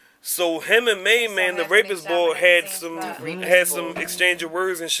too. So him and Main Man, the rapist boy, had some exchange of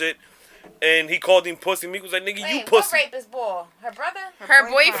words and shit. And he called him pussy. Meek was like, nigga, you pussy. What rapist boy? Her brother? Her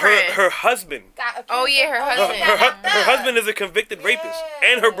boyfriend. Her husband. Oh yeah, her husband. Her husband is a convicted rapist,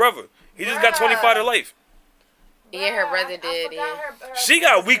 and her brother. He just got 25 to life. Yeah, her brother did. Yeah. She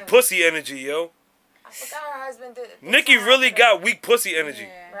got weak pussy energy, yo. I forgot her husband did. Nikki really got weak pussy energy.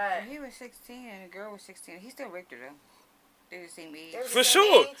 Yeah. Right. He was 16 and the girl was 16. He still raped her though. They're the same age. For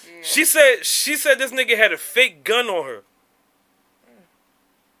sure. Yeah. She said this nigga had a fake gun on her.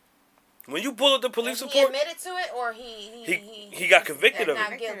 When you pull up the police He report, admitted to it, or he got convicted of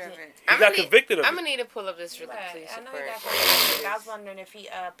not it. guilty. He got convicted of I'm it. gonna need to pull up this police Right. I know he report. got convicted. I was wondering if he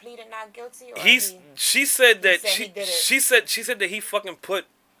pleaded not guilty or She said that he did it. she said that he fucking put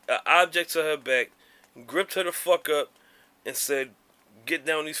an object to her back, gripped her the fuck up, and said, "Get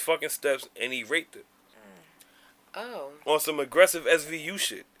down these fucking steps," and he raped her. Oh. On some aggressive SVU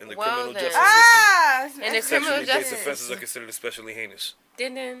shit in the criminal then. justice system. And the criminal Sexually based justice. offenses are considered especially heinous.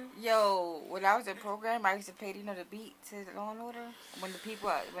 Didn't. Yo, when I was in program, I used to play, the beat to Law and Order. When the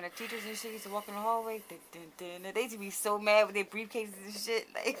teachers and shit used to walk in the hallway, they used to be so mad with their briefcases and shit.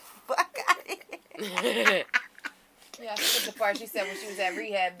 Like, fuck out of here. Yeah, that's the part she said when she was at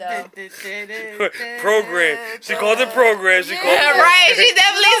rehab, though. Program. She called it program. She called it Right, she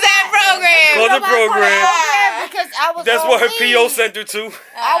definitely said program. called it program. Because I was That's on what her weed. PO sent her to.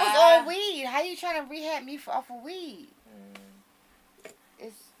 I was on weed. How you trying to rehab me off of weed?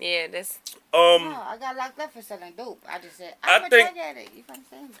 It's, Yeah, that's. no, I got locked up for selling dope. I just said, I'm a think- drug addict. You know what I'm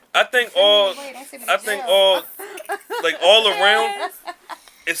saying? I think all around,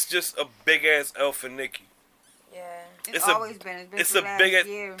 it's just a big ass L for Nikki. Yeah. It's a- always been. It's been It's for a the last big ass.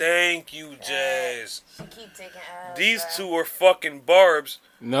 year. Thank you, Jazz. She keep taking L's. These bro. two are fucking barbs.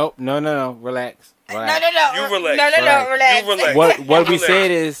 Nope. No. Relax. No. You relax. Relax. You relax. What we Relax.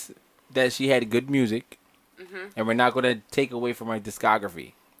 said is that she had good music, and we're not going to take away from her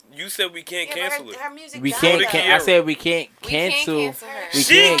discography. You said we can't cancel it. Her music We died. can't. to I Kiara. said we can't We can't cancel. cancel her. We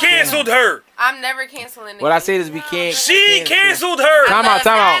She can't canceled her. I'm never canceling it. What I said is we can't. She cancel. canceled her. Time out.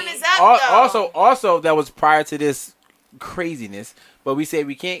 Time is up, though. Also, that was prior to this craziness. But we said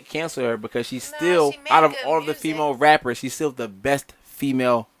we can't cancel her because she's still, she made out of good all of the music. female rappers, she's still the best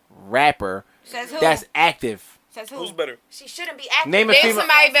female rapper Says who? that's active. Says who? Who's better? She shouldn't be acting. Name a Name female.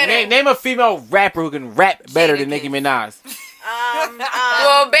 somebody better. Name a female rapper who can rap better than Nicki Jadakiss. Minaj.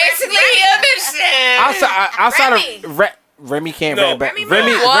 Well, basically, he a bitch then. Outside Remy. of Remy can't No. rap better. Remy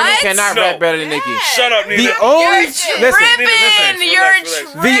Remy What? cannot No. rap better than Nicki. Shut up, Nina. The only You're listen. tripping. You're relax.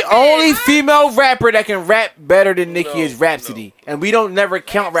 tripping. The only female rapper that can rap better than Nicki No, is Rhapsody, and we don't never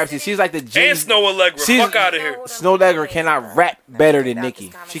count Rhapsody. She's like the Jay. And Snow Allegra. She's- Fuck out of here. Snow Allegra cannot rap better than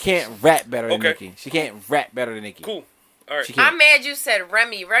Nicki. She can't rap better than Okay. Nicki. She can't rap better than Nicki. Cool. All right. She can't. I'm mad you said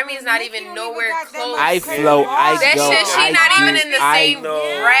Remy. Remy's not Nicki even don't nowhere even got that close. much I credit. flow. I That go. shit, she I not do, even in the I same No.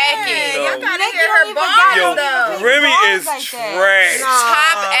 bracket. No. Y'all gotta Nicki hear don't her even bars, got Yo, no though. Remy bars is like that. trash.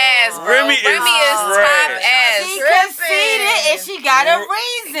 Top ass, bro. Remy is Remy is top trash. ass. She conceded and she got a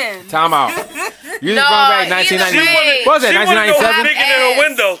reason. Time out. You just No, brought back either 1990. way. What was that? She wanna know who's 1997. picking in her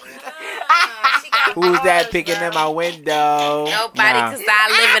window. Who's that picking in my window? Nobody, Nah. cause I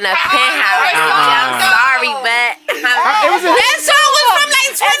live in a penthouse. I'm sorry, but It was a- that song was from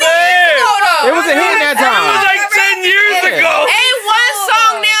like 20 years ago, though. It was a hit that It was time. like 10 years Yeah. ago. Ain't one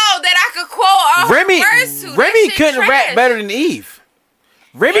song now that I could quote off Remy verse to. That Remy shit couldn't trash. rap better than Eve.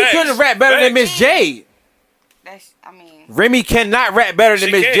 Remy Facts. couldn't rap better than Facts. Miss Jade. That's, I mean, Remy cannot rap better than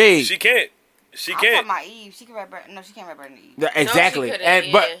She Miss can't. Jade. She can't. She I'm talking can't. about Eve. She can rap better. No, she can't rap better than Eve. Yeah, exactly. couldn't,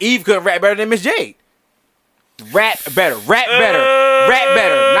 And but yeah. Eve couldn't rap better than Miss Jade. Rap better. Rap better. Rap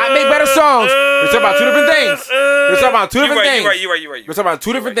better. Not make better songs. We're talking about two different things. We're talking about two different things. You're right. We're talking about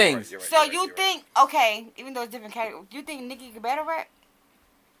two different things. So you think, okay, even though it's different categories, you think Nicki can better rap?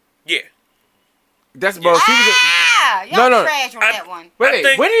 Yeah. That's bro. She was Ah, y'all No. trash on I- that one. wait, I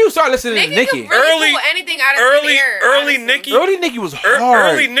think- when did you start listening to Nicki Nicki? could really Early- pull anything out of thin air, Early honestly. Nicki. Early Nicki was hard.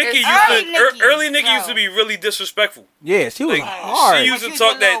 Early Nicki used Early to. Nicki. Early Nicki used to No. be really disrespectful. Yeah, she was Like, hard. she used to But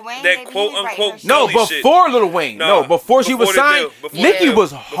talk you that Lil Wayne, that maybe quote he was unquote right. No, gully shit. before Lil Wayne. Nah, No, before she was before the signed, deal. Before Nicki the was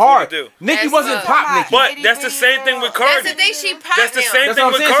deal. hard. Before the deal. Nicki That's wasn't what- pop Nicki. But that's the same thing with Cardi. That's the thing she pop That's the now. same That's thing what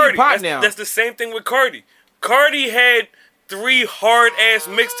I'm with saying, she Cardi. pop That's, now. that's the same thing with Cardi. Cardi had 3 hard ass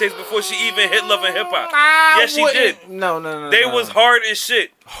mixtapes before she even hit Love and Hip Hop. Yes, she did. No. They was hard as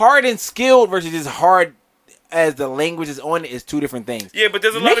shit. hard and skilled versus just hard as the language is on it is two different things. Yeah, but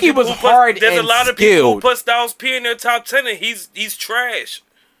there's a lot Nicki of people was who hard put, there's a and lot of people who skilled. put Styles P in their top 10 and he's trash.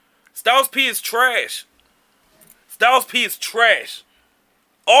 Styles P is trash. Styles P is trash.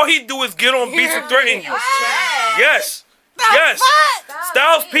 All he do is get on beats and threaten you. Yes. Yes.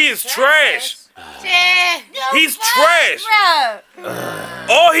 Styles P is trash. Yeah. He's trash.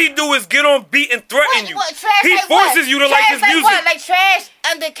 All he do is get on beat and threaten you. He forces you to like his music. What? Like trash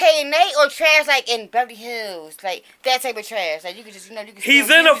under K&A or trash like in Beverly Hills? Like that type of trash. Like you can just, you can He's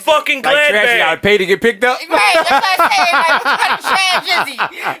in a fucking Like glad trash, you gotta bag. pay to get picked up. Right, that's what I'm saying. Like, what kind of trash is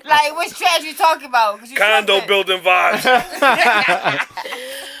he? Like, which trash you talking about? 'Cause you Condo tripping. building vibes.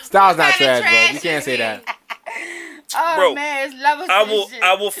 Styles not kinda trash, bro. trash You can't is say he? that. Oh, Bro, man, it's levels to I this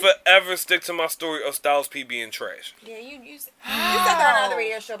shit. will forever stick to my story of Styles P being trash. Yeah, you said that on another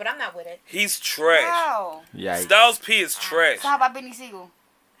radio show, but I'm not with it. He's trash. Wow. Yikes. Styles P is trash. So how about Benny Siegel?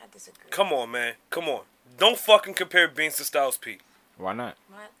 I disagree. Come on, man. Come on. Don't fucking compare Beans to Styles P. Why not?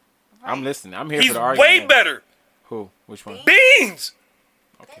 What? I'm listening. I'm here He's for the argument. way better. Who? Which one? Beans.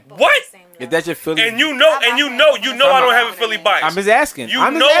 They both What? the same Is level. that your Philly? And you know I don't have a Philly bias. I'm just asking. You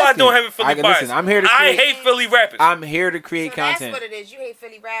I'm know just I asking. don't have a Philly bias. Listen, I'm here to I create. hate Philly rappers. I'm here to create So that's content. what it is. You hate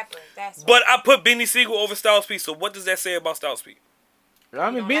Philly rappers. That's what But I put Beanie Siegel over Styles P. So what does that say about Styles P? I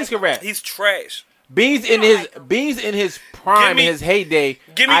mean, Beans can rap. He's trash. Beans in his prime, Give me- in his heyday.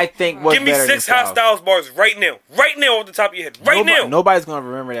 Give me, I think was give me better 6 than hot Styles. Styles bars right now off the top of your head, right now. Nobody's gonna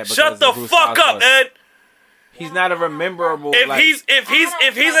remember that. Shut because the of who fuck Styles up, was. Ed. He's not a rememberable. If like,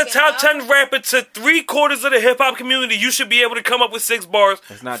 he's a top 10 rapper to 3/4 of the hip hop community, you should be able to come up with 6 bars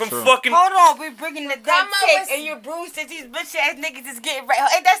That's not from true. fucking. Hold on, we're bringing the Come duct up tape with- and your bruise that these bitch ass niggas is getting right.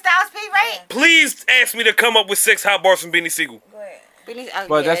 Ain't that Styles P, right? Please ask me to come up with 6 hot bars from Beanie Siegel. Go ahead.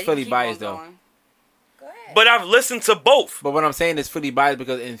 Well, that's you Philly keep bias, on though. going. Go ahead. But I've listened to both. But what I'm saying is Philly biased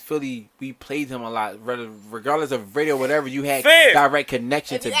because in Philly we played him a lot, regardless of radio, whatever. You had Fair. direct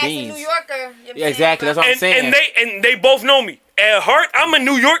connection If to you ask a Beans. New Yorker, Yeah, exactly. That's what I'm saying. And they both know me. At heart, I'm a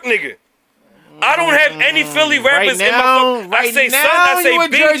New York nigga. I don't have any Philly rappers in my fuck. I say son, I say you a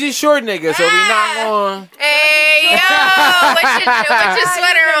beat. Jersey Shore nigga, so we not going. Hey, yo, what's your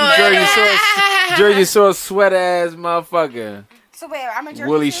sweater on? Jersey Shore sweat ass motherfucker. So wait, I'm in Jersey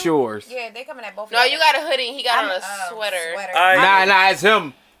Willie too? Shores. Yeah, they coming at both. No, you got a hoodie. He got on a Oh, sweater. Nah, it's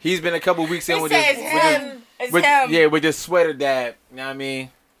him. He's been a couple weeks in It with says his, him. It's with, him. yeah, with this sweater that, you know what I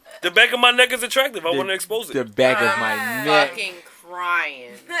mean? The back of my neck is attractive. I The- want to expose it. The back of my neck. Fucking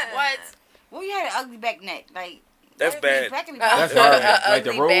crying. What? Well, you had an ugly back neck. Like, That's bad. back in the That's back. hard. Like the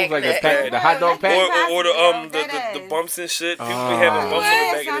Ugly rolls, back like the, neck. pack, the hot dog pack. Or the That bumps and shit. People Oh. be having bumps on the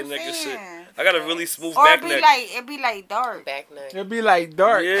Yes, back of I'm their neck and shit. saying. I got a really smooth Or back neck. it'd be like dark. Back neck. It'd be like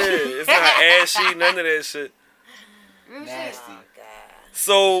dark. Yeah, it's not ashy, none of that shit. Real shit. Nasty.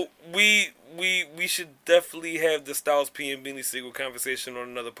 So we should definitely have the Styles P and Beanie Siegel conversation on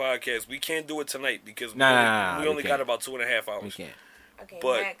another podcast. We can't do it tonight because we we only got can't. about 2.5 We hours. can't. Okay,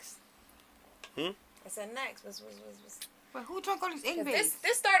 But- next. Hmm? I said next. But who drunk all these ink This bags?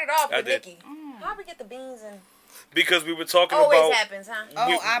 this started off I with did. Nikki. How we get the beans and Because we were talking always about happens, huh?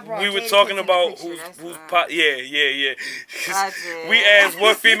 Oh, I brought we were Jadakiss talking in the about picture, who's that's who's why. yeah. I did. We asked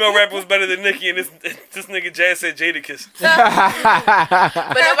what female rapper was better than Nicki, and this nigga Jazz said Jadakiss.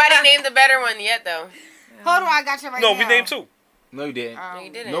 But nobody named the better one yet, though. Hold on, I got you right No, now. we named 2. No, you didn't. No, you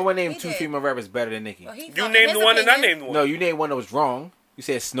didn't. No one named He 2 did. female rappers better than Nicki. Well, he You thought- named in the his one, and I opinion- named one. No, you named one that was wrong. You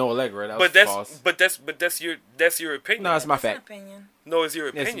said Snow Allegra. That was false. But that's your opinion. No, it's my That's an fact. opinion. No, it's your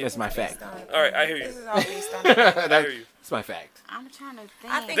It's, opinion. it's my fact. All right, I hear you. This is all based on. I hear you. It's my fact. I'm trying to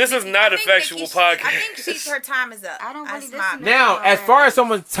think. I think This is Nikki- not I a think factual Nikki- podcast. I think her time is up. I don't really That's my- listen to Now, as far as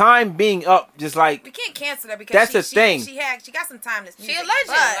someone's time being up, just like We can't cancel her because That's she, the thing. She got some time to. She a legend.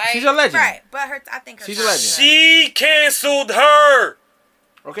 Like, she's a legend. Right, but I think her She's a time legend. is up. She canceled her.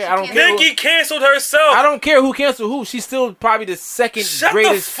 Okay, I don't care. Nicki canceled herself. I don't care who canceled who. She's still probably the second Shut the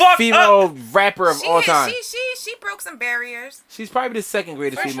greatest fuck female rapper of all time. She broke some barriers. She's probably the second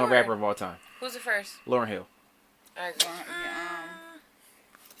greatest For female sure. rapper of all time. Who's the first? Lauryn Hill. I agree.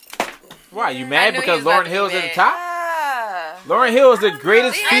 Why? You I mad knew because you was about Lauryn to Hill's be at the mad. top? Lauryn Hill is the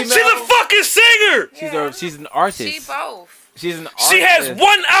greatest female. She's a fucking singer. She's an artist. She both. She's an artist. She has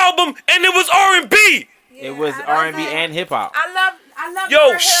one album and it was R&B. It was R&B and hip hop. I love Yo, Lauryn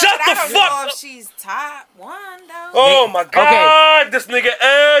Hill, shut but I the don't fuck know up. if she's top one though. Oh my God, this nigga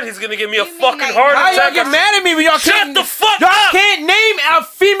Ed, he's gonna give me a fucking heart How y'all attack. get mad at me when y'all Shut can't? the fuck y'all up. can't name a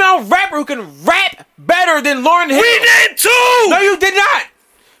female rapper who can rap better than Lauryn Hill. We did too. No, you did not.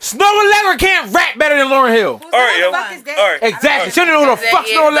 Snow Allegra can't rap better than Lauryn Hill. All right, yo. fuck is that? All right. Exactly. She don't know who the fuck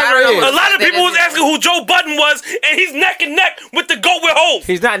Yeah, Snow I don't Allegra know is. A lot of That people was is- asking who Joe Budden was, and he's neck and neck with the GOAT with hoes.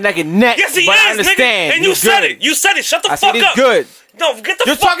 He's not neck and neck. Yes, he but is, I understand. nigga. And you He's said good. it. You said it. Shut the I fuck said he's up. good. No, get the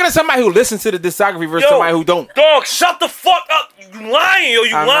You're fuck. talking to somebody who listens to the discography versus somebody who don't. Dog, shut the fuck up. You lying, yo.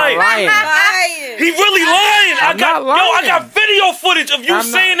 You I'm lying. not lying. He really lying. I'm not lying. I got video footage of you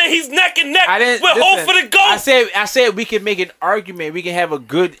saying that he's neck and neck with Hov for the GOAT. I said we can make an argument. We can have a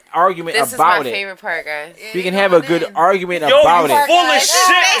good argument This about is my it. favorite part, guys. We can have a good argument Yo, about you it. full of shit.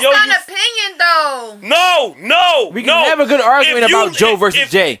 Based Yo, on you opinion, though. No. We can have a good argument about Joe versus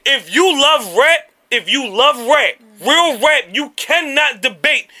Jay. If you love rap, real rap, you cannot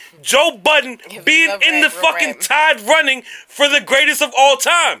debate Joe Budden being in the fucking Tide running for the greatest of all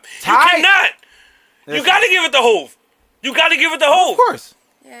time. You cannot. You gotta give it to Hov. Of course.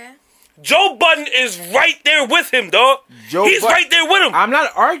 Yeah. Joe Budden is right there with him, dog. He's right there with him. I'm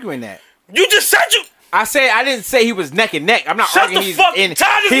not arguing that. You just said I didn't say he was neck and neck. I'm not Shut arguing the he's fuck. in.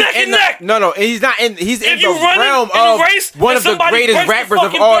 Tide is he's neck in and the- neck. No, he's not in. He's in If the you running realm in a of race one and of the somebody greatest breaks the rappers of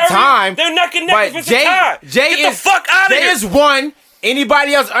fucking all barrier, time. they're neck and neck But if it's a Jay, tie. Jay Get is the fuck out of Jay here. is one.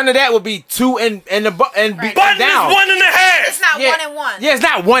 Anybody else under that would be two and Budden down. is 1.5. It's not Yeah. 1 and 1. Yeah, it's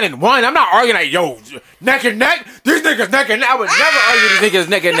not 1 and 1. I'm not arguing like, yo, neck and neck. These niggas neck and neck. I would never argue these niggas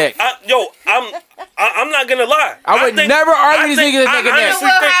neck and neck. I'm not gonna lie. I would never argue these niggas neck and neck. You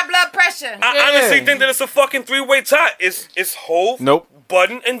will have blood pressure. I honestly think that it's a fucking 3-way tie. It's Hov, Nope.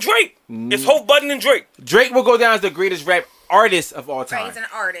 Budden, and Drake. It's Hov, Budden, and Drake. Drake will go down as the greatest rap artist of all time. He's an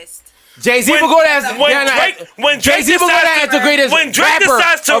artist. Jay-Z will go down as Jay-Z will go down as the greatest when Drake rapper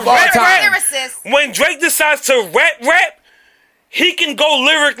decides to of all rap, time. when Drake decides to rap, he can go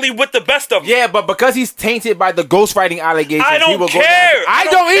lyrically with the best of them. Yeah, but because he's tainted by the ghostwriting allegations, I don't he will care. go down. I I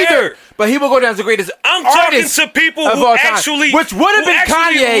don't don't care. either. But he will go down as the greatest I'm talking artist to people of who all time, actually, which would have who been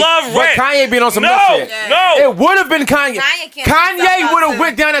actually Kanye, love but rap. Kanye being on some No, nuts shit. no. It would have been Kanye. Kanye can't Kanye would have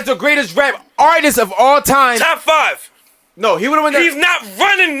went down as the greatest rap artist of all time. Top 5. No, he would have went down. He's not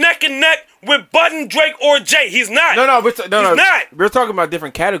running neck and neck with Budden, Drake, or Jay. He's not. No, He's not. We're talking about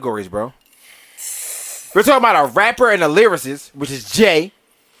different categories, bro. We're talking about a rapper and a lyricist, which is Jay.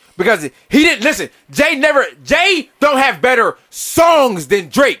 Because he didn't listen. Jay don't have better songs than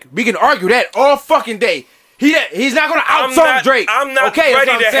Drake. We can argue that all fucking day. He's not gonna outsong Drake. I'm not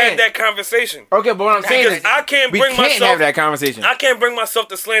ready to have that conversation. Okay, but what I'm saying is I can't we bring can't myself have that conversation. I can't bring myself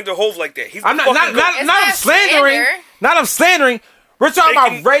to slander Hov like that. He's I'm the not fucking GOAT. of slandering. slander. Not of slandering. We're talking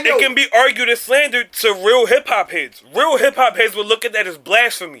about radio. It can be argued as slander to real hip hop heads. Real hip hop heads would look at that as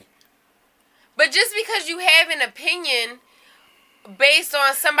blasphemy. But just because you have an opinion based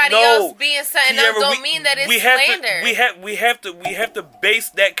on somebody else being something else don't mean that it's slander. We have to base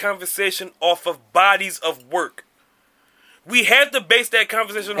that conversation off of bodies of work. We have to base that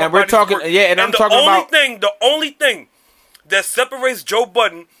conversation And on we're bodies talking- of work. yeah, and I'm talking about- the only thing that separates Joe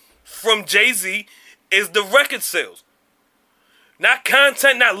Budden from Jay-Z is the record sales. Not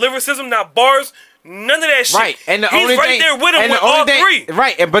content, not lyricism, not bars, none of that shit. Right, and he's right there with him with all three.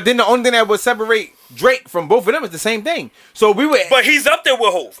 Right, but then the only thing that would separate Drake from both of them is the same thing. So we would. But he's up there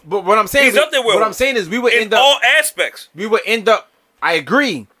with Hov. But what I'm saying, He's up there with what Hov. I'm saying is we would in end up all aspects. We would end up. I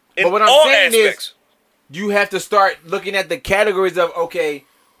agree. In But what I'm all saying aspects. is, you have to start looking at the categories of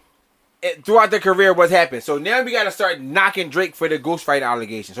throughout their career what's happened. So now we got to start knocking Drake for the ghostwriting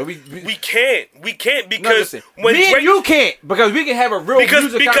allegations. So we can't because when me Drake, and you can't because we can have a real music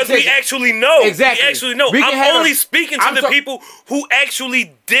because we conversation. actually know exactly. We actually know. We can have I'm only speaking to the people who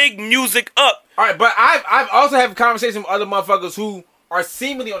actually dig music up. All right, but I've also had conversations with other motherfuckers who are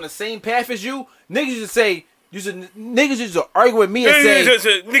seemingly on the same path as you. Niggas used to say. Niggas used to argue with me and say,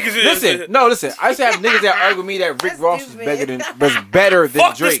 listen. I used to have niggas that argue with me that Rick Ross was better than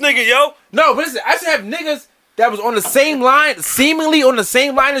Fuck Drake. this nigga, yo. No, but listen, I used to have niggas that was on the same line, seemingly on the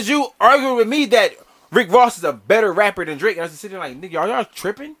same line as you, arguing with me that Rick Ross is a better rapper than Drake. And I was sitting there like, nigga, y'all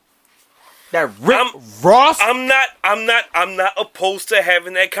tripping? That Rick Ross? I'm not opposed to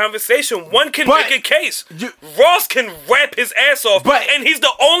having that conversation. One can make a case. Ross can rap his ass off, and he's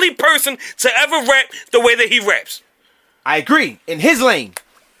the only person to ever rap the way that he raps. I agree. In his lane.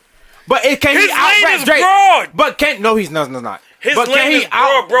 But can his he out-rap lane is Drake? broad. But he's not. His but lane is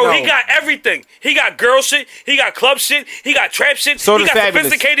broad, bro. He got everything. He got girl shit. He got club shit. He got trap shit. So he does got Fabulous.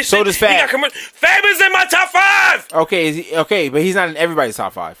 sophisticated So shit. does Fab. He got commercial. Fab is in my top 5. Okay, but he's not in everybody's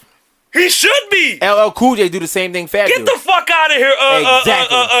top 5. He should be. LL Cool J do the same thing Fab Get do. the fuck out of here.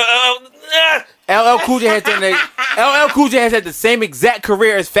 Exactly. LL Cool J has had the same exact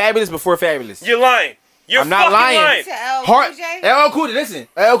career as Fabulous before Fabulous. You're lying. I'm not lying. LL Cool J, listen.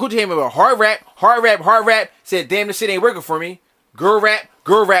 LL Cool J came with hard rap. Said, damn, this shit ain't working for me. Girl rap.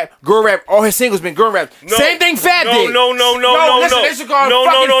 All his singles been girl rap. No. Same thing Fab did. No. Listen, they should call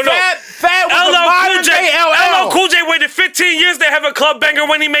Fab was the modern day LL. LL Cool J waited 15 years to have a club banger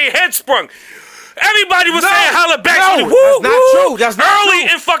when he made Headsprung. Everybody was saying holla back. No, Woo, that's not woo. true. That's not early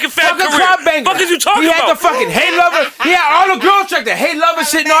true. in fucking Fab Fucking career. club banger. Fuck is you talking he about? He had the fucking Hey Lover. He had all the girls track, the Hey Lover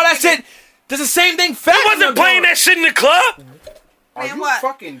shit and all that shit. That's the same thing. Fab He wasn't playing that shit in the club. Are you what?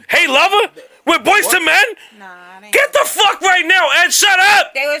 fucking? Hey Lover with Boys to Men. Nah, they ain't. Get the fuck right now, Ed. Shut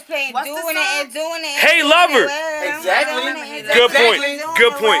up. They was playing What's the doing song? it and doing it. Hey, Lover. Exactly. Good point.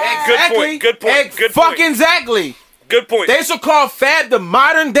 Good point. Good point. Good point. Good point. Fucking exactly. Good point. They should call Fab the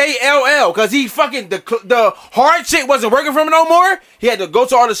modern day LL because he fucking the hard shit wasn't working for him no more. He had to go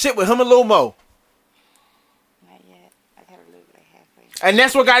to all the shit with him and Lil Mo, Not yet. I gotta live like halfway. and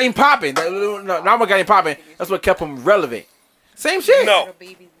that's what got him popping. No, not what got him popping. That's what kept him relevant. Same shit. No.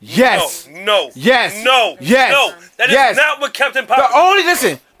 Yes. No. Yes. No. Yes. No. That is Yes. not what kept him The popping.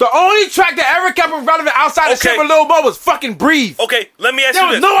 only track that ever kept him relevant outside of shit with Lil Mo was fucking Breathe. Okay, let me ask There you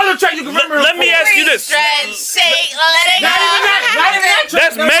was this. no other track you can remember him Let me for. ask you this. Stretch, shake, let it go. Not even that track.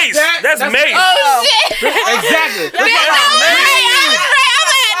 That's Mace. That's Mace. Oh shit! Exactly. I'm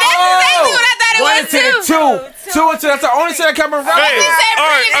exactly what I thought it One was into the too. two into that's the only shit that kept him relevant. Hey, all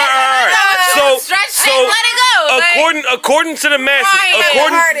right. So, Stretch, shake, let it go. according to the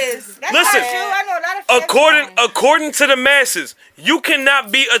masses, listen, I know a lot of according to the masses, you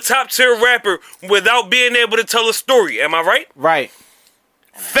cannot be a top tier rapper without being able to tell a story. Am I right? Right.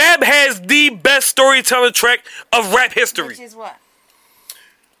 Fab has the best storytelling track of rap history. Which is what?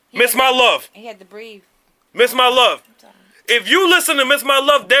 Miss My Love. He had to breathe. Miss My Love. If you listen to Miss My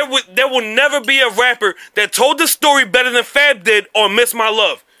Love, there will never be a rapper that told the story better than Fab did on Miss My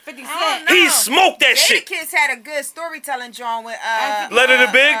Love. 50 I Cent. don't He know. smoked that Jada shit. Kids had a good storytelling drawing with Let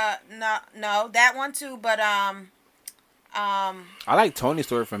It Big? No, that one too, but I like Tony's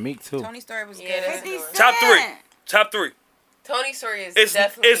story from Meek too. Tony's story was Yeah, good. that's 50 good. Cent. Top three. Tony's story is It's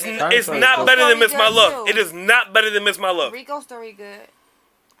definitely. it's not better than Miss My Love. It is not better than Miss My Love. Rico story good.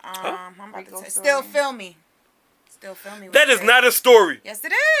 I'm about to Rico say, story. Still Feel Me. Still Feel Me. was That is good. not a story. Yes,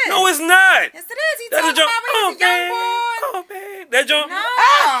 it is. No, it's not. Yes, it is. He That's a talking joke. about when he was a young boy. Oh man, that joke.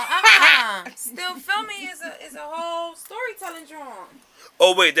 No, Still Feel Me is a whole storytelling drawing.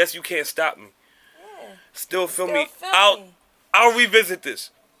 Oh wait, that's You Can't Stop Me. Yeah. Still feel Still me. Feel Me. I'll revisit this.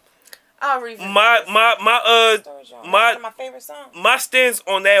 I'll revisit My Story drawing. my That's my favorite song. my stance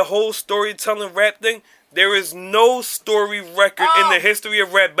on that whole storytelling rap thing. There is no story record in the history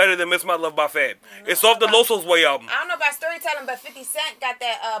of rap better than Miss My Love by Fab. It's off the Loso's Way album. I don't know about storytelling, but 50 Cent got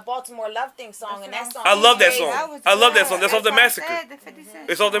that Baltimore Love Thing song, and that song. I love that crazy. song. I love that song. That's off the why I Massacre. said the 50 Cent.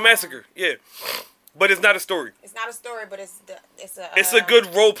 It's off the Massacre. Yeah, but it's not a story. It's not a story, but it's It's a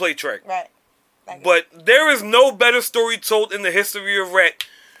good role play track. right. Like But there is no better story told in the history of rap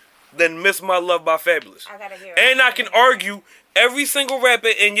than Miss My Love by Fabulous. I gotta hear it. And I can argue every single rapper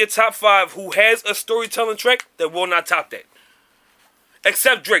in your top 5 who has a storytelling track that will not top that.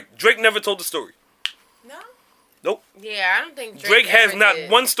 Except Drake. Drake never told the story. No. Nope. Yeah, I don't think Drake has ever not did.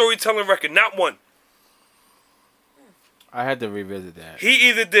 one storytelling record. Not one. I had to revisit that. He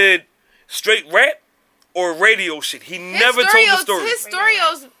either did straight rap or radio shit. He never told the story.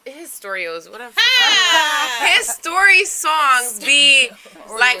 His storios, whatever. His story songs be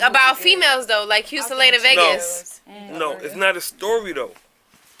like about females though, like Houston Lane in Vegas. No, it's not a story though.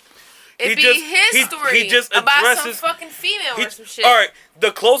 It be just- his story he just about some addresses- fucking female or some shit. All right,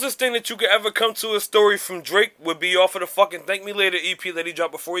 the closest thing that you could ever come to a story from Drake would be off of the fucking Thank Me Later EP that he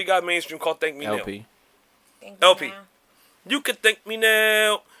dropped before he got mainstream called Thank Me LP. LP. Now. You could thank me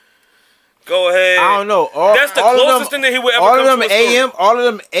now. Go ahead. I don't know. That's the all of closest them, thing that he would ever all come of them to a story. AM, all of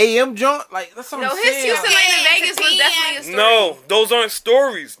them AM junk. Like that's what No, I'm his saying. Houston Lane in Vegas was definitely a story. No, those aren't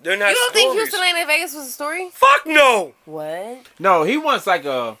stories. They're not You don't stories. think Houston Lane in Vegas was a story? Fuck no. What? No, he wants like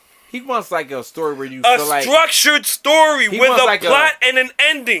a story where you A feel like structured story He with wants a like plot and an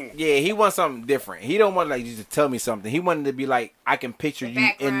ending. yeah, he wants something different. He don't want like you to tell me something. He wanted to be like I can picture you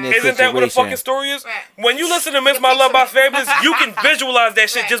in this Isn't situation. that what a fucking story is? Right. When you listen to Miss My Love by Fabulous, you can visualize that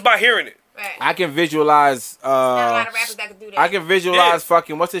shit just by hearing it. Right. I can visualize. Not a lot of rappers that could do that. I can visualize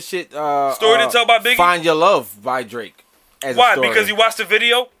fucking what's the shit? Story to Tell by Biggie? Find Your Love by Drake. As Why? A story. Because you watched the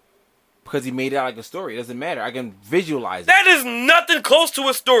video? Because he made it out like a story. It doesn't matter. I can visualize it. That is nothing close to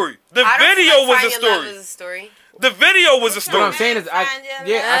a story. The I don't video feel like was a Find Your Love story. is a story. The video was a What story. I'm saying is, I Find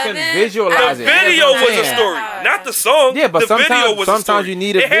your can love. visualize The it. That's video what I'm was a saying. story, not the song. Yeah, but the video sometimes was a story. sometimes you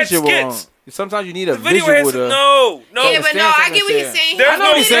need a It had visual. skits. Sometimes you need a The video visual has to. no. Yeah, but no, I understand get what he's what saying. There's I know no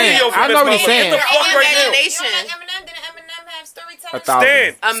what he's saying. video for I Miss know what My he's Love. saying. Get the fuck right now. Imagination. You don't like Eminem? Didn't Eminem have storytelling?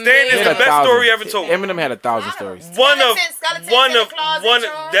 1,000. Stan is He the best story ever told. Eminem had 1,000 stories. One of Skeletons in the closet,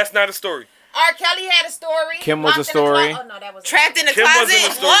 Joe. that's not a story. R. Kelly had a story. Kim was Locked a story. in the clo- Oh no, that was Trapped in the Kim closet. wasn't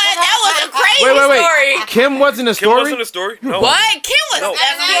a story. What? That was a crazy Wait. story. Kim wasn't a Kim story. wasn't a story. No. What? Kim was No.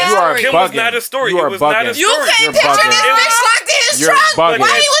 definitely You a are story. Kim was bugging. not a story. You It are was not a bugging. You story. couldn't You're picture bugging. this bitch locked in his You're trunk bugging.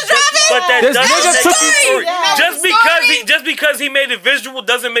 while he was driving. But that This doesn't nigga make took it a the- story. Yeah. Just because he made it visual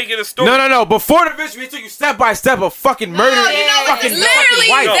doesn't make it a story. No. Before the visual, he took you step by step of fucking murder. you know what? Fucking Literally,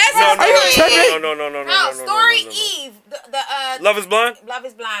 wife. that's no, Are you tripping? no. Story no. Eve. Love is Blind. Love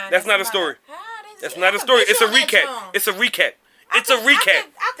is Blind. That's not a story. That's not a story. It's a recap. It's a recap. It's a recap.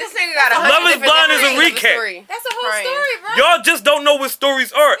 This nigga got a Love is Blind is a recap. That's a whole Right. story, bro. Y'all just don't know what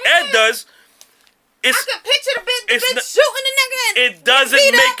stories are. Ed does. I It's could picture the bitch it's not- shooting the nigga. And it doesn't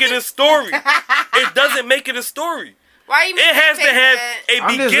beat up. make it a story. It doesn't make it a story. Why you? It has to have a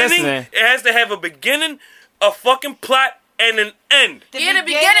I'm just beginning. listening. It has to have a beginning, a fucking plot, and an end. Yeah, the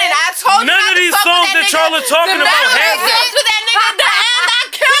beginning. I told you. None not of to these fuck with songs that that y'all nigga. are talking The about battle have that that. goes with that nigga. The end. I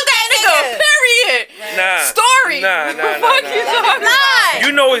killed that nigga. Period. Nah. Story. Nah.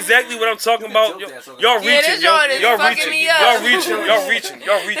 You know exactly what I'm talking about. Y'all Yeah, reaching. this joint is Y'all fucking reaching. me up. Y'all reaching. Y'all reaching.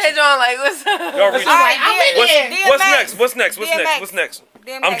 Y'all That reaching. joint like what's up? Y'all reaching. Alright, DMX. What's next? What's next? What's DMX. next? What's next?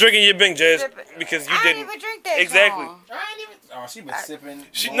 DMX. I'm drinking your Bing, Jazz, because you I didn't. even drink that. Exactly. Song. Oh, she been sipping.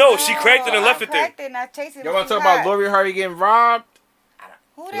 She cracked it and left it there. Cracked it and I tasted it. Y'all want to talk about Lori Harvey getting robbed?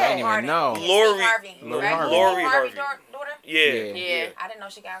 Who I that? didn't even know. Lori Harvey. Lori Right? Harvey. Lori Harvey Harvey. daughter? Yeah. Yeah. I didn't know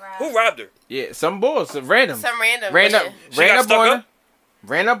she got robbed. Who robbed her? Yeah, some bulls, some random. Some random. ran up, shit. She ran got up stuck on up? her.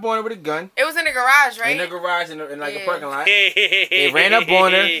 Ran up on her with a gun It was in the garage, right? in the garage in like a Yeah. parking lot. They ran up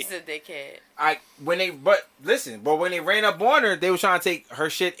on her. He's a dickhead. When they ran up on her, they was trying to take her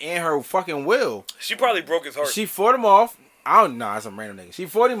shit and her fucking will. She probably broke his heart. She fought him off. I don't know, some random nigga. She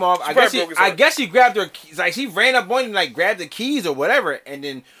fought him off. I probably broke his heart. guess she grabbed her keys. Like she ran up on him, like grabbed the keys or whatever, and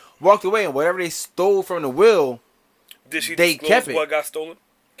then walked away. And whatever they stole from the will, Did she they disclose kept it. what got stolen?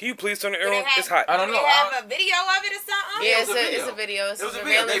 Can you please turn the air Did on? it have- It's hot. I don't know. Did they have a video of it or something? Yeah, was a video. it's a video. It's it was a a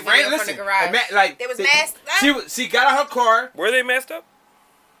video. They video ran. from Listen, the garage. They was masked up? She got out her car. Were they masked up?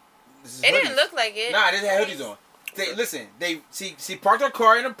 This is It didn't hoodies. look like it. Nah, they had hoodies on. She parked her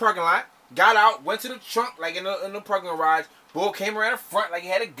car in the parking lot, got out, went to the trunk like in the parking garage. Bull came around the front like he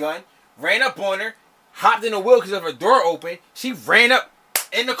had a gun, ran up on her, hopped in the wheel because of her door open. She ran up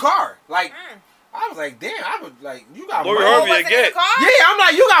in the car. Like I was like, damn, I was like, you got Lori money. Harvey Was it in the again. car? Yeah, I'm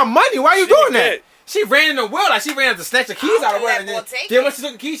like, you got money. Why you She doing did. that? She ran in the wheel like she ran up to snatch the keys out of her, let and then, Bull take then it. when she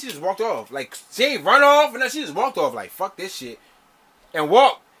took the keys, she just walked off. Like she ain't run off, and then she just walked off. Like fuck this shit, and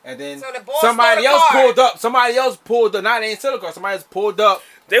walked. And then So the Bull somebody stole the else car. pulled up. Somebody else pulled up. Not they ain't steal the car. Somebody else pulled up.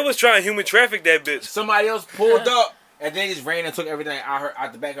 They was trying to human traffic that bitch. Somebody else pulled up, and then just ran and took everything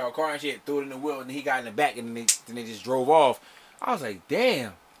out the back of her car and shit, threw it in the wheel, and then he got in the back, and then they just drove off. I was like,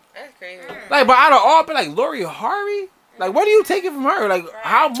 damn. That's crazy. Like, but out of all, but like Lori Harvey, like, what are you taking from her? Like,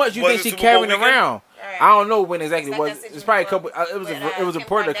 how much you Was think it she Super Bowl carrying weekend? around? Right. I don't know when exactly it It's was. like that It's probably a couple. situation It was with,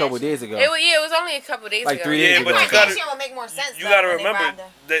 reported a Kim couple days ago. It was only a couple days Like ago. 3 days Yeah, ago. but you gotta, Kardashian would make more sense. you though, gotta when they remember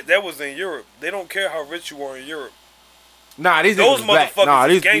robbed her. that was in Europe. They don't care how rich you are in Europe. Nah, these Those niggas black. motherfuckers Nah,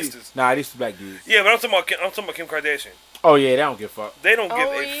 is these gangsters. these black dudes. Yeah, but I'm talking about Kim Kardashian. Oh yeah, they don't give a fuck. They don't give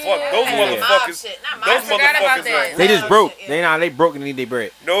Oh, a yeah. fuck. Those Yeah. motherfuckers. Mob shit, not mob Those shit. forgot about motherfuckers that. are. They just Oh, broke. shit, They broke and need their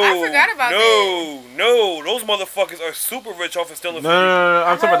bread. No, I forgot about no. Those motherfuckers are super rich off of stealing No, from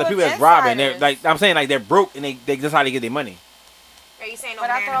you. I'm talking about the heard people it that's was robbing. They're insiders. like I'm saying, like they're broke and they just how they get their money. Are you saying But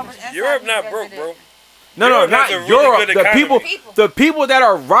I thought it was no? Europe inside not you broke, that bro. did it. No, Europe not has a really Europe. good The economy. the people that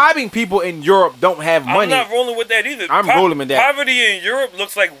are robbing people in Europe don't have I'm money. not rolling with that either. I'm rolling with that. Poverty in Europe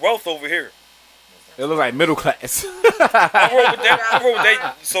looks like wealth over here. It looks like middle class. I roll with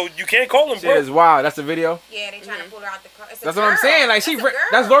that. So you can't call them Shit broke. is wild. That's the video. Yeah, they trying to pull her out the car. It's a That's what I'm girl. saying. Like she, That's a girl.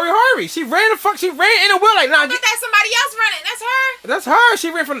 that's Lori Harvey. She ran in the wheel. Like nah, But that's somebody else running. That's her. that's her.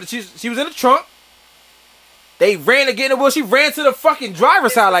 She ran from. She was in the trunk. They ran to get in the wheel. She ran to the fucking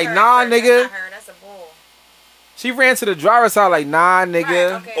driver's side. Like That's nah, her. nigga. That's not her. That's a bull. She ran to the driver's side. Like nah, nigga.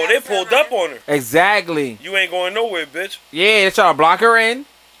 Right, okay, Oh, they that's her pulled running. up on her. Exactly. You ain't going nowhere, bitch. Yeah, they try to block her in.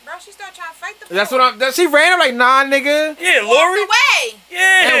 Bro, she started trying to fight the bull. That's what she ran. I'm like nah, nigga. Yeah, Walked Lori. away.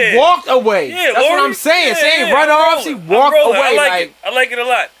 Yeah. And walked away. Yeah, That's what Lori. I'm saying. She Yeah, ain't yeah, run I'm off. She rolling. walked I'm rolling. away. I like Like it. I like it a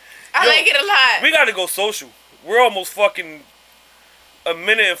lot. I Yo, like it a lot. We gotta go social. We're almost fucking a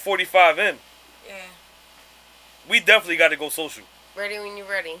minute and 45 in. Yeah. We definitely got to go social. Ready when you're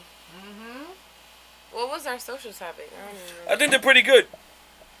ready. Mm-hmm. What was our social topic? I don't even I remember. think they're pretty good.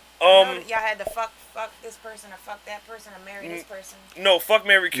 Y'all had to fuck this person or fuck that person or marry this person. No, fuck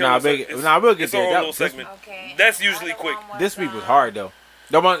Mary Kill. Nah, It's we'll get it's there. our own That- little this- segment. Okay. That's The usually other quick. one was, This week was hard though.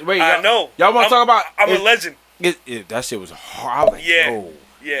 Y'all want wait? I y'all- know. Y'all want to talk about? I'm a legend. That shit was hard. I was like, Yeah. yo.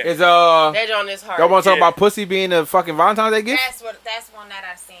 Yeah. It's That joint is hard. Y'all want to talk Yeah. about pussy being a fucking Valentine's Day gift? That's one that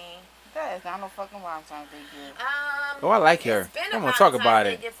I seen. That is not no fucking Valentine's Day gift. Oh, I like her. I'm gonna talk about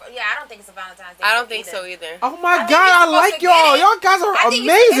it. Yeah, I don't think it's a Valentine's Day. I don't think so either. Oh my God, I like y'all. Y'all guys are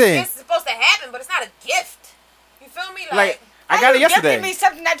amazing. It's supposed to happen, but it's not a gift. You feel me? Like I got it yesterday. Me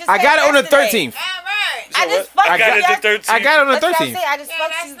something I got it on the 13th. Right. I just fucked I got it the 13th. I got it on the That's what I'm 13th. saying. I just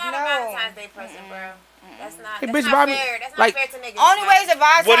fucked That's you. not a Valentine's Day present, bro. That's not. Hey, That's bitch, not buy me- fair. That's like- not fair to niggas. Only way it's a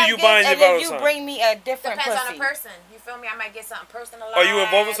Valentine's What are you buying gift your is if you Valentine? bring me a different Depends pussy. on the person. You feel me? I might get something personalized. Are you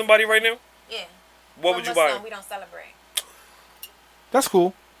involved with somebody right now? Yeah. What would you buy? We don't celebrate. That's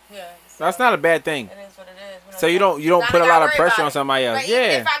cool. Yeah. That's not a bad thing. It is what it is. So you don't put a lot of pressure on somebody else. But even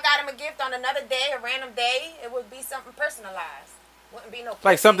Yeah. if I got him a gift on another day, a random day, it would be something personalized. Wouldn't be no.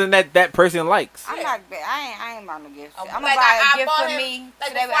 Like something that person likes. I'm not. I ain't buying no gifts. Oh, I'm like gonna buy I a gift bought for him- me. like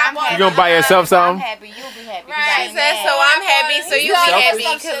So that before I I'm bought happy. You gonna buy yourself I'm something? happy. You'll be happy. 'cause Right. I She ain't said, mad. so I'm happy, so you be selfish. happy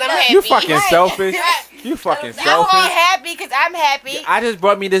because I'm happy. You fucking Right. selfish. Right. You fucking You all selfish. happy because I'm happy. I just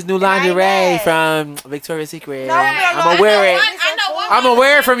brought me this new And I ain't lingerie mad. from Victoria's Secret. No, I'm no, gonna wear it. I know one. I'm gonna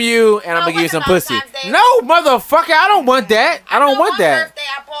wear it from you, and I'm gonna give you some pussy. Valentine's Day. No, motherfucker, I don't want that. I don't know want one that. Birthday,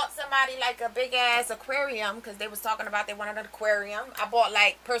 I bought somebody like a big ass aquarium because they was talking about they wanted an aquarium. I bought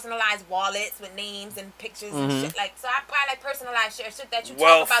like personalized wallets with names and pictures and shit. Like, so I buy like personalized shit that you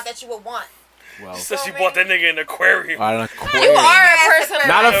Wealth. talk about that you would want. Well, She said she bought that nigga an aquarium. I don't You are a person.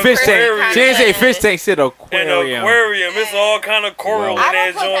 Not a fish Aquarium. tank. She didn't say fish tank. She said An aquarium. aquarium. It's all kind of coral Well, in I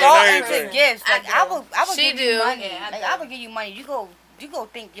there, don't put joint thought and into everything. gifts. Like I I do. would She give you do. money. Yeah, I Like do. I would give you money. You go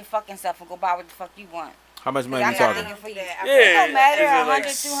think your fucking self and go buy what the fuck you want. How much money I we got talking? nigga for you. Yeah. It don't matter. is it 100,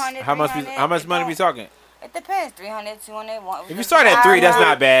 like- 200, How much? 300, How much money we talking? It depends. 300, 200. If you start at 3, that's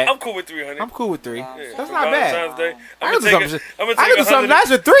not bad. I'm cool with 300. I'm cool with 3. Yeah. That's For not bad. Valentine's Day. I I'm can do gonna something. take I can do something nice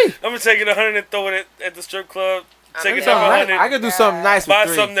with 3. I'm gonna take it 100 and throw it at the strip club. Take it Something down nice. 100. I can do something nice Buy with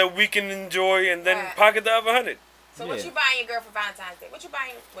 3. something that we can enjoy and then Right. pocket the other 100. So what Yeah. you buying your girl for Valentine's Day? What you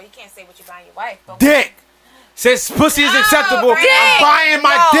buying? Well, you can't say what you buying your wife. But Dick. Since pussy is acceptable, Dick. I'm buying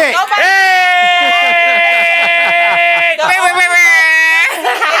my No, dick. nobody- Hey!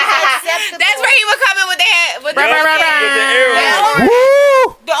 That's where he was coming with that. With With the arrows.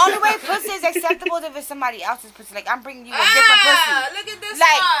 Woo! The only way pussy is acceptable is if it's somebody else's pussy. Like I'm bringing you a different pussy. Look at this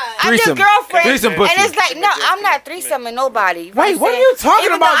Like one. I'm your Threesome. girlfriend, Threesome and pussy. it's like no, I'm not threesoming nobody. Wait, what are you talking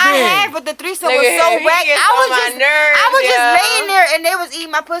Even about though I then? had, but the threesome Look was at so him. He whack. gets I on was my just nerves, just yo. laying there, and they was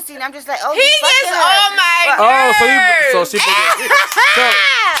eating my pussy, and I'm just like, oh, He you gets fucking her. on my Oh,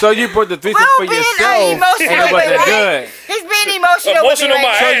 so you put the threesome for Will being yourself, and emotional, it wasn't right? good. He's being emotional. Emotional with me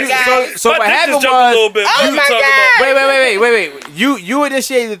my right ass. now, guys. So My what dick happened just jumped a little was, bit. Oh You my talking God. about- wait. You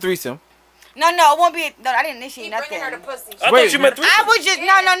initiated the threesome. No, it won't be. No, I didn't initiate He nothing. bringing her the pussy. I Wait, thought you meant I threesome. would just no.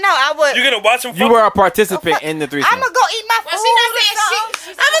 I would. You gonna watch him You fuck? were a participant in the threesome. I'm gonna go eat my food. Well, she not saying or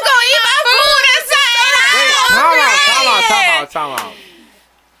shit. I'm gonna go eat my food or something. Time out.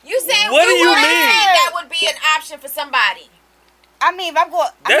 You said What do you would mean? think that would be an option for somebody. I mean, if I'm going,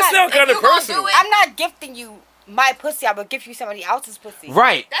 That sounds If kind of you gonna personal. do it- I'm not gifting you my pussy. I would gift you somebody else's pussy.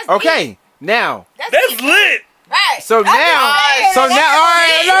 Right. That's Okay. Now. That's deep. lit. Right. So now. saying, So that's now. All what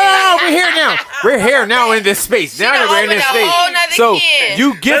right. I'm No. We're here now. We're here now in this space. Now that we're in this opened a whole space. nother So can. you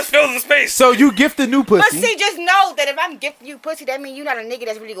Let's gift. fill the space. So you gift the new But pussy. see, just know that if I'm gifting you pussy, that means you're not a nigga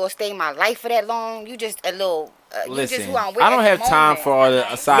that's really gonna stay in my life for that long. You just a little. You just Listen, who I'm with I don't at have the time moment. for all the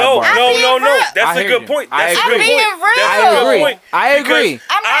No, sidebar. no. I That's a hear good you. point. I That's a agree. good I'm being point. That's I a good agree. point. I agree. Because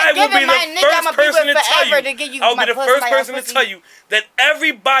I'm not I will giving be my the nigga, first I'ma be person with to tell forever you. to give you I'll my be the pussy, first my person to pussy. tell you that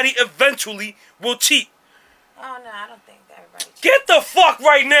everybody eventually will cheat. Oh no, I don't think that everybody. Get the fuck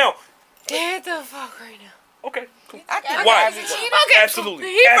right now. Get the fuck right now. Okay. Cool. I think Why? every- Okay. Absolutely.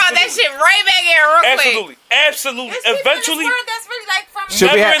 He brought that shit right back in real quick. Absolutely. Eventually, That's really like from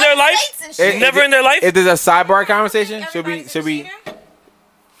Should we never have- in their life. States and shit. Never in their life. If there's a sidebar conversation, should Everybody's a we cheater.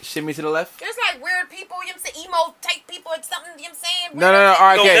 shimmy to the left? There's like weird people, you know what I'm saying, emo type people or something, you know what I'm saying? No, all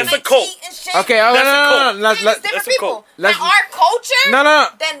right, No, okay. that's a cult. Okay, That's a no. cult. Let's Different That's a people. cult. Let's- Now, our culture, no.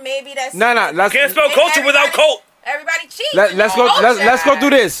 then maybe that's Let's Can't spell culture without everybody- cult. Everybody cheats. let's go let's go through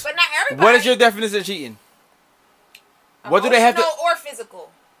this. But not everybody. What is your definition of cheating? What do they have to? Emotional or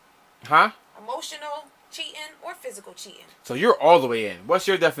physical? Huh? Emotional cheating or physical cheating? So you're all the way in. What's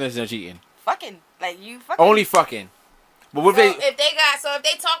your definition of cheating? fucking like you fucking. Only fucking. But what So if they? if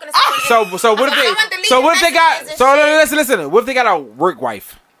they talking to someone, So what if I'm they? deleting So what if they got? messages and So shit listen. What if they got a work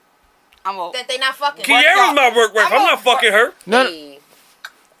wife? I'm a, that they not fucking. Kiara's my work wife. I'm not fucking her. No.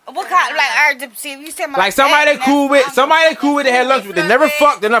 what kind? Like, all right, see, if you said my Like somebody they ex, cool with, I'm somebody they a- cool with, they had lunch with, they never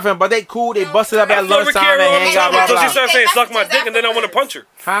fucked or nothing, but they cool, they busted up at I flirt with lunchtime Kiara and all the hang out, time blah until she blah. starts saying suck my dick, and then I want to punch her.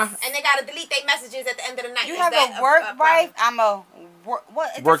 Huh? And they gotta delete their messages at the end of the night. You Is have that a work problem? wife. I'm a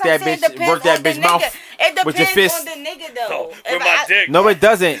Work that bitch mouth with your fist. It depends on the nigga though. With my dick. No, it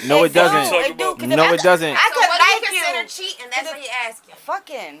doesn't. No, it doesn't. No, it doesn't. I could what do you like consider you. cheating? That's what he asking.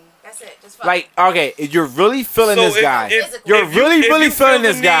 Fucking. That's it. Just fuck. Like, okay, if you're really feeling So this guy, you're if really you feel feeling the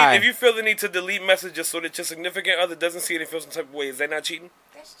this need- guy. If you feel the need to delete messages so that your significant other doesn't see it and feel some type of way, is that not cheating?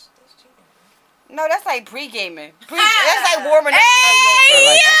 That's cheating. No, that's like pre-gaming. That's like warming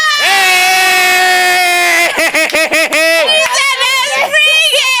up.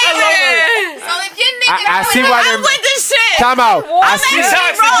 So if your nigga I see why they're. with this shit. Time out. I see. We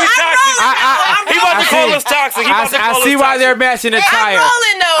toxic. We toxic. He about to call us toxic. He about to call I see us why toxic. they're matching the I'm tire.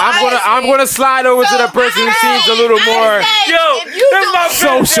 rolling though. I'm gonna slide over to the person who seems a little more Yo, that's my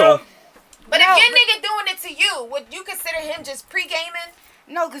social. But if your nigga doing it to you, would you consider him just pre-gaming?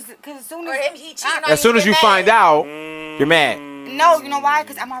 No, because as soon Or as him he cheating on As soon as you get find mad? out, you're mad. no, you know why?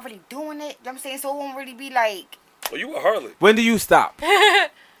 Because I'm already doing it. You know what I'm saying? So it won't really be like Oh, you a harlot. When do you stop?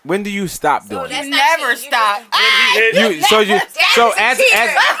 When do you stop doing that's it? not never cheating. stop. So as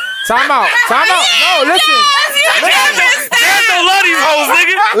time out. No, listen. There's no love these hoes,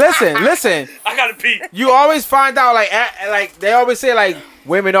 nigga. Listen. I gotta pee. You always find out like they always say like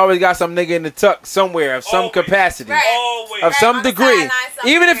women always got some nigga in the tuck somewhere of some Always. capacity, Right. Always. of some on the degree. sideline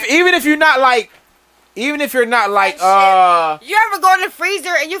somewhere. Even if you're not like. Even if you're not like, You ever go in the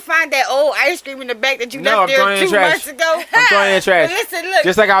freezer and you find that old ice cream in the back that you No, I'm left throwing it there in 2 the months trash. ago? I'm throwing it in the trash. Listen, look.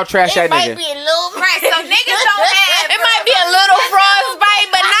 Just like I'll trash that it might nigga. be a little Right, so niggas don't have. It might be a little frostbite,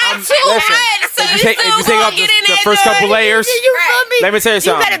 but not too Listen, much. So if you you take still off gonna get in the there. first couple layers, You feel me? let me tell you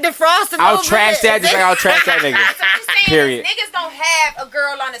You gotta something. defrost a I'll little trash bit. that just like I'll trash that nigga. So I'm saying Period. niggas don't have a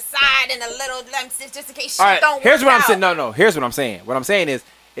girl on the side and a little just in case shit All right, don't here's work what I'm out. saying. No, here's what I'm saying. What I'm saying is,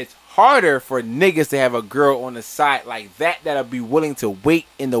 it's harder for niggas to have a girl on the side like that'll be willing to wait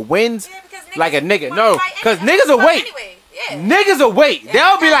in the winds Yeah, because niggas like a nigga. wanna No, fight because anyway. niggas will wait. Anyway, yeah. Niggas will wait.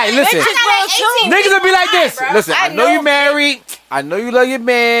 They'll be like, listen. Niggas will be like this. bro. Listen, I know you married. I know you love your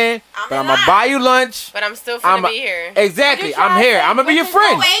man, but I'm gonna buy you lunch. But I'm still finna be here. Exactly. I'm here. I'm gonna be your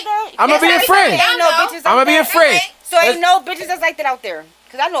friend. I'm gonna be your friend. Ain't no bitches I'm gonna be your like that. friend. So ain't no bitches that's like that out there.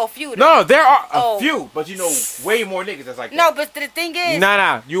 Because I know a few. No, there are Oh. a few, but you know way more niggas that's like that. No, but the thing is,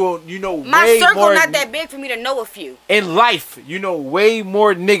 Nah. You know my way circle more not that big for me to know a few. in life. You know way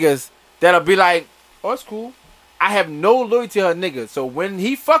more niggas that'll be like, oh, it's cool. I have no loyalty to her nigga. So when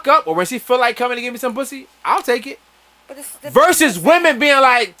he fuck up or when she feel like coming to give me some pussy, I'll take it. But Versus women being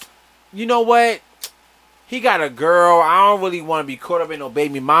like, you know what? He got a girl. I don't really want to be caught up in no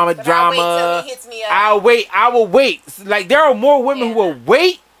baby mama But drama. I'll wait till he hits me up. I will wait. Like there are more women who will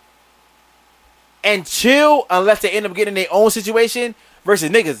wait and chill unless they end up getting their own situation versus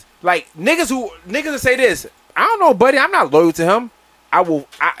niggas. Like niggas will say this. I don't know, buddy. I'm not loyal to him.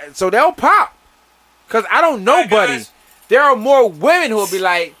 So they'll pop. Cause I don't know, buddy. guys. There are more women who will be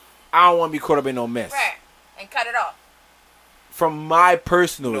like, I don't want to be caught up in no mess. Right. And cut it off. From my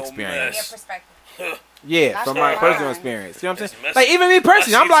personal No experience. Your perspective. Yeah, from my fair. personal experience. You know what I'm It's saying? messy. Like even me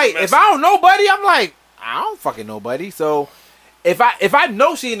personally, I'm My like, shit's if messy. I don't know buddy, I'm like, I don't fucking know buddy. So if I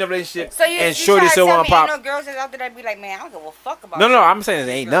know she in a relationship So you and you shorty trying to still tell want me to ain't pop. no girls that's out there that be like, man, I don't give a fuck about No, you. I'm saying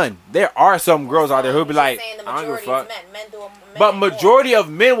there ain't none. There are some girls out there who'll be like, saying the I don't give a majority fuck. is men. Men do men But more. majority of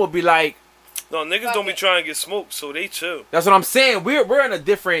men will be like, No, niggas don't be trying to get smoked, so they chill. that's what I'm saying. We're in a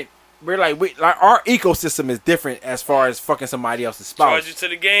different. We're like our ecosystem is different as far as fucking somebody else's Charge spouse. you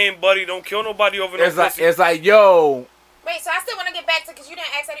to the game, buddy. Don't kill nobody over no pussy. It's like yo. Wait, so I still want to get back to, because you didn't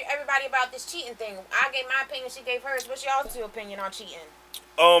ask everybody about this cheating thing. I gave my opinion, she gave hers. What's y'all's opinion on cheating?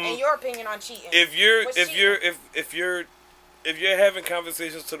 And your opinion on cheating? If you're What's if cheating? you're if you're having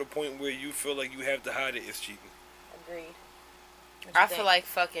conversations to the point where you feel like you have to hide it, it's cheating. Agreed. What you I think? feel like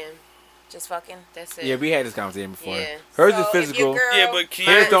fucking. just fucking. That's it. Yeah, we had this conversation before. Yeah. Hers So is if physical. your girl- Yeah, but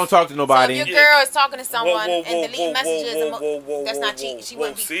Hers don't talk to So nobody. if your girl is talking to someone Whoa, whoa, and delete messages, that's not whoa, cheating. She whoa.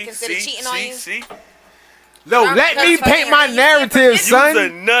 wouldn't be See, considered see, cheating on you. See, No, let me paint my narrative, you's a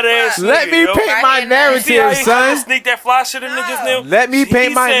son. nut ass. Let me yo. paint my See how narrative, he tried to son. sneak that fly shit in niggas now? Let me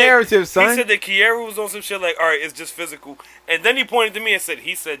paint my narrative, son. He said that Kiara was on some shit like, all right, it's just physical. And then he pointed to me and said,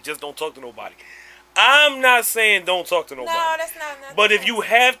 just don't talk to nobody. I'm not saying don't talk to nobody. No, that's not. But if you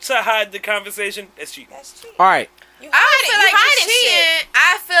have to hide the conversation, that's cheating. That's cheating. All right. You I don't feel like hiding it's cheating.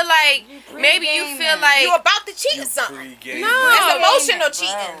 I feel like maybe you feel like You about to cheat or something. Pre-game. No. It's emotional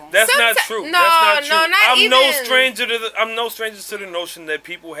cheating. That's not Someti- true. no, That's not true. no, not I'm no even. stranger to I'm no stranger to the notion that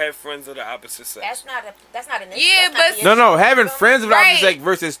people have friends of the opposite sex. That's not an issue. Yeah, That's not but- the No, issue. having friends of the opposite Right. sex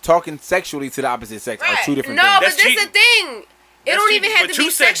versus talking sexually to the opposite sex are Right. two different no, things. but That's this is the cheating. thing. It don't even have to be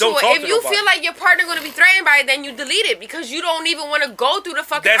sexual. If you feel like your partner gonna be threatened by it, then you delete it because you don't even want to go through the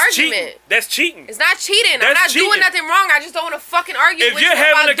fucking argument. That's cheating. It's not cheating. I'm not doing nothing wrong. I just don't want to fucking argue with you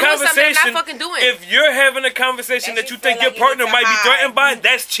about doing something I'm not fucking doing. If you're having a conversation that you think your partner might be threatened by,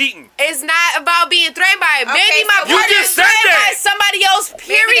 that's cheating. It's not about being threatened by it. Maybe my partner is threatened by somebody else,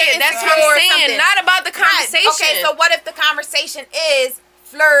 period. That's what I'm saying. Not about the conversation. Okay, so what if the conversation is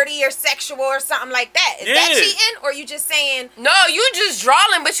flirty or sexual or something like that? Is that cheating, or you just saying no? You just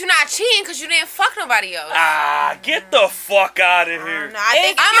drawing, but you're not cheating because you didn't fuck nobody else. Get the fuck out of here.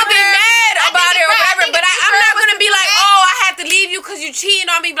 I'm gonna be mad about it or whatever, but I'm not gonna be like, oh, I have to leave you because you cheating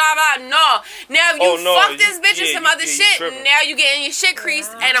on me, blah blah. No. Now if you fuck this bitch and some other shit, now you getting your shit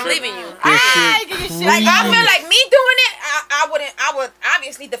creased, and I'm leaving you. Like I feel like me doing it, I would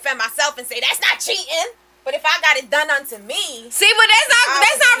obviously defend myself and say that's not cheating. But if I got it done unto me, see, but that's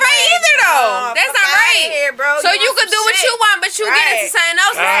not right either, though. That's not right. Here, bro. So you can do what you want, but you get into something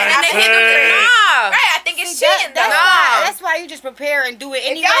else, and they hit them. Right, I think it's cheating. That's why you just prepare and do it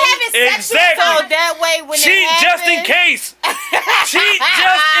anyway. If y'all having sex, so that way when cheat just in case. Cheat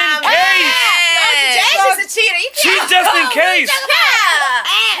just in case. Jazz is a cheater. Cheat just in case.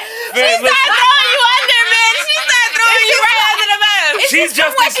 She started throwing you under, man. She started throwing you right under the bus. She's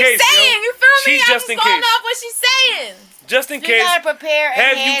just in case, yo. You feel me? She's just in case. Off what she's saying. Just in case. You gotta prepare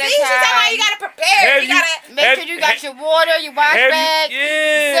ahead of time. She's talking about you gotta prepare. You gotta make sure you got your water, your wash bag.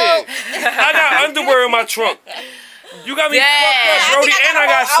 Yeah. I got underwear in my trunk. You got me fucked up, Brody, and I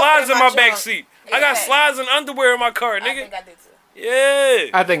got slides in my back seat. I got slides and underwear in my car, nigga. I think I did too. Yeah.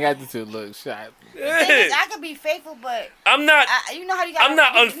 I think I did too. Look, shot. I could be faithful, but I'm not. You know how you gotta, I'm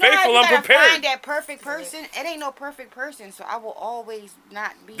not unfaithful. I'm prepared. Find that perfect person. It ain't no perfect person, so I will always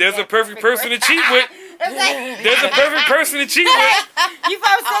not be. There's a perfect person to cheat with. There's a perfect person to cheat with. You know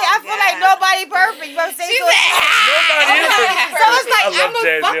what I'm saying? I feel like nobody perfect. You know what I'm saying? Nobody is perfect. So it's like I'm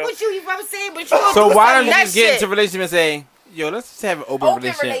gonna fuck with you. You know what I'm saying? But you. So why don't you just get into a relationship and say, yo, let's just have an open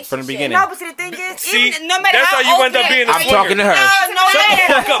relationship from the beginning. No, but see, the thing is, see, even, no matter that's how you end up being a I'm talking to her. No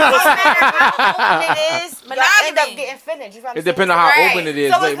matter how open it is, y'all end up getting finished. You know what I'm saying? It depends on how open it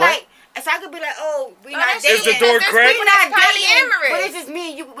is. So Wait, it's what? like, so I could be like, oh, we not dating. Is the door cracked? We not dating, but it's just me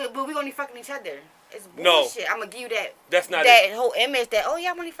and you, but we only fucking each other. It's bullshit. I'm gonna give you that. That's not that whole image that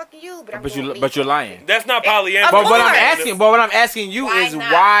I'm only fucking you, but you're lying. That's not polyamorous. But what I'm asking you is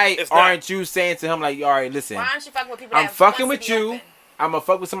why aren't you saying to him like, all right, listen, why aren't you fucking with people? I'm fucking with you. I'm gonna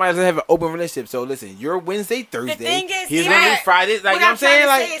fuck with somebody that have an open relationship. So listen, you're Wednesday, Thursday. The thing is, he's gonna be Friday. Like, you know what I'm saying?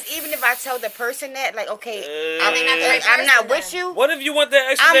 Like, is even if I tell the person that, like, okay, I'm not with you. What if you want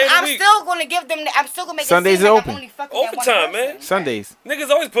that extra day of the week? I'm still gonna give them. I'm still gonna make Sundays it seem like open. I'm only fucking overtime, man. Sundays. Niggas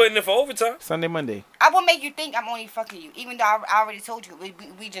always putting in for overtime. Sunday, Monday. I will make you think I'm only fucking you, even though I already told you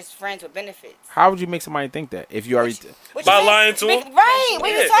we just friends with benefits. How would you make somebody think that if you already? By lying to him. Right. What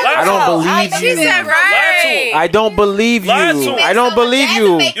you talking about? I don't believe you. She said right. I don't believe you. I don't believe you.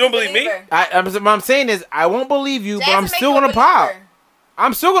 You don't believe me? What I'm saying is I won't believe you, but I'm still gonna pop.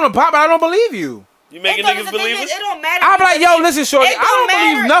 I'm still gonna pop, but I don't believe you. You making niggas believers? It don't matter. I'm like, yo, listen, shorty, I don't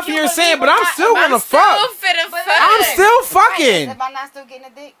believe nothing you're saying, but I'm still gonna fuck. I'm still fucking. Am I not still getting a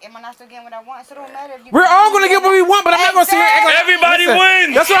dick? Am I not still getting what I want? So it don't matter if you. We're all gonna get what we want, but I'm not gonna sit here and act like everybody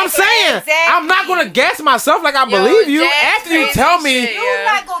wins. That's what I'm saying. I'm not gonna gas myself like I believe you after you tell me. You're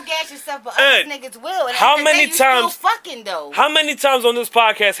not gonna gas yourself, but other niggas will. And how many times? Fucking though. How many times on this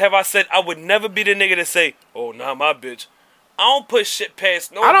podcast have I said I would never be the nigga to say, "Oh, not my bitch." I don't push shit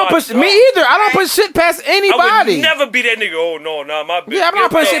past nobody. I don't push me either. I don't push shit past anybody. I would never be that nigga. Oh no, not my bitch. Yeah, I'm not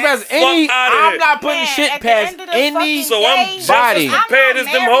putting shit past any. I'm not putting shit past anybody. So I'm just as prepared as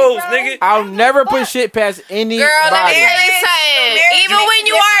them hoes, nigga. I'll never put shit past anybody. Girl, let me hear you saying. Even when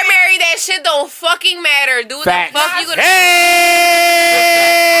you are married, that shit don't fucking matter. Do what the fuck you gonna. Hey!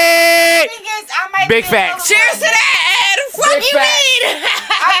 Big facts. Cheers to that. Fuck you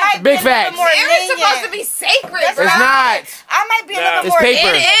mean? Big facts. It's supposed to be sacred, bro. It's not. I might be a little It's more.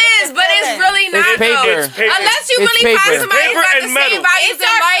 paper. It is, but it's really not. It's paper. Though. Unless you really find somebody who's got the same values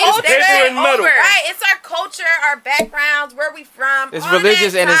and life, paper and metal. Right, it's our culture, our backgrounds, where we from. It's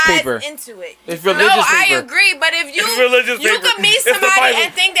religious and it's paper. Into it. It's religious no, paper. I agree, but if you you could meet somebody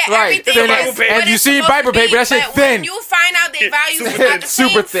and think that everything is and you see Bible paper, that shit thin. When you find out their values is not the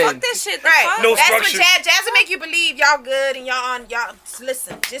super same, thin. fuck that shit. Right. No That's structure. what Jazz will make you believe y'all good and y'all on y'all.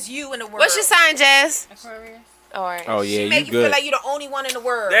 Listen, just you in the world. What's your sign, Jazz? Aquarius. All right. Oh yeah, She make you good. feel like you're the only one in the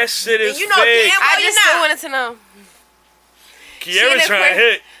world. That shit is and you know fake. damn well I just still wanted to know. Kiara's trying to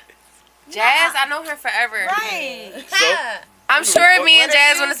hit. Jazz, I know her forever. Right. So? I'm sure if me and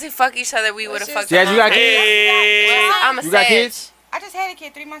Jazz wanted to fuck each other, we would have fucked. Jazz, you got kids? Hey. I'm a You got kids? I just had a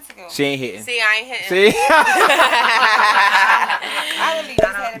kid 3 months ago. She ain't hitting. See, I ain't hitting. See? I literally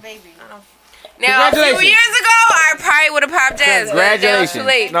just had a baby. Now, a few Congratulations. years ago, I probably would have popped jazz. But now it's too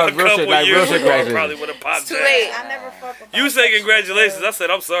late. No, A real shit, couple like real years shit, ago, I congratulations. probably would have popped It's too that. late. I never fuck about You say congratulations. I said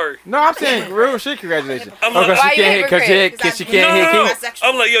I'm sorry. No, I'm saying real shit, congratulations. I'm Oh, like, cause why she you can't hit, cause hypocrite? she can't hit No, King.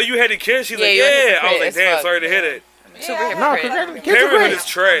 I'm like, yo, you had a kid? She's Yeah, like, you're a yeah. I was hypocrite like, as damn, fuck. sorry to hear that. Super No, hypocrite. congratulations. Kids are Parenthood great. is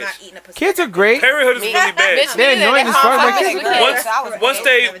trash. Kids are great. Parenthood is really bad. Bitch, They're me neither. annoying They as fuck, hard but fucking kids with are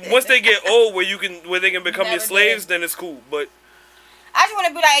kids. great. Once they get old where they can become your Never slaves, then it's cool. But I just want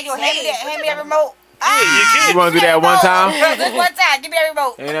to be like, hey, yo, hand me that remote. You want to do that one time? Just one time. Give me that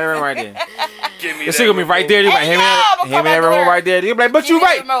remote. Ain't that right there? give me The that shit gonna be right there. You like, Hey, hand me yo, that, I'ma hand me come that out remote there. right there. You be like, but Give you me that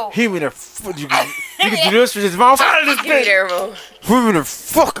right. remote. Hand me the fuck. You can do this with his mouth. Out of this Give me bitch. that remote. Hand me the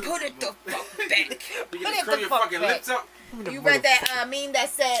fuck. Put it the fuck back. Put it the fuck back. up. You read that meme that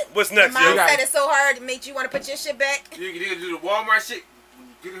said, What's next, Mom yo? said it so hard it made you want to put your shit back? You can do the Walmart shit.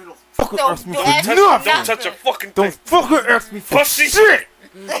 Get in the fucking Don't- ask me don't for ask me nothing. Don't touch a fucking thing. Don't fucking ask me for Pussy. shit.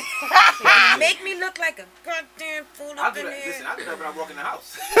 Make me look like a goddamn fool up in there. I do that when I walk in the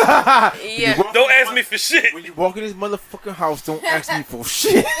house. Yeah. Don't ask me for shit. When you walk in this motherfucking house, don't ask me for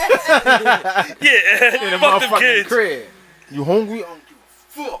shit. Yeah, In the fuck them motherfucking kids. crib. You hungry? I don't give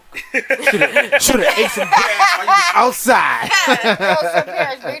a fuck. Shoulda ate some grass while you was outside. Some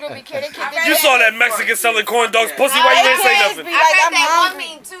parents, they don't be kidding. You saw that Mexican selling corn dogs pussy. Why you ain't say nothing? Be I like, read I'm that one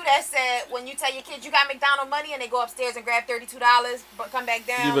hungry. meme too that said when you tell your kids you got McDonald's money and they go upstairs and grab $32 but come back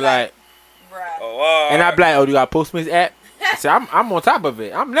down. You be like, bruh. Oh, wow. and I be like, oh, you got Postmates app? I said, I'm on top of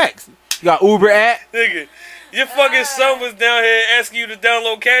it. I'm next. You got Uber app? Nigga, your fucking son was down here asking you to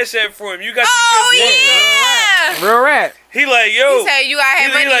download Cash App for him. You got Oh, your kids. yeah. Real rap. He like, yo. You say you got He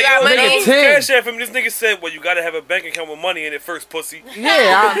have money, like, you got yo, money. nigga, 10. Cash App him. This nigga said, well, you gotta have a bank account with money in it first, pussy.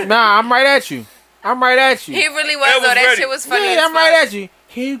 Yeah, I'm right at you. I'm right at you. He really was, That though. was That ready. shit was funny. Yeah, as I'm right fuck. at you.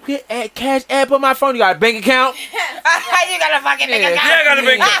 Can you get Cash App on my phone? You got a bank account? You got a fucking nigga. Yeah. Yeah, I got a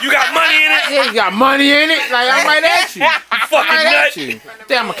bank account. You got money in it? Yeah, you got money in it? Like, I'm right at you. Fucking I'm right nut. at you.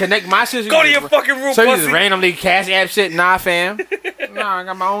 Damn, I'm gonna connect my shit. Go to your fucking room, So you just pussy. randomly Cash App shit? Nah, fam. Nah, I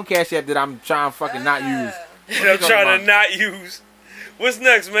got my own Cash App that I'm trying to fucking not use. I'm trying to not use. What's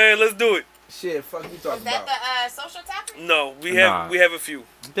next, man? Let's do it. Shit, fuck you talking Is that about? the social topic? No, we Nah. have a few.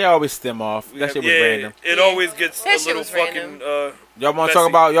 They always stem off. We That have- shit was yeah, random. It always gets That a shit little was fucking. random. Y'all want to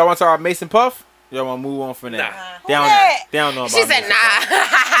messy. talk about Mason Puff? Y'all want to move on from that? Nah. They don't, that? they don't know about She said, Mason Puff.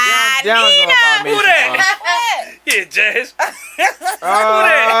 nah. They don't know about Who Mason that? Puff. Yeah, Jazz.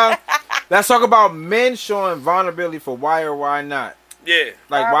 Let's talk about men showing vulnerability for why or why not. Yeah.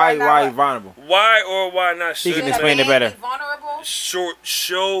 Like Why why not? vulnerable? Why or why not He should can men explain it better. Vulnerable.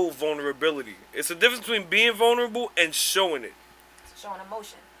 show vulnerability? It's a difference between being vulnerable and showing it. Showing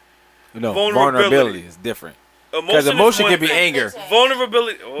emotion. No, Vulnerability. vulnerability is different. Because Is emotion one can be thing. anger.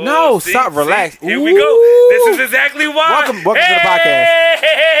 Vulnerability. Oh, No, see, stop, relax. Here we go. Ooh. This is exactly why. Welcome to the podcast.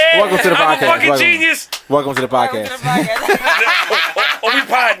 Welcome to the I'm podcast. a fucking Welcome. genius. Welcome to the podcast. Oh, we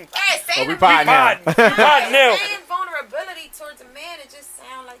podding. Hey, Oh, saying we pod now. Podding now. saying vulnerability towards a man, it just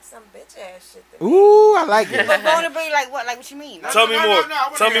sounds like some bitch ass shit. To me. Ooh, I like it. But vulnerability, like what? Like what you mean? Tell me more.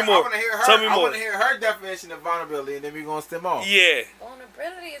 Tell me more. Tell me I more. want to hear her definition of vulnerability, and then we're gonna stem off. Yeah.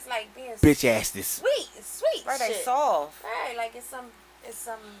 Vulnerability is like being Bitch ass this. sweet, sweet Right, like shit. soft. Right, like it's some.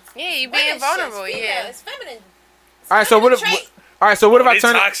 Yeah, you women being shit. vulnerable, It's female, yeah. It's feminine. All right, so what if? Feminine trait. All right, so what if I They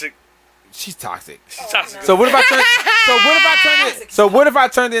turn it? toxic. She's toxic. She's toxic. So what if I turn? So what if I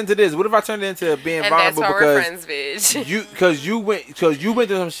turned it into this? What if I turned it into being And that's vulnerable why we're because friends, bitch. you went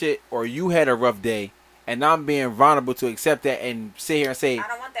through some shit or you had a rough day, and I'm being vulnerable to accept that and sit here and say, I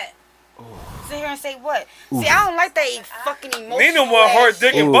don't want that. Sit here and say what? See, I don't like that fucking emotional. Nina want hard ass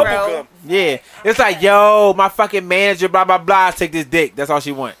dick shit, and Ooh. bubble bro. gum. yeah, it's like, yo, my fucking manager, blah blah blah, take this dick. That's all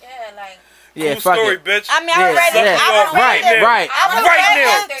she want. Yeah, like. Yeah, Cool fuck story, it. bitch. I mean, I would Yeah, rather, yeah. I would Right rather, now. Right. I would Right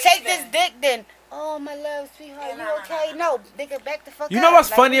rather now. take this dick than, oh my love, sweetheart, you okay? No, nigga, back the fuck You up. know what's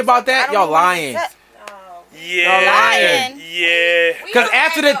Like, funny about that? I don't Y'all know what to lying. accept. Yeah. lying. Yeah. Because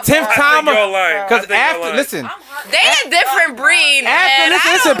after the 10th I time, think y'all lying. because I think y'all after lying. listen, They a different breed, after man.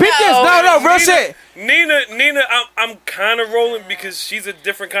 I listen, don't peep this. know. No, real shit. Nina, I'm kind of rolling because she's a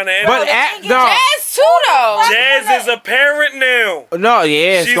different kind of animal. But no, Jazz too, though. Jazz is a parent now. no,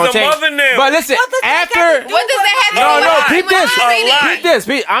 yeah, it's She's gonna a change. mother now. But listen, What does that after got to do What does that have to no, do no, with peep this, A lot. peep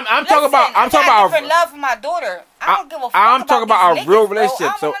this. I'm talking about, I'm talking I got different about, love for my daughter. I don't give a fuck I'm talking about these a real niggas, bro. relationship.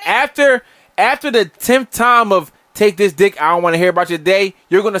 I So don't wanna- after the 10th time of take this dick, I don't want to hear about your day.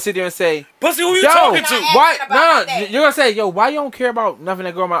 You're gonna sit there and say, Pussy, who you yo, talking to? why? About No, my day. you're gonna say, yo, why you don't care about nothing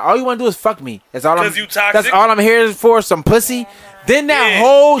that go on my? All you want to do is fuck me. That's all. 'Cause you toxic? That's all I'm here for, some pussy. Then that Yeah,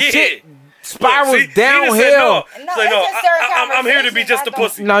 whole yeah. shit spirals Nina said downhill. no. No, Say, no, it's a certain I'm here to be conversation. just a I don't-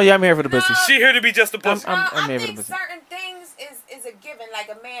 pussy. No, yeah, I'm here for the pussy. She here to be just a pussy. I'm I here for the think pussy. certain things is a given, like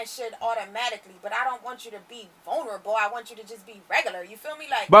a man should automatically, but I don't want you to be vulnerable. I want you to just be regular. You feel me?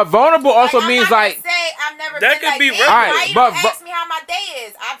 Like, But vulnerable also I'm means not gonna like, say I've never That been could like, be "Damn, regular. why Alright, you but- don't ask me how my day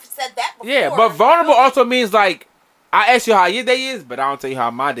is?" I've said that before. yeah, but vulnerable also means like, I ask you how your day is, but I don't tell you how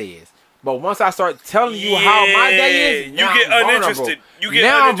my day is. But once I start telling you how my day is, you now get I'm vulnerable. uninterested. You get now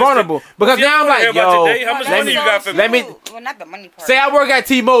I'm uninterested. vulnerable because You now I'm don't care like, about your yo, day. How much let money me, you got for me? let me Well, not the money part. say I work at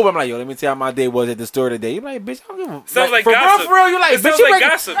T-Mobile. I'm like, yo, let me tell you how my day was at the store today. You like, bitch, I don't give a Sounds like for gossip. real, you like, It bitch, sounds you like work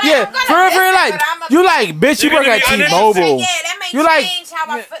gossip. Right, yeah, I'm gonna for real, listen, like, but I'm a- you like, bitch, you You're work gonna at be T-Mobile. Yeah, that may You like- change how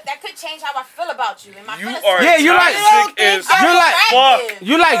I feel. That could change how I feel about you. And my You feelings are Yeah, you like- toxic as You're like- fuck.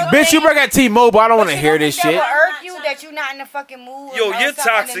 You like, bitch, you work at T-Mobile. I don't want to hear this That shit. will irk you that you're not in the fucking mood. Yo, or you're something,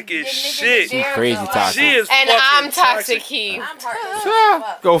 toxic and as your niggas shit. is there, She crazy so, toxic. She is And fucking I'm toxic, Keith. I'm hurt.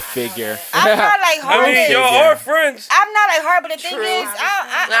 Yeah, go figure. I'm not like I hard. mean, y'all are friends. I'm not like her, but the thing True. is, Know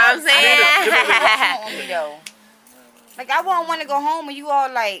what I'm saying? on me though. Like I won't want to go home and you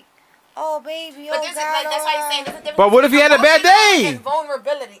all like, oh baby, oh But this is God, like that's why you're saying there's a difference. But what if you had a bad between day? and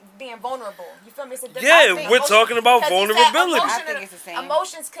vulnerability, being vulnerable. You feel me? It's a difference. Yeah, I think we're emotion- talking about 'cause you said vulnerability. I think it's the same.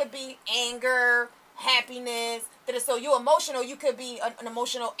 Emotions could be anger, happiness. So you emotional, you could be an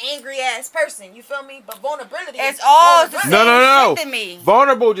emotional, angry ass person. You feel me? But vulnerability. It's is all the vulnerability. same. No. shit to me.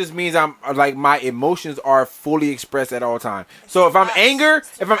 Vulnerable just means I'm like my emotions are fully expressed at all times. So if I'm angry,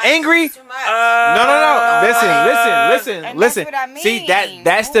 It's too Listen. And Listen. that's what I See mean.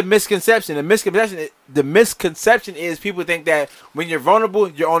 that's the misconception. The misconception is people think that when you're vulnerable,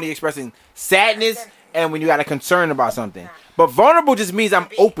 you're only expressing sadness and when you got a concern about something. But vulnerable just means I'm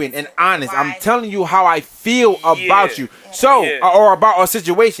open and honest. I'm telling you how I feel about you. So or about a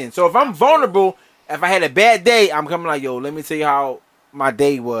situation. So if I'm vulnerable, if I had a bad day, I'm coming like, yo, let me tell you how my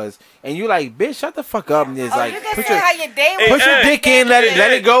day was. And you like, bitch, shut the fuck up and just like you can put say your how your day was. Put your dick in, let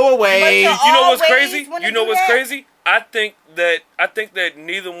it go away. But You know what's always crazy? wanna You know do what's that. crazy? I think that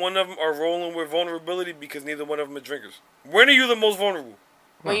neither one of them are rolling with vulnerability because neither one of them are drinkers. When are you the most vulnerable?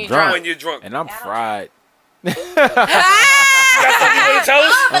 When you drunk. drunk. When you're drunk. And I'm fried. You got something you want to tell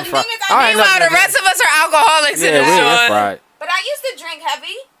us? But the fried. thing is, All right, Meanwhile, the rest of us are alcoholics in Yeah, this we're joint. fried. But I used to drink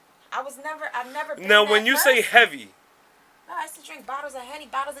heavy. I've never been Now, that when you say person. heavy, No, I used to drink bottles of Henny,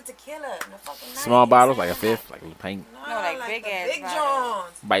 bottles of tequila in the fucking night. Small bottles, like a fifth, like a pint. No, like like big the ass big bottles.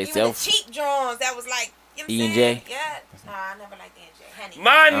 Johns. By Even yourself? the cheap Johns that was like, you know what I'm E&J? saying? Yeah. Nah, I never liked E&J. Henny.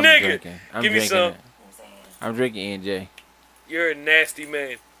 my I'm nigga, drinking. I'm give me drinking some. it. You know what I'm saying? I'm drinking E&J. You're a nasty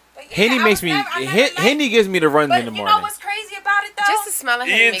man. But yeah, Henny I makes was me. never- I never liked- Henny gives me the runs But in the you know morning. what's crazy about it though? Just the smell of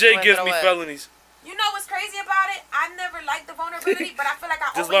him. E&J gives me felonies. You know what's crazy about it? I never liked the vulnerability, but I feel like I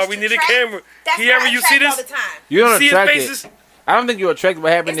That's always why we need a attract- camera. That's Kiara, why I you see attract this? all the time. You don't See his attract faces? it. I don't think you attract.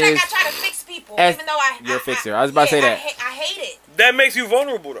 What happened It's is like I try to fix people, As- even though I you're a fixer. I was about to say that. I hate it. That makes you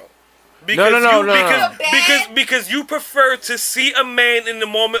vulnerable though. Because No. because you prefer to see a man in the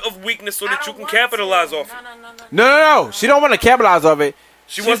moment of weakness so I that you don't can want capitalize to. off it. no. She don't want to capitalize off it.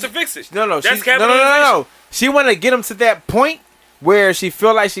 She wants to fix it. No. That's She, capitalization. no. She want to get him to that point where she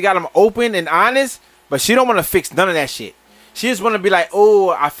feel like she got him open and honest, but she don't want to fix none of that shit. She just want to be like, oh,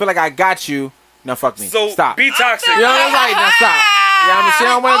 I feel like I got you. Now fuck me. So Stop. be toxic. You know what I'm saying? Now stop. Yeah, I mean, she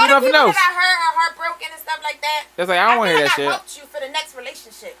don't want to do nothing else. That hurt or heartbroken and stuff like that. It's like, I don't want to hear that I shit. helped you for the next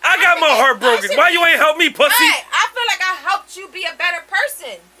relationship. I got my heart broken. Why you ain't help me, pussy? Right. I feel like I helped you be a better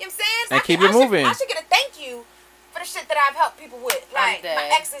person. You know what I'm saying? And keep it moving. I should get a thank you for the shit that I've helped people with. Like dead. my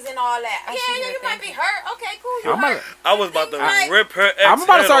exes and all that. I should Yeah, get a you might thank be hurt. Okay, cool. You I'm hurt. about, I was about to Like- rip her ex I'm about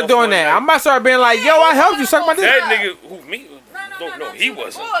to head start off doing one that. night. I'm about to start being like, yo, I helped you suck my dick. That nigga, who, me? No, he to the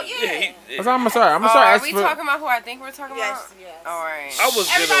wasn't. core, yeah. That's how I'm gonna start. I'm gonna Oh, start are asking we for. talking about who I think we're talking Yes, about? yes. All right. I was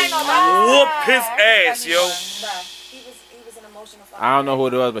Everybody know gonna that. whoop his ass, yo. Bruh, he was an emotional fucker. I don't know who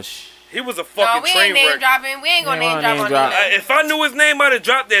it was, but He was a No, fucking we train ain't name wreck. dropping. We ain't gonna Yeah, name we drop name on drop. name. If I knew his name, I'd have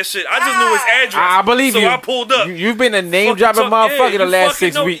dropped that shit. I just knew his address. I believe so you. I pulled up. You've been a name Fucking dropping talk- motherfucker the you last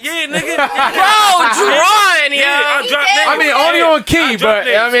fucking 6 know- weeks. Yeah, nigga. Bro, Drawing, Yeah, I yo. dropped did. names. I mean, only Yeah. on key, I dropped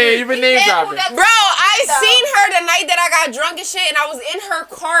but I names. mean, you've been name dropping. Bro, I seen her the night that I got drunk and shit, and I was in her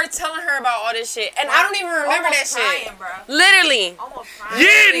car telling her about all this shit, and I don't even remember that Almost shit. crying, bro. Literally. Almost crying.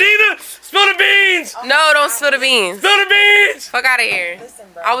 Yeah, Nina, spill the beans. No, don't spill the beans. Spill the beans. Fuck out of here. Listen,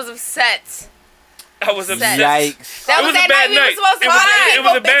 bro. I was upset. I was upset. Yikes. That It was was a that bad night we were night. supposed to It was- fight. it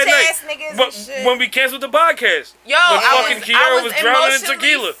was a bad night. Bitch-ass niggas But and shit. when we canceled the podcast, Yo, when I fucking was, Kiara I was drowning in emotionally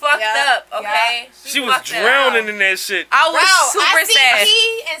tequila. fucked Yeah. up, okay? She was fucked up. drowning in that shit. I was Bro, super I see sad.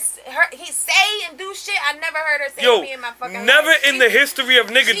 he say and do shit I never heard her say Yo, to me in my fucking never life. in the history of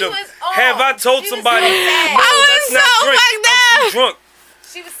niggerdom was on. have I told She was somebody, so sad. "No, I was let's not so drink. fucked I'm up. too drunk."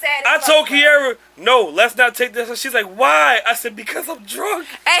 She was sad. I told Kiara, no, let's not take this. She's like, why? I said, because I'm drunk.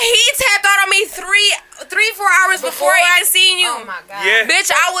 And he tapped out on me 4 hours before I even seen you. Oh my god. Yeah.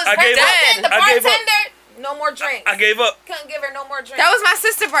 Bitch, I was gave up. dead. The I gave up. bartender, no more drinks. I gave up. Couldn't give her no more drinks. That was my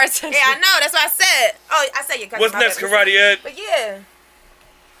sister bartender. Yeah, I know. That's what I said. Oh, I said your cousin. What's my next, bad. Karate Ed? But yeah.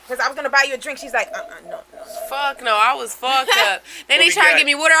 Because I was going to buy you a drink. She's like, no. Fuck no, I was fucked up. Then What he we tried to got? give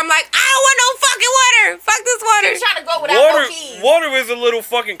me water. I'm like, I don't want no fucking water. Fuck this water. She's trying to go without no keys. Water is a little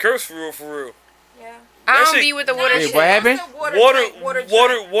fucking curse for real. Yeah. I That don't shit- be with the water Wait, shit. what happened?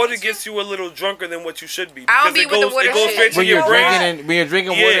 Water gets you a little drunker than what you should be. I don't because be with the water it goes shit. straight to When your you're brain.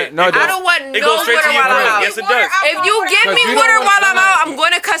 drinking Yeah. water, no, It I don't want It no goes straight water to your while I'm brain. out. Yes, it does. If you give Cause me you water don't while wanna- I'm out, I'm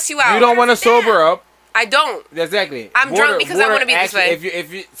going to cuss you out. you don't want to sober up. I don't. Exactly. I'm drunk because I wanna be this way.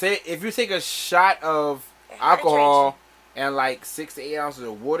 If you take a shot of alcohol and like 6 to 8 ounces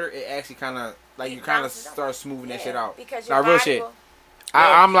of water, it actually kind of like you kind of start smoothing that shit out. Because Nah, your real body shit. will-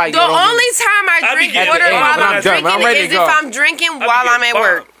 I'm like The only time I I be drink getting water at the end while when I'm I'm done, when I'm drinking ready is to if go. I'm drinking I be while I'm getting at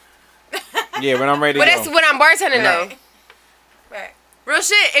work. Yeah, when I'm ready But to that's go. when I'm bartending though. Right. Real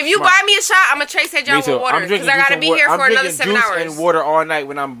shit. If you Smart. buy me a shot, I'm gonna chase that Me jar too. with water I'm drinking because I juice gotta and be water. here I'm for another drinking 7 juice hours. and water all night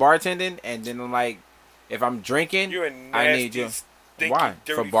when I'm bartending, and then I'm like, if I'm drinking, You're a I nasty, need you. stinky, Why?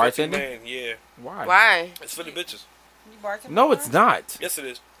 dirty For fucking bartending? man. Yeah. Why? Why? It's for the bitches. No, it's not. Yes, it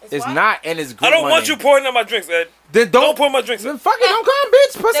is. It's not, and it's good I don't money. want you pouring out my drinks, Ed. Then Don't pour my drinks Then in. fuck it, don't come,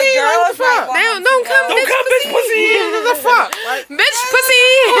 bitch, pussy. The Like, girls what the fuck? might They don't come, Don't bitch, come, bitch, pussy. What the fuck? Like, Bitch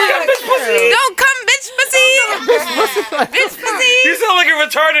pussy. Don't come, bitch pussy. Bitch pussy. You sound like a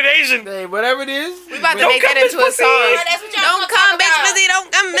retarded Asian. hey, whatever it is. We about to Don't make that come, into a bitch pussy. song. Yeah, that's what y'all Don't gonna come, talk bitch about. pussy. Don't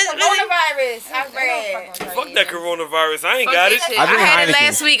come, bitch pussy. Coronavirus. I read. Fuck that coronavirus. I ain't Fuck got that it. shit. I I drink had it Heineken.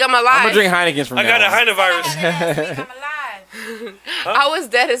 last week. I'm I'm alive. gonna drink Heinekens from I now got a on. Heinovirus. I'm alive. I was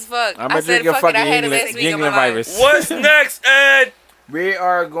dead as fuck. I'm I gonna said, drink a fuck it. I fucking had it last week. I'm England alive. virus. What's next, Ed? We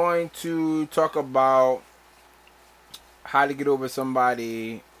are going to talk about how to get over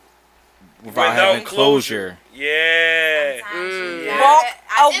somebody without having closure. Yeah. Sometimes you Yeah. gotta- Walk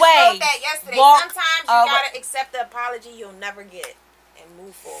I just away. wrote that yesterday. Walk Sometimes you away. gotta accept the apology you'll never get and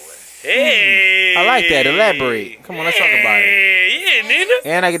move forward. Hey. I like that. Elaborate. Come on, let's talk about it. Yeah, Nina.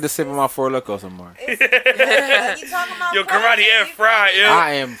 And I get to sip on my Four Loko some more. You talking about Yo, Karate Ed fried, yo.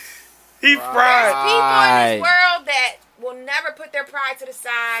 I am. He There's fried. people in Right. this world that will never put their pride to the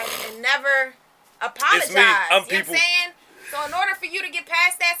side and never apologize. It's me. I'm You know what people. I'm saying? So in order for you to get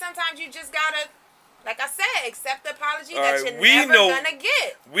past that, sometimes you just gotta, like I said, accept the apology All that right, you're we never know- gonna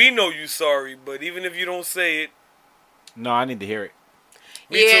get. We know you sorry, but even if you don't say it, No, I need to hear it.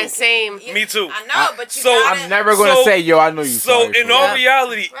 me Yeah, too. same. Me too. I know, but you So- gotta. I'm never gonna So- say, yo, I know you. So sorry in for all that.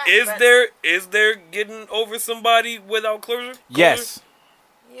 reality, Right, is but- there getting over somebody without closure? Yes.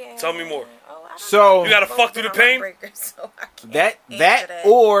 Yeah. Tell me more. Oh, I don't So- know. You gotta Both fuck through the been on pain? my breaker, so I can't That answer that.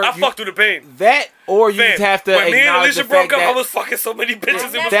 or I you, fucked through the pain. that or you Fam, just have to when me and acknowledge Alicia the fact broke up, that I was fucking so many bitches. I've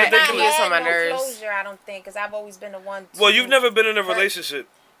It never was that- not ridiculous. It's on my had no nerves. closure, I don't think, because I've always been the one. Well, you've to never been in a hurt. relationship.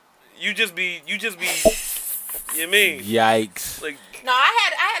 You just be. You mean yikes. like No,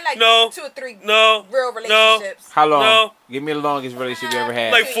 I had like No. 2 or 3 no, real relationships. How long? No. Give me the longest relationship you ever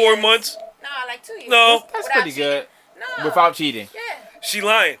had. like 4 months. No, like 2 years. No. That's Without pretty cheating. good. No. Without cheating. Yeah. She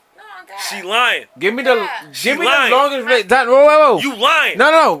lying. No, God. She lying. Give me the Yeah. give She me lying. the longest whoa. You lying.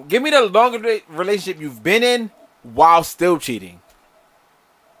 No. Give me the longest relationship you've been in while still cheating.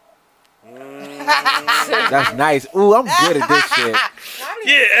 That's nice. Ooh, I'm good at this shit.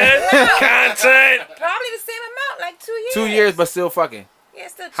 Probably, Yeah, Ed. Content. probably the same amount, like 2 years. 2 years, but still fucking. Yeah,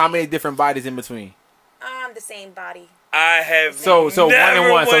 still How cheating. many different bodies in between? The same body. I have So one never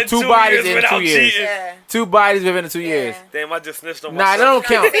and one. So went 2 2 bodies years in without 2 years. cheating. Yeah. 2 bodies within the 2 years. Yeah. Damn, I just snitched on Nah, myself. that don't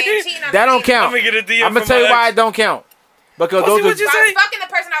You know what I'm count. saying? Cheating, I'm That don't saying. I'm count. gonna get a DM I'm gonna from tell you my why ex. it don't count. Because Pussy, those what'd you are I say? was fucking the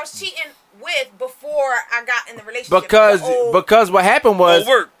person I was cheating with before I got in the relationship. because The old- because what happened was Old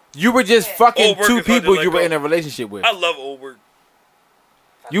work. you were just Yeah. fucking Old work 2 is hard to people let you were go. in a relationship with. I love old work.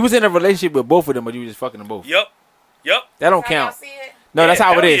 You was in a relationship with both of them, but you were just fucking them both. Yup. That don't How y'all count. see it? No, that's Yeah,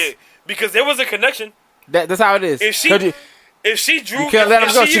 how it hell is. yeah. Because there was a connection. That's how it is. If she 'Cause you drew, can't let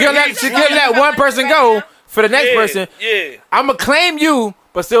them go. She can't let one person go for the next person. Yeah, I'ma claim you,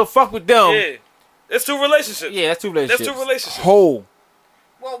 but still fuck with them. yeah. It's 2 relationships. Yeah, that's 2 relationships. 2 relationships. Whole.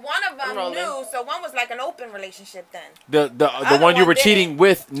 Well, one of them rolling. knew, so one was like an open relationship then. The other one you one were didn't. cheating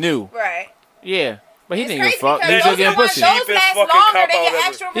with knew. Right. Yeah, but he It's didn't give a crazy fuck. because He was those just getting are ones- pussy. Those Cheapest last fucking longer cop than out your ever.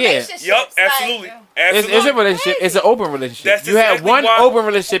 actual Yeah. relationships. Yup, absolutely. Like, Absolutely. It's a relationship. It's an open relationship. That's You had exactly one why- open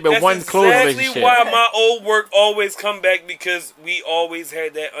relationship and That's one closed exactly relationship. why my old work always come back, because we always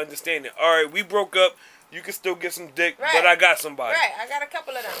had that understanding. All right, we broke up. You can still get some dick, Right. but I got somebody. right, I got a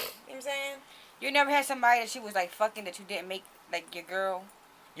couple of them. You know what I'm saying? You never had somebody that she was like fucking that you didn't make like your girl.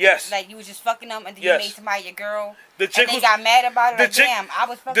 Yes. Like you was just fucking them and then Yes. you made somebody your girl. The chick and they was- got mad about it. the Like, chick- damn, I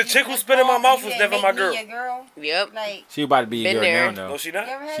was fucking the chick who this spit in my girl, mouth and was you never didn't my make girl. me your girl. Yep. Like, She about to be Been your there. girl now, No, though. she you not.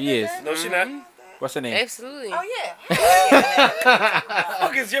 ever had She that, is. man? No, she not. What's her name? Absolutely. Oh yeah.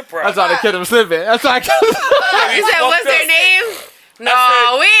 Fuck is your That's problem? how the kid him slipping. That's how I You said, what's their name?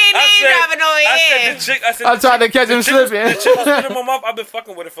 No, we ain't name dropping over I said here. the chick. I said I'm the trying to catch him chick was- slipping. The chick was spit in my mouth. I've been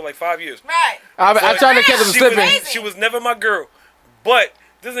fucking with her for like 5 years. Right. I'm trying to catch him She slipping. was, she was never my girl, but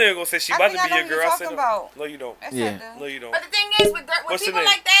this nigga gonna say she I about think to I be know your who girl. you're I talking said about. no, you don't. That's Yeah. not the- No, you don't. But the thing is, with What's people her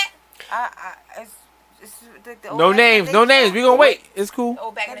name? like that, it's the old No back in names. the No day names. joint. We gonna wait. It's cool.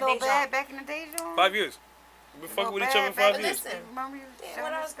 oh, back in That the little day, bad John. back in the day, John. 5 years. We've been fucking with each other for 5 years. Listen. Remember you Yeah, showing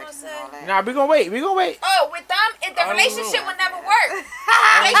what I us was gonna pictures and say. all that? Nah, we gonna wait. We gonna wait. Oh, with them, the don't relationship know. would never work.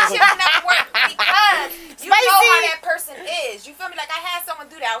 Relationship would never work because you know how Spicy. that person is. You feel me? Like I had someone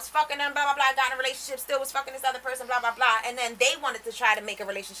do that. I was fucking them, blah blah blah. I got in a relationship, still was fucking this other person, blah blah blah. And then they wanted to try to make a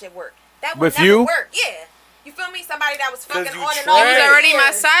relationship work. That would With never you? work. Yeah. You feel me? Somebody that was fucking you on and tried. on. You was Right. already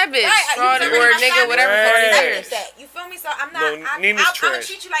my side bitch. Right, you For all was the already word my nigga, side whatever bitch. for Right. the Like years. that. You feel me? So I'm not. No, Nina's I'm gonna trash.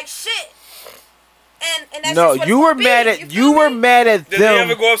 treat you like shit. And that's No, just what you it's were gonna be. mad at feel you were me? mad at Did they ever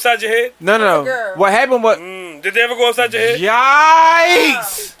them. go upside your head? No, As a no. girl. What happened? What? Did they ever go upside your head?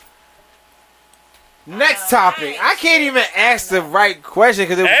 Yikes! Next topic. I can't even ask the right question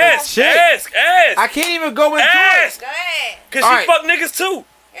because it was Ask, shit. ask, I ask, can't even go into ask. it. Go ahead. Cause All she right. fuck niggas too.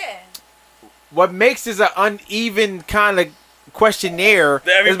 Yeah. What makes this an uneven kind of questionnaire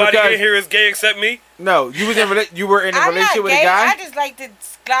That everybody is because in here is gay except me. no, you was in you were in a I'm relationship not with a gay. guy. I just like to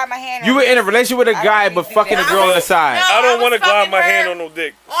glide my hand. You on were in a it. relationship with a I guy, don't but do fucking a that. girl on the side. No. I don't I want to was glide fucking my her hand on no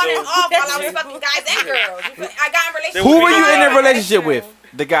dick. On and So off while I was fucking guys and girls. You feel- I got in a relationship. Who were we you gonna in a lie. relationship with?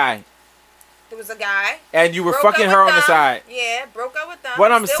 The guy, There was a guy. and you were Broke fucking up her with on the them. side. Yeah, broke up with them.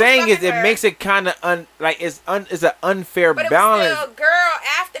 What I'm Still saying is, fucking it her. makes it kind of it's an unfair But it was balance. still a girl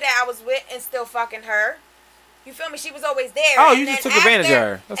after that I was with and still fucking her. You feel me? She was always there. Oh, and you then just took advantage of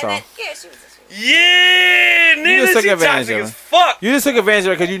after- her. That's and all. then- yeah, she was. yeah, nigga, just took she advantage toxic of as her. fuck. You just took advantage of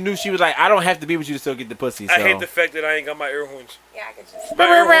her because you knew she was like, I don't have to be with you to still get the pussy. So. I hate the fact that I ain't got my air horns. Yeah, I could just. My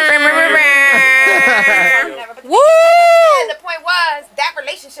air horns. Woo! And the point was that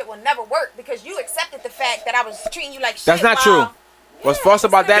relationship will never work because you accepted the fact that I was treating you like shit. That's not while- true. What's false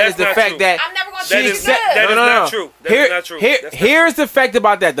about that That's is the not fact true. that I'm never gonna That treat you is good. that is not true. That is not true. That's not Here's the fact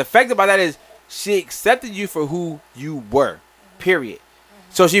about that. The fact about that is she accepted you for who you were. Period.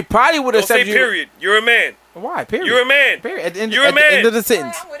 So she probably would have Don't say accepted you. period. You're a man. Why? Period. You're a man. Period. At the end, You're a at the end man. of the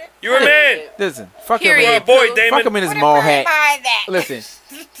sentence. I'm with it. You're a man. Listen. Fuck him. Period. You're a in- boy, Fuck Damon. him in his Put a mall bird hat. behind that. Listen.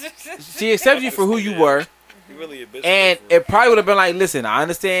 She accepted you for who you were. You really a bitch. And it probably would have been like, listen, I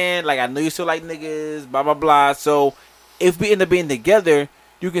understand. Like, I know you still like niggas, blah, blah, blah. So if we end up being together,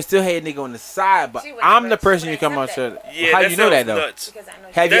 you can still have a nigga on the side. But She would I'm never- the person she you come on wouldn't to. Yeah, How that you know that, sounds though? nuts. Because I know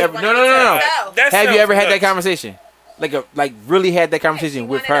Have you she ever? wanted No, no, to no, no. herself. That Have you sounds ever had that nuts. conversation? Like really had that she conversation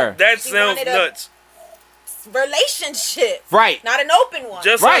with wanted her? That She sounds wanted a- nuts. Relationship, Right. not an open one.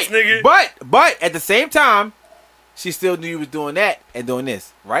 Just Right. us, nigga. But at the same time, she still knew you was doing that and doing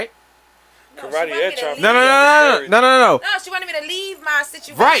this, right? No, she Karate wanted me head to chop. leave. No, no, no, no, no, no, no, no. No, she wanted me to leave my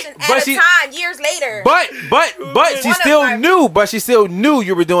situation Right, at but a she- time years later. But she One of still my- knew. But she still knew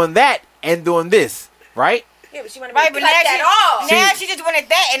you were doing that and doing this, right? yeah, but she wanted me Right, to but cut now that off. now she just wanted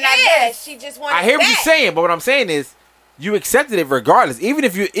that and not Yeah, this. she just wanted I hear what that. you're saying, but what I'm saying is, you accepted it regardless. Even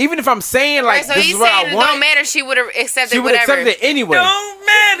if I'm saying like Right, so this he's is what saying I it want, don't matter. She would have accepted she would have whatever. accepted it anyway. Don't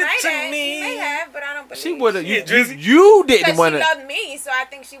matter Right, to she may me. have, but I don't believe She would have. Yeah, You Drizzy. didn't Because want she to. loved me, so I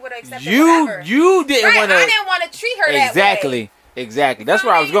think she would have accepted You whatever. didn't Right, want I to. didn't want to treat her that way. Exactly. That's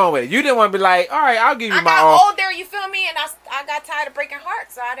where I was going with it. You didn't want to be like, all right, I'll give you I my got all. older, you feel me, and I got tired of breaking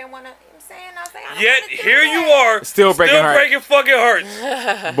hearts, so I didn't want to. You know what I'm saying, I was like, I don't Yet wanna do here that. you are, Still breaking heart. breaking fucking hearts.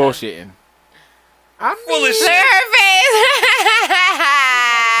 Bullshitting. I Full of mean, shit. Her face.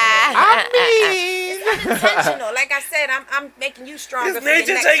 I mean, Intentional, like I said, I'm making you stronger. This for your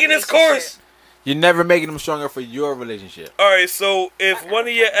nature next taking its relationship. course. you're never making them stronger for your relationship. All right, so if one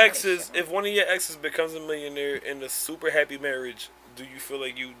of your exes becomes a millionaire in a super happy marriage, do you feel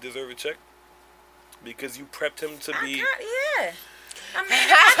like you deserve a check? Because you prepped him to be Yeah. I mean,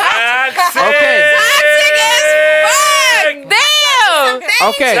 toxic. Okay. Toxic as fuck. Damn.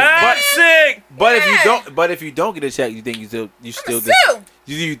 Okay, Toxic. but if you don't get a check, you think you still Sue.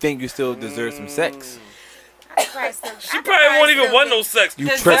 you think you still deserve some sex? She probably won't even want no sex. You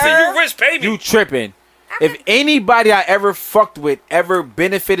Deserve? tripping? You rich, pay me. You tripping? If anybody I ever fucked with ever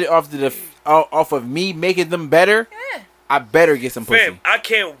benefited off of me making them better, Yeah. I better get some pussy. Fam, I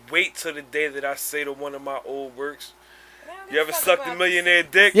can't wait till the day that I say to one of my old works, You ever sucked a millionaire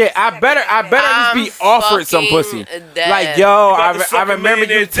dick? Yeah, I better just be offered some pussy. Like, yo, I remember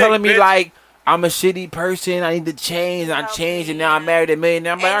you telling me like I'm a shitty person. I need to change. I changed, and now I'm married a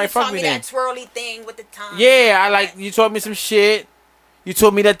millionaire. I'm like, all right, fuck me then. That twirly thing with the tongue. Yeah, I like you told me some shit. You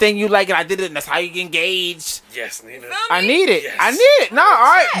told me that thing you like, and I did it. And that's how you get engaged. Yes, Nina. I need it. Yes. I need it. No, all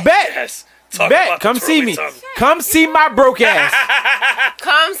right, bet. Yes. Bet. Come see me. Come see my broke ass.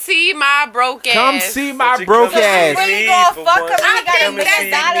 Come see my broke ass. Come see my broke ass. Really gonna fuck him? I think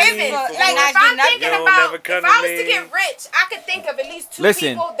that's $1,000 $11. for Like, if I'm thinking Don't about, never if come I to was to me. get rich, I could think of at least 2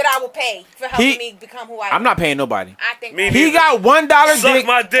 Listen, people that I would pay for helping me become who I am. I'm not paying nobody. I think Me He neither. got $1 Suck dick.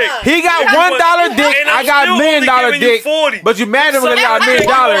 my dick. He got $1 dick. And I'm I got still $1 million only giving you dick. 40. But you mad at me because I got $1 Suck my dick,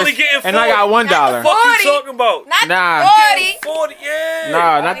 I'm only million getting and I got $1. What you 40. talking about? Not Nah. 40. 40, yeah.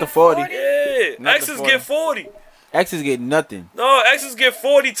 Nah, not the 40. Yeah. Not the Exes 40. get 40. Exes get nothing. No, exes get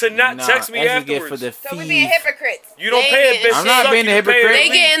 40 to not Nah, text me exes get afterwards. for the So we being fee. hypocrites. You don't They pay a get- bitch. I'm to not suck, being a you pay hypocrite. They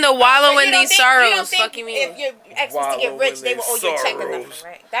least. get in the wallow You in don't these think- sorrows. You don't think Fuck you mean? if your ex was to get Wallow rich, in they would owe you a check or sorrows. nothing,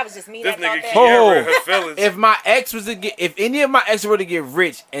 right? That was just me This that thought nigga that. Kiara, her feelings. If my ex was to get, if any of my exes were to get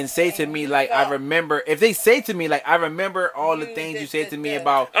rich and say to me like, I remember, if they say to me like, I remember all the things you said to me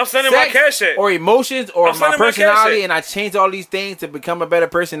about I'm sending my sex cash app. or emotions or I'm my sending my cash personality, app. and I changed all these things to become a better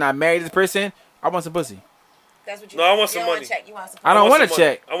person. I married this person. I want some pussy. That's what you No, I want. want You some don't want money. a check. You want some I don't want want a some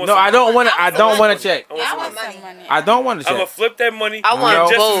check. money. I want No, some I don't money. want to. I don't want a money. check. I want I some want money. money. I don't want a I'm gonna check. flip that money. I want get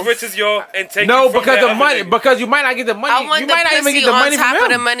just both. as rich as y'all and take No, it from because that the other money. nigga. Because you might not get the money. I want You the might not even pussy get the money on top from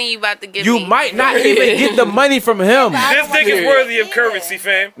of him. the money you about to give You me. might not even get the money from him. This dick is worthy of currency,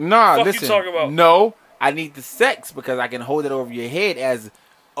 fam. Nah, Fuck listen. you talking about? No, I need the sex because I can hold it over your head as,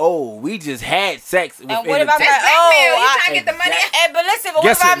 oh, we just had sex. And within what the if I'm text. like, Blackmail. You oh, trying to get the money? Hey, but listen, but what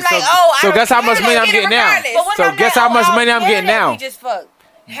Guess if I'm it. like, So- oh, so guess how much you money gonna I'm get it getting now. regardless. But what So if I'm guess like, how much oh, money I'm yeah, getting that now. We just fucked.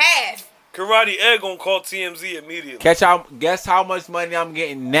 Half. Karate Ed gonna call TMZ immediately. Guess how much money I'm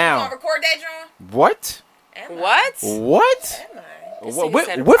getting You now. gonna record that, John? What? What? What? Am I? This What- nigga With,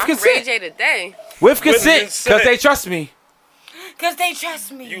 said, with I'm Ray consent. J today. With consent. consent. Because they trust me. Because they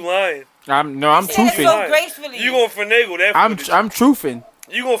trust me. You lying. I'm Said it truthing. so gracefully. You gonna finagle that footage. I'm truthing.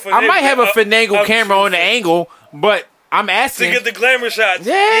 You gonna finagle I might have a that. finagle I'm camera on the truthing. angle, but I'm To asking. get the glamour shots.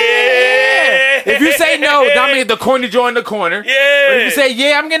 Yeah. Yeah. If you say no, then I'm gonna get the corny jaw in the corner. Yeah. But if you say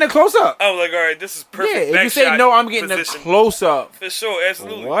yeah, I'm getting a close up. I was like, all right, this is Yeah. perfect. If back you say shot no, I'm getting position. a close up. For sure,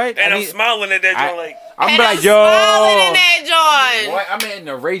 absolutely. What? And I I'm need- smiling at that I- joint like, I'm And be like, I'm yo. smiling in that joint. What? I'm hitting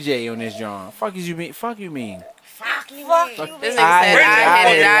the Ray J on this John. Fuck you mean? Fuck you mean? Fuck you. Fuck man. you. This nigga I said, I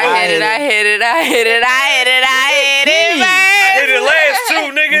hit it, I hit it, I hit it, I hit it, I hit it, I hit it, I hit it man. last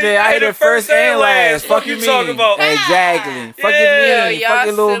too, nigga. Yeah, I hit it first and last. Fuck you talking mean? about? Exactly. Fuck Yeah. you mean? Fuck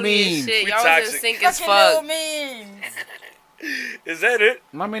your little silly as mean. shit. We Y'all was in toxic. sync as Fucking little fuck. means. Is that it?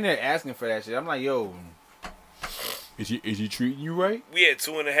 My man there asking for that shit. I'm like, yo, is he treating you right? We had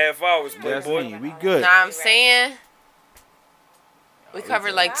 2.5 hours, That's Playboy. me. We good. Nah, I'm saying we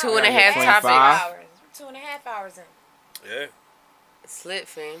covered like 2.5 25. topics. 2.5 hours in. Yeah. It's lit,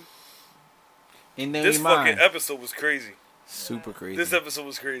 fam. And then This we fucking mine. episode was crazy. Super crazy. This episode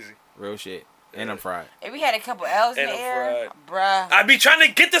was crazy. Real shit. And I'm fried. If we had a couple L's in And the I'm air, bruh. I be trying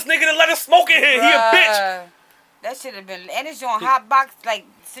to get this nigga to let us smoke in here. He a bitch. Bruh. That should have been, and it's on hot box like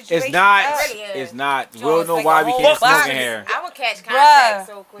situation. It's not. really is. It's not. So We'll it's know like why a we whole can't smoke box. in here. I would catch contact Bruh.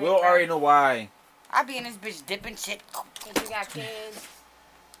 so quick. We'll already know why. I be in this bitch dipping shit. Cause you got kids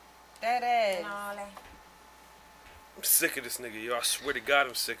That ass. and all that. I'm sick of this nigga, yo. I swear to God,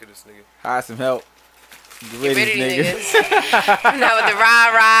 I'm sick of this nigga. Hire some help. Get Get rid rid of of these these niggas. niggas. Now with the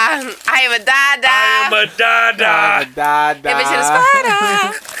rah-rah. I am a da-da. I am a da-da. Da, da, That bitch is a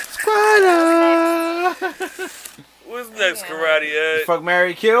spider. Squatter. What's next, Karate Ed? Fuck,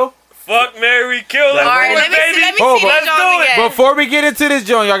 marry, kill. Fuck, Mary, kill. All Let's All right, do let it, me see, baby. let me Hold see on. the Let's do joint it. again. Before we get into this,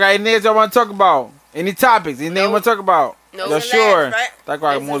 John, y'all got any names y'all want to talk about? Any topics? Any name you want to talk about? Nope. Yo, This is sure. last, right? That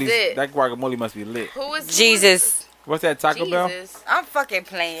This is guacamole must be lit. Who is Jesus. What's that, Taco Bell? Jesus. I'm fucking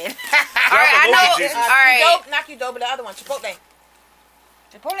playing. All right, I know. Jesus. All right. Knock you dope, but the other one, Chipotle.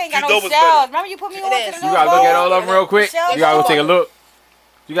 Chipotle ain't got You no dope is shells. better. Remember you put me It on to is. the You little gotta look at all bowl? of them real quick. Michelle You gotta go Obama. take a look.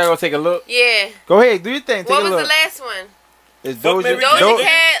 You gotta go take a look. Yeah. Go ahead, do your thing. Take What a was look. the last one? It's Fuck Doja, Mary Doja Doja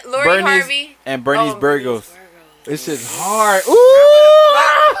Cat, Lori Bernice, Harvey, and Bernice Oh, Burgos. This shit's hard. Ooh.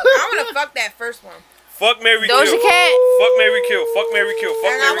 I wanna fuck that first one. Fuck, Mary, Doja kill. Cat. Fuck, Mary, kill. Fuck, Mary, kill.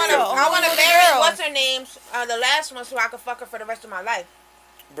 Fuck, And I Mary, kill. wanna Who's the marry girl? what's her name? The last one, so I can fuck her for the rest of my life.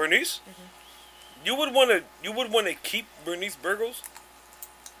 Bernice? You would wanna keep Bernice Burgos?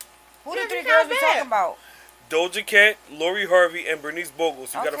 Who the Yeah, three she's girls not we bad. talking about? Doja Cat, Lori Harvey, and Bernice Bogle.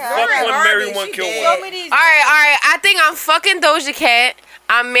 So you gotta Okay. fuck Lori one, Harvey, marry one, she kill dead. one. Show me these. All right. I think I'm fucking Doja Cat.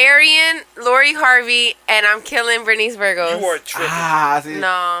 I'm marrying Lori Harvey, and I'm killing Bernice Burgos. You are tripping. See,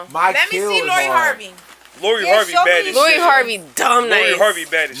 No. my Let me kill see is Lori hard. Harvey. Lori Yeah, Harvey show bad me as Lori shit. Harvey, dumb Lori nice. Harvey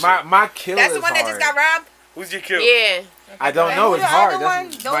bad as shit. My kill That's is the one that just hard. got robbed. Who's your kill? Yeah. I don't know. Who It's the hard. other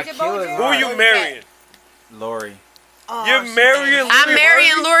That's one? my Doja kill is Boja? Who are hard. you marrying? Lori. Oh, You're she marrying bad. I'm marrying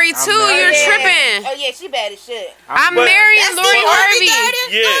Harvey? Lori too. marrying- You're Yeah. tripping. Oh yeah, she bad as shit. I'm But- marrying That's Lori Steve Harvey Harvey. daughter?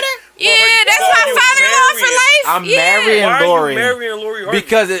 Yeah. Yeah, that's Why my are you father-in-law for marrying? life. I'm Yeah. marrying Why are Lori you marrying Lori Harvey?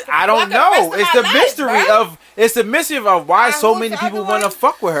 because I don't Fuck the know. rest of It's my the life, mystery bro. of why so who's many the people other want to one?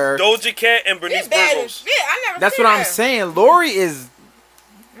 fuck with her. Doja Cat and She Bernice bad Burgos. as shit. I never That's seen what I'm her. saying. Lori is.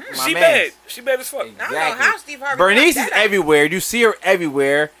 my She man. bad. She bad as fuck. I don't know Exactly. how Steve Harvey. Bernice got is that out. everywhere. You see her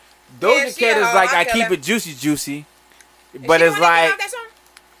everywhere. Doja she Cat a is hoe. like I I feel keep her. it juicy. Is But she it's the one that came like out that song?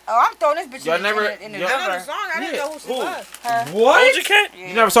 Oh, I'm throwing this bitch Y'all in, never- in the y'all- I know the river. song. I didn't Yeah. know who she Who? was. what? Doja Cat?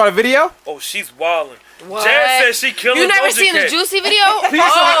 You never saw the video? Oh, she's wildin'. What? Jazz said she killing You never Doja seen the Cat. Juicy video? Oh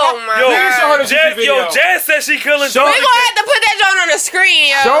my Yo, Please show her the god. Juicy video. Jazz said she killing Show- Doja We gonna Cat. have to put that joint on the screen,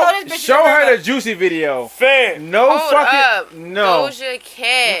 yo. Show, this bitch show in the her river. the juicy video. Fan. No Hold fucking up. no. Doja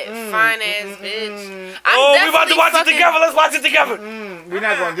Cat, fine ass bitch. Oh, we about to definitely watch it fucking- together. Let's watch it together. We're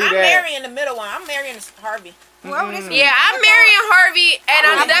not gonna do I'm that. marrying the middle one. I'm marrying Harvey. Whoever this Yeah, I'm marrying Harvey, and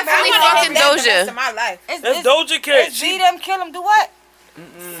I'm definitely I wanna fucking hit that the rest Doja. of my life. That's Doja Cat. It's beat him, kill him, do what?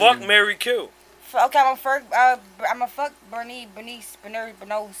 Fuck, marry, kill. Okay, I'm a fuck Bernice, whatever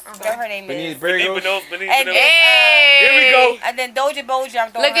her name Bernice is. Burgos. And Hey. Here we go. And then Doja Boja,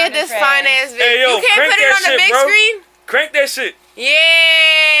 I'm throwing Look her at in the this trash. fine ass bitch. Hey, yo, You can't crank put it that on the shit, big bro. screen? Crank that shit.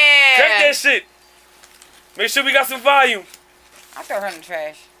 Yeah. Crank that shit. Make sure we got some volume. I'll throw her in the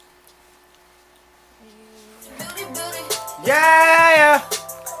trash. Yeah.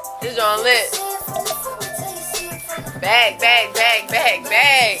 This joint lit. Bag.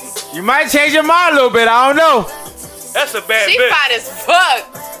 You might change your mind a little bit. I don't know. That's a bad She bitch. fine as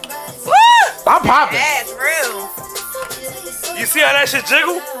fuck. Woo! I'm popping. That's real. You see how that shit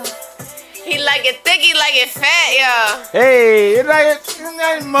jiggle? He like it thick, he like it fat, yo. Hey, it's like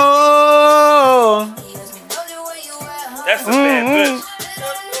it's more. That's a bad bitch.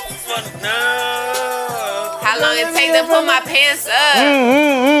 No. How long it take to put my pants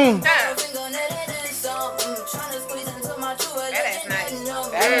up? That ass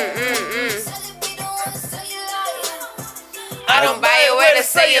nice. I don't buy it where to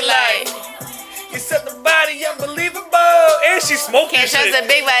say you like. You set the body unbelievable. And she smoked Can't this trust shit. a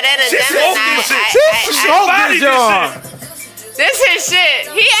big butt and a She smoked this shit. She Smoke bodied this this joint. shit. This his shit.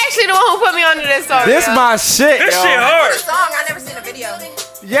 He actually the one who put me onto this song. This yo. my shit, This yo. shit hard. Song, I never seen a video.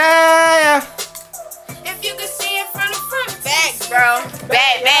 Yeah. If you could see it from the front, facts, bro.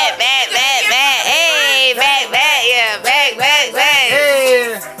 Back. Hey, back. Yeah, back. Hey.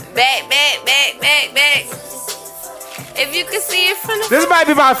 Back. If you could see it from the This might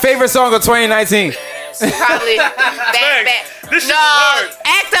be my favorite song of 2019. probably back. This shit No, hard.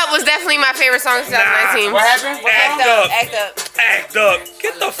 Act Up was definitely my favorite song of 2019. What happened? Act up. Act Up. Act up.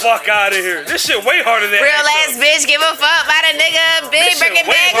 Get the fuck out of here. This shit way harder than Real Act ass Up. bitch, give a fuck about a nigga. Big This shit Birkin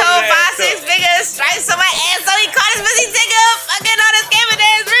way bag, harder hold than 5, Act 6 Up. figures. Stripes on my ass, so he caught his pussy nigga. Fucking all this scamming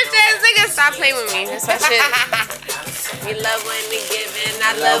ass, rich ass nigga. Stop playing with me. That's my shit. We love when we giving.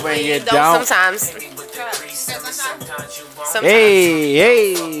 I love when you don't sometimes. Hey.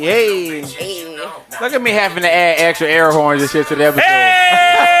 Hey. Look at me having to add extra air horns and shit to the episode.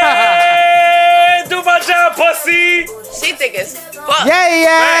 Hey, do my job, pussy. She thick as fuck.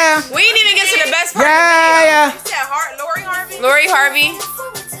 Yeah. We didn't even get to the best part. Yeah. You said Lori Harvey? Lori Harvey.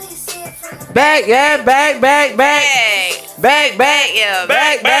 Back. Bag. Back. Yeah.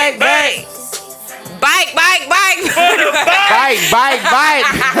 Back. Bike. Bike.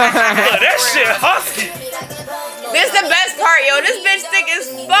 That shit husky. This the best part, yo. This bitch thick as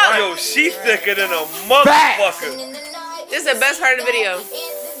fuck. Yo, she thicker than a motherfucker. This is the best part of the video.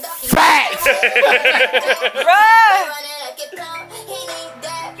 Facts.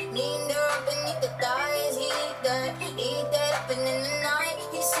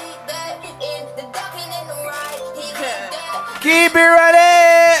 Keep it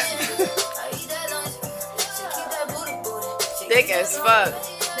running. Thick as fuck.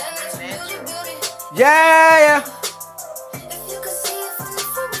 Yeah.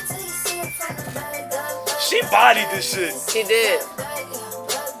 She bodied this shit. She did.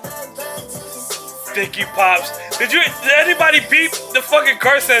 Thicky Pops. Did anybody peep the fucking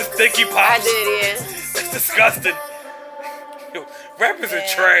car says Thicky Pops? I did, yeah. That's disgusting. Yo, rappers are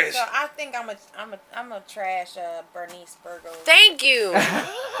Yeah, trash. So I think I'm a trash Bernice Burgos. Thank you.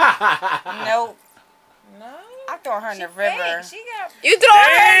 Nope. No. throw her in the river. She got You throw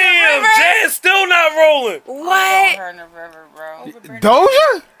her in Damn, the river? Jazz still not rolling. Throw What? her in the river, bro.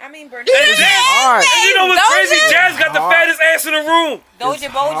 Doja? I mean, And you know what's crazy? Jazz got the fattest ass in the room. Doja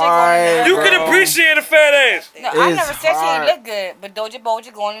Boja hard, going in You the can river. appreciate a fat ass. No, I It's never said she hard. ain't look good, but Doja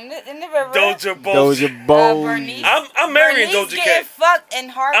Boja going in the river. Doja Boja. Doja Boja. Bernice. I'm marrying Bernice Doja getting Cat. fucked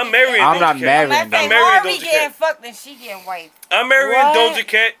and Harvey. I'm marrying I'm Doja not Cat. marrying I'm Doja. marrying Harvey Doja getting Cat. fucked and she getting wiped. I'm marrying What? Doja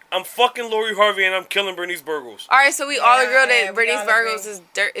Cat. I'm fucking Lori Harvey and I'm killing Bernice Burgos. All right, so we all agree yeah, that we Bernice all Burgos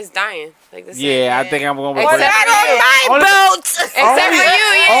agree. is dying. Like this. Yeah, I think I'm going with Except Bernice. for you. Only- Except for you,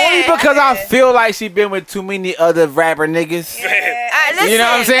 yeah. Only because I feel like she been with too many other rapper niggas. You know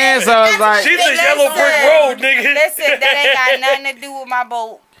what I'm saying? So it's like, She's a yellow brick road, nigga. Listen, that ain't got nothing to do with my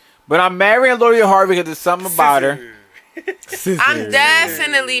boat. but I'm marrying Lori Harvey because there's something about her. I'm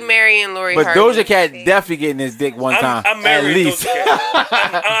definitely marrying Lori But Harvey. Doja Cat definitely getting his dick one time. I'm at marrying least. Doja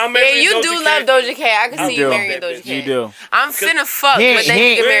Cat. I'm Yeah, marrying you Doja do Cat. love Doja Cat. I can see do. you marrying That Doja bitch. Cat. You do. I'm finna fuck, He ain't- but then he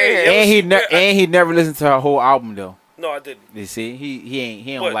you can marry her. And he never listened to her whole album though. No, I didn't. You see,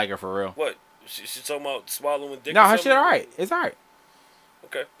 he don't What? like her for real. What? She talking about swallowing dick? No, or her something? shit alright. It's alright.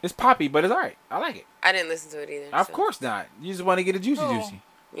 Okay. It's poppy, but it's alright. I like it. I didn't listen to it either. Of so. course not. You just want to get a juicy. Yeah.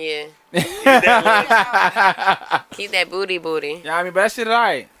 Yeah, Keep that booty. I mean, but that shit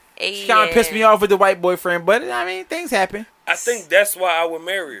alright. She kind of Yeah. pissed me off with the white boyfriend, but I mean, things happen. I think that's why I would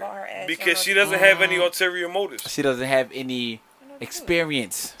marry Bar her ass because she yellow. doesn't have any ulterior motives. She doesn't have any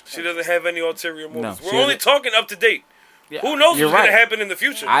experience. She doesn't have any ulterior motives. she We're only doesn't. talking up to date. Who knows You're what's right. gonna happen in the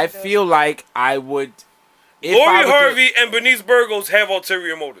future? I feel like I would. If Lori I was to- Harvey and Bernice Burgos have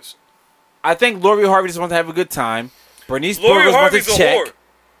ulterior motives. I think Lori Harvey just wants to have a good time. Bernice Lori Burgos Harvey's wants a to whore. check.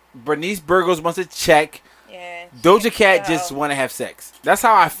 Bernice Burgos wants to check. Yeah. Doja Cat just want to have sex. That's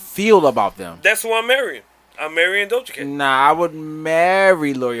how I feel about them. That's who I'm marrying. I'm marrying Doja Cat. Nah, I would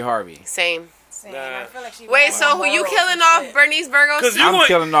marry Lori Harvey. Same. Same. Nah. I feel like she Wait, was so who you morals killing and off? shit. Bernice Burgos? Because too? I'm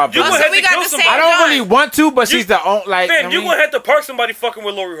killing off You Bernice. gonna So have we to got kill the somebody. same I don't John. really want to, but You- she's the only like. Fam, I you mean, gonna have to park somebody fucking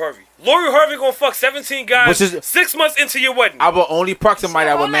with Lori Harvey. Lori Harvey gonna fuck 17 guys Which is- 6 months into your wedding. I will only park somebody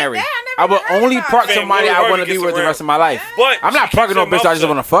I Shit, would all marry. like that. I I never will heard only about park that. somebody Fam, I Lori want to Harvey be gets with the around. rest of my life. But I'm she not keeps parking no her bitch I mouth just shut.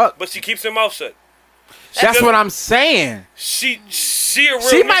 want to fuck. But she keeps her mouth shut. That's just- what I'm saying. She a real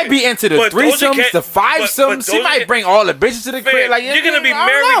She nigga. might be into the But Doja threesomes, Cat- the fivesomes. but She Doja might Cat- bring all the bitches to the Fam, crib. Like you're gonna be I don't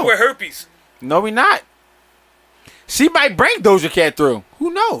married know. with herpes. No, we not. She might bring Doja Cat through.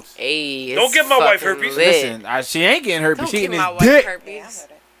 Who knows? Hey, Don't it's give my wife fucking herpes. lit. Listen, she ain't getting herpes. Don't She give getting my his wife dick. herpes.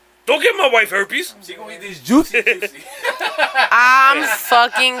 Don't give my wife herpes. She gonna eat this juicy. I'm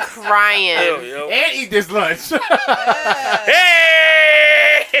fucking crying. Yo. and eat this lunch.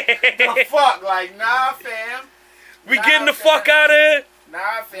 Hey! The fuck? Like, nah, fam. We getting the fuck out of here.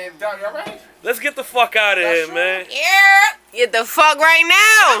 Nah, fam. Dog, you alright? Let's get the fuck out of here, man. Yeah. Get the fuck right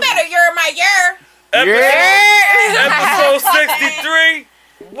now. Better year my year. Episode 63.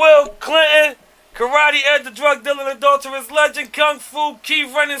 Will Clinton. Karate Ed, the drug dealer, and adulterous legend. Kung Fu,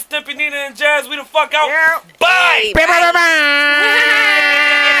 Keith Running, Stimpy, Nina, and Jazz. We the fuck out. Bye. Hey, bye.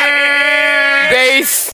 Days.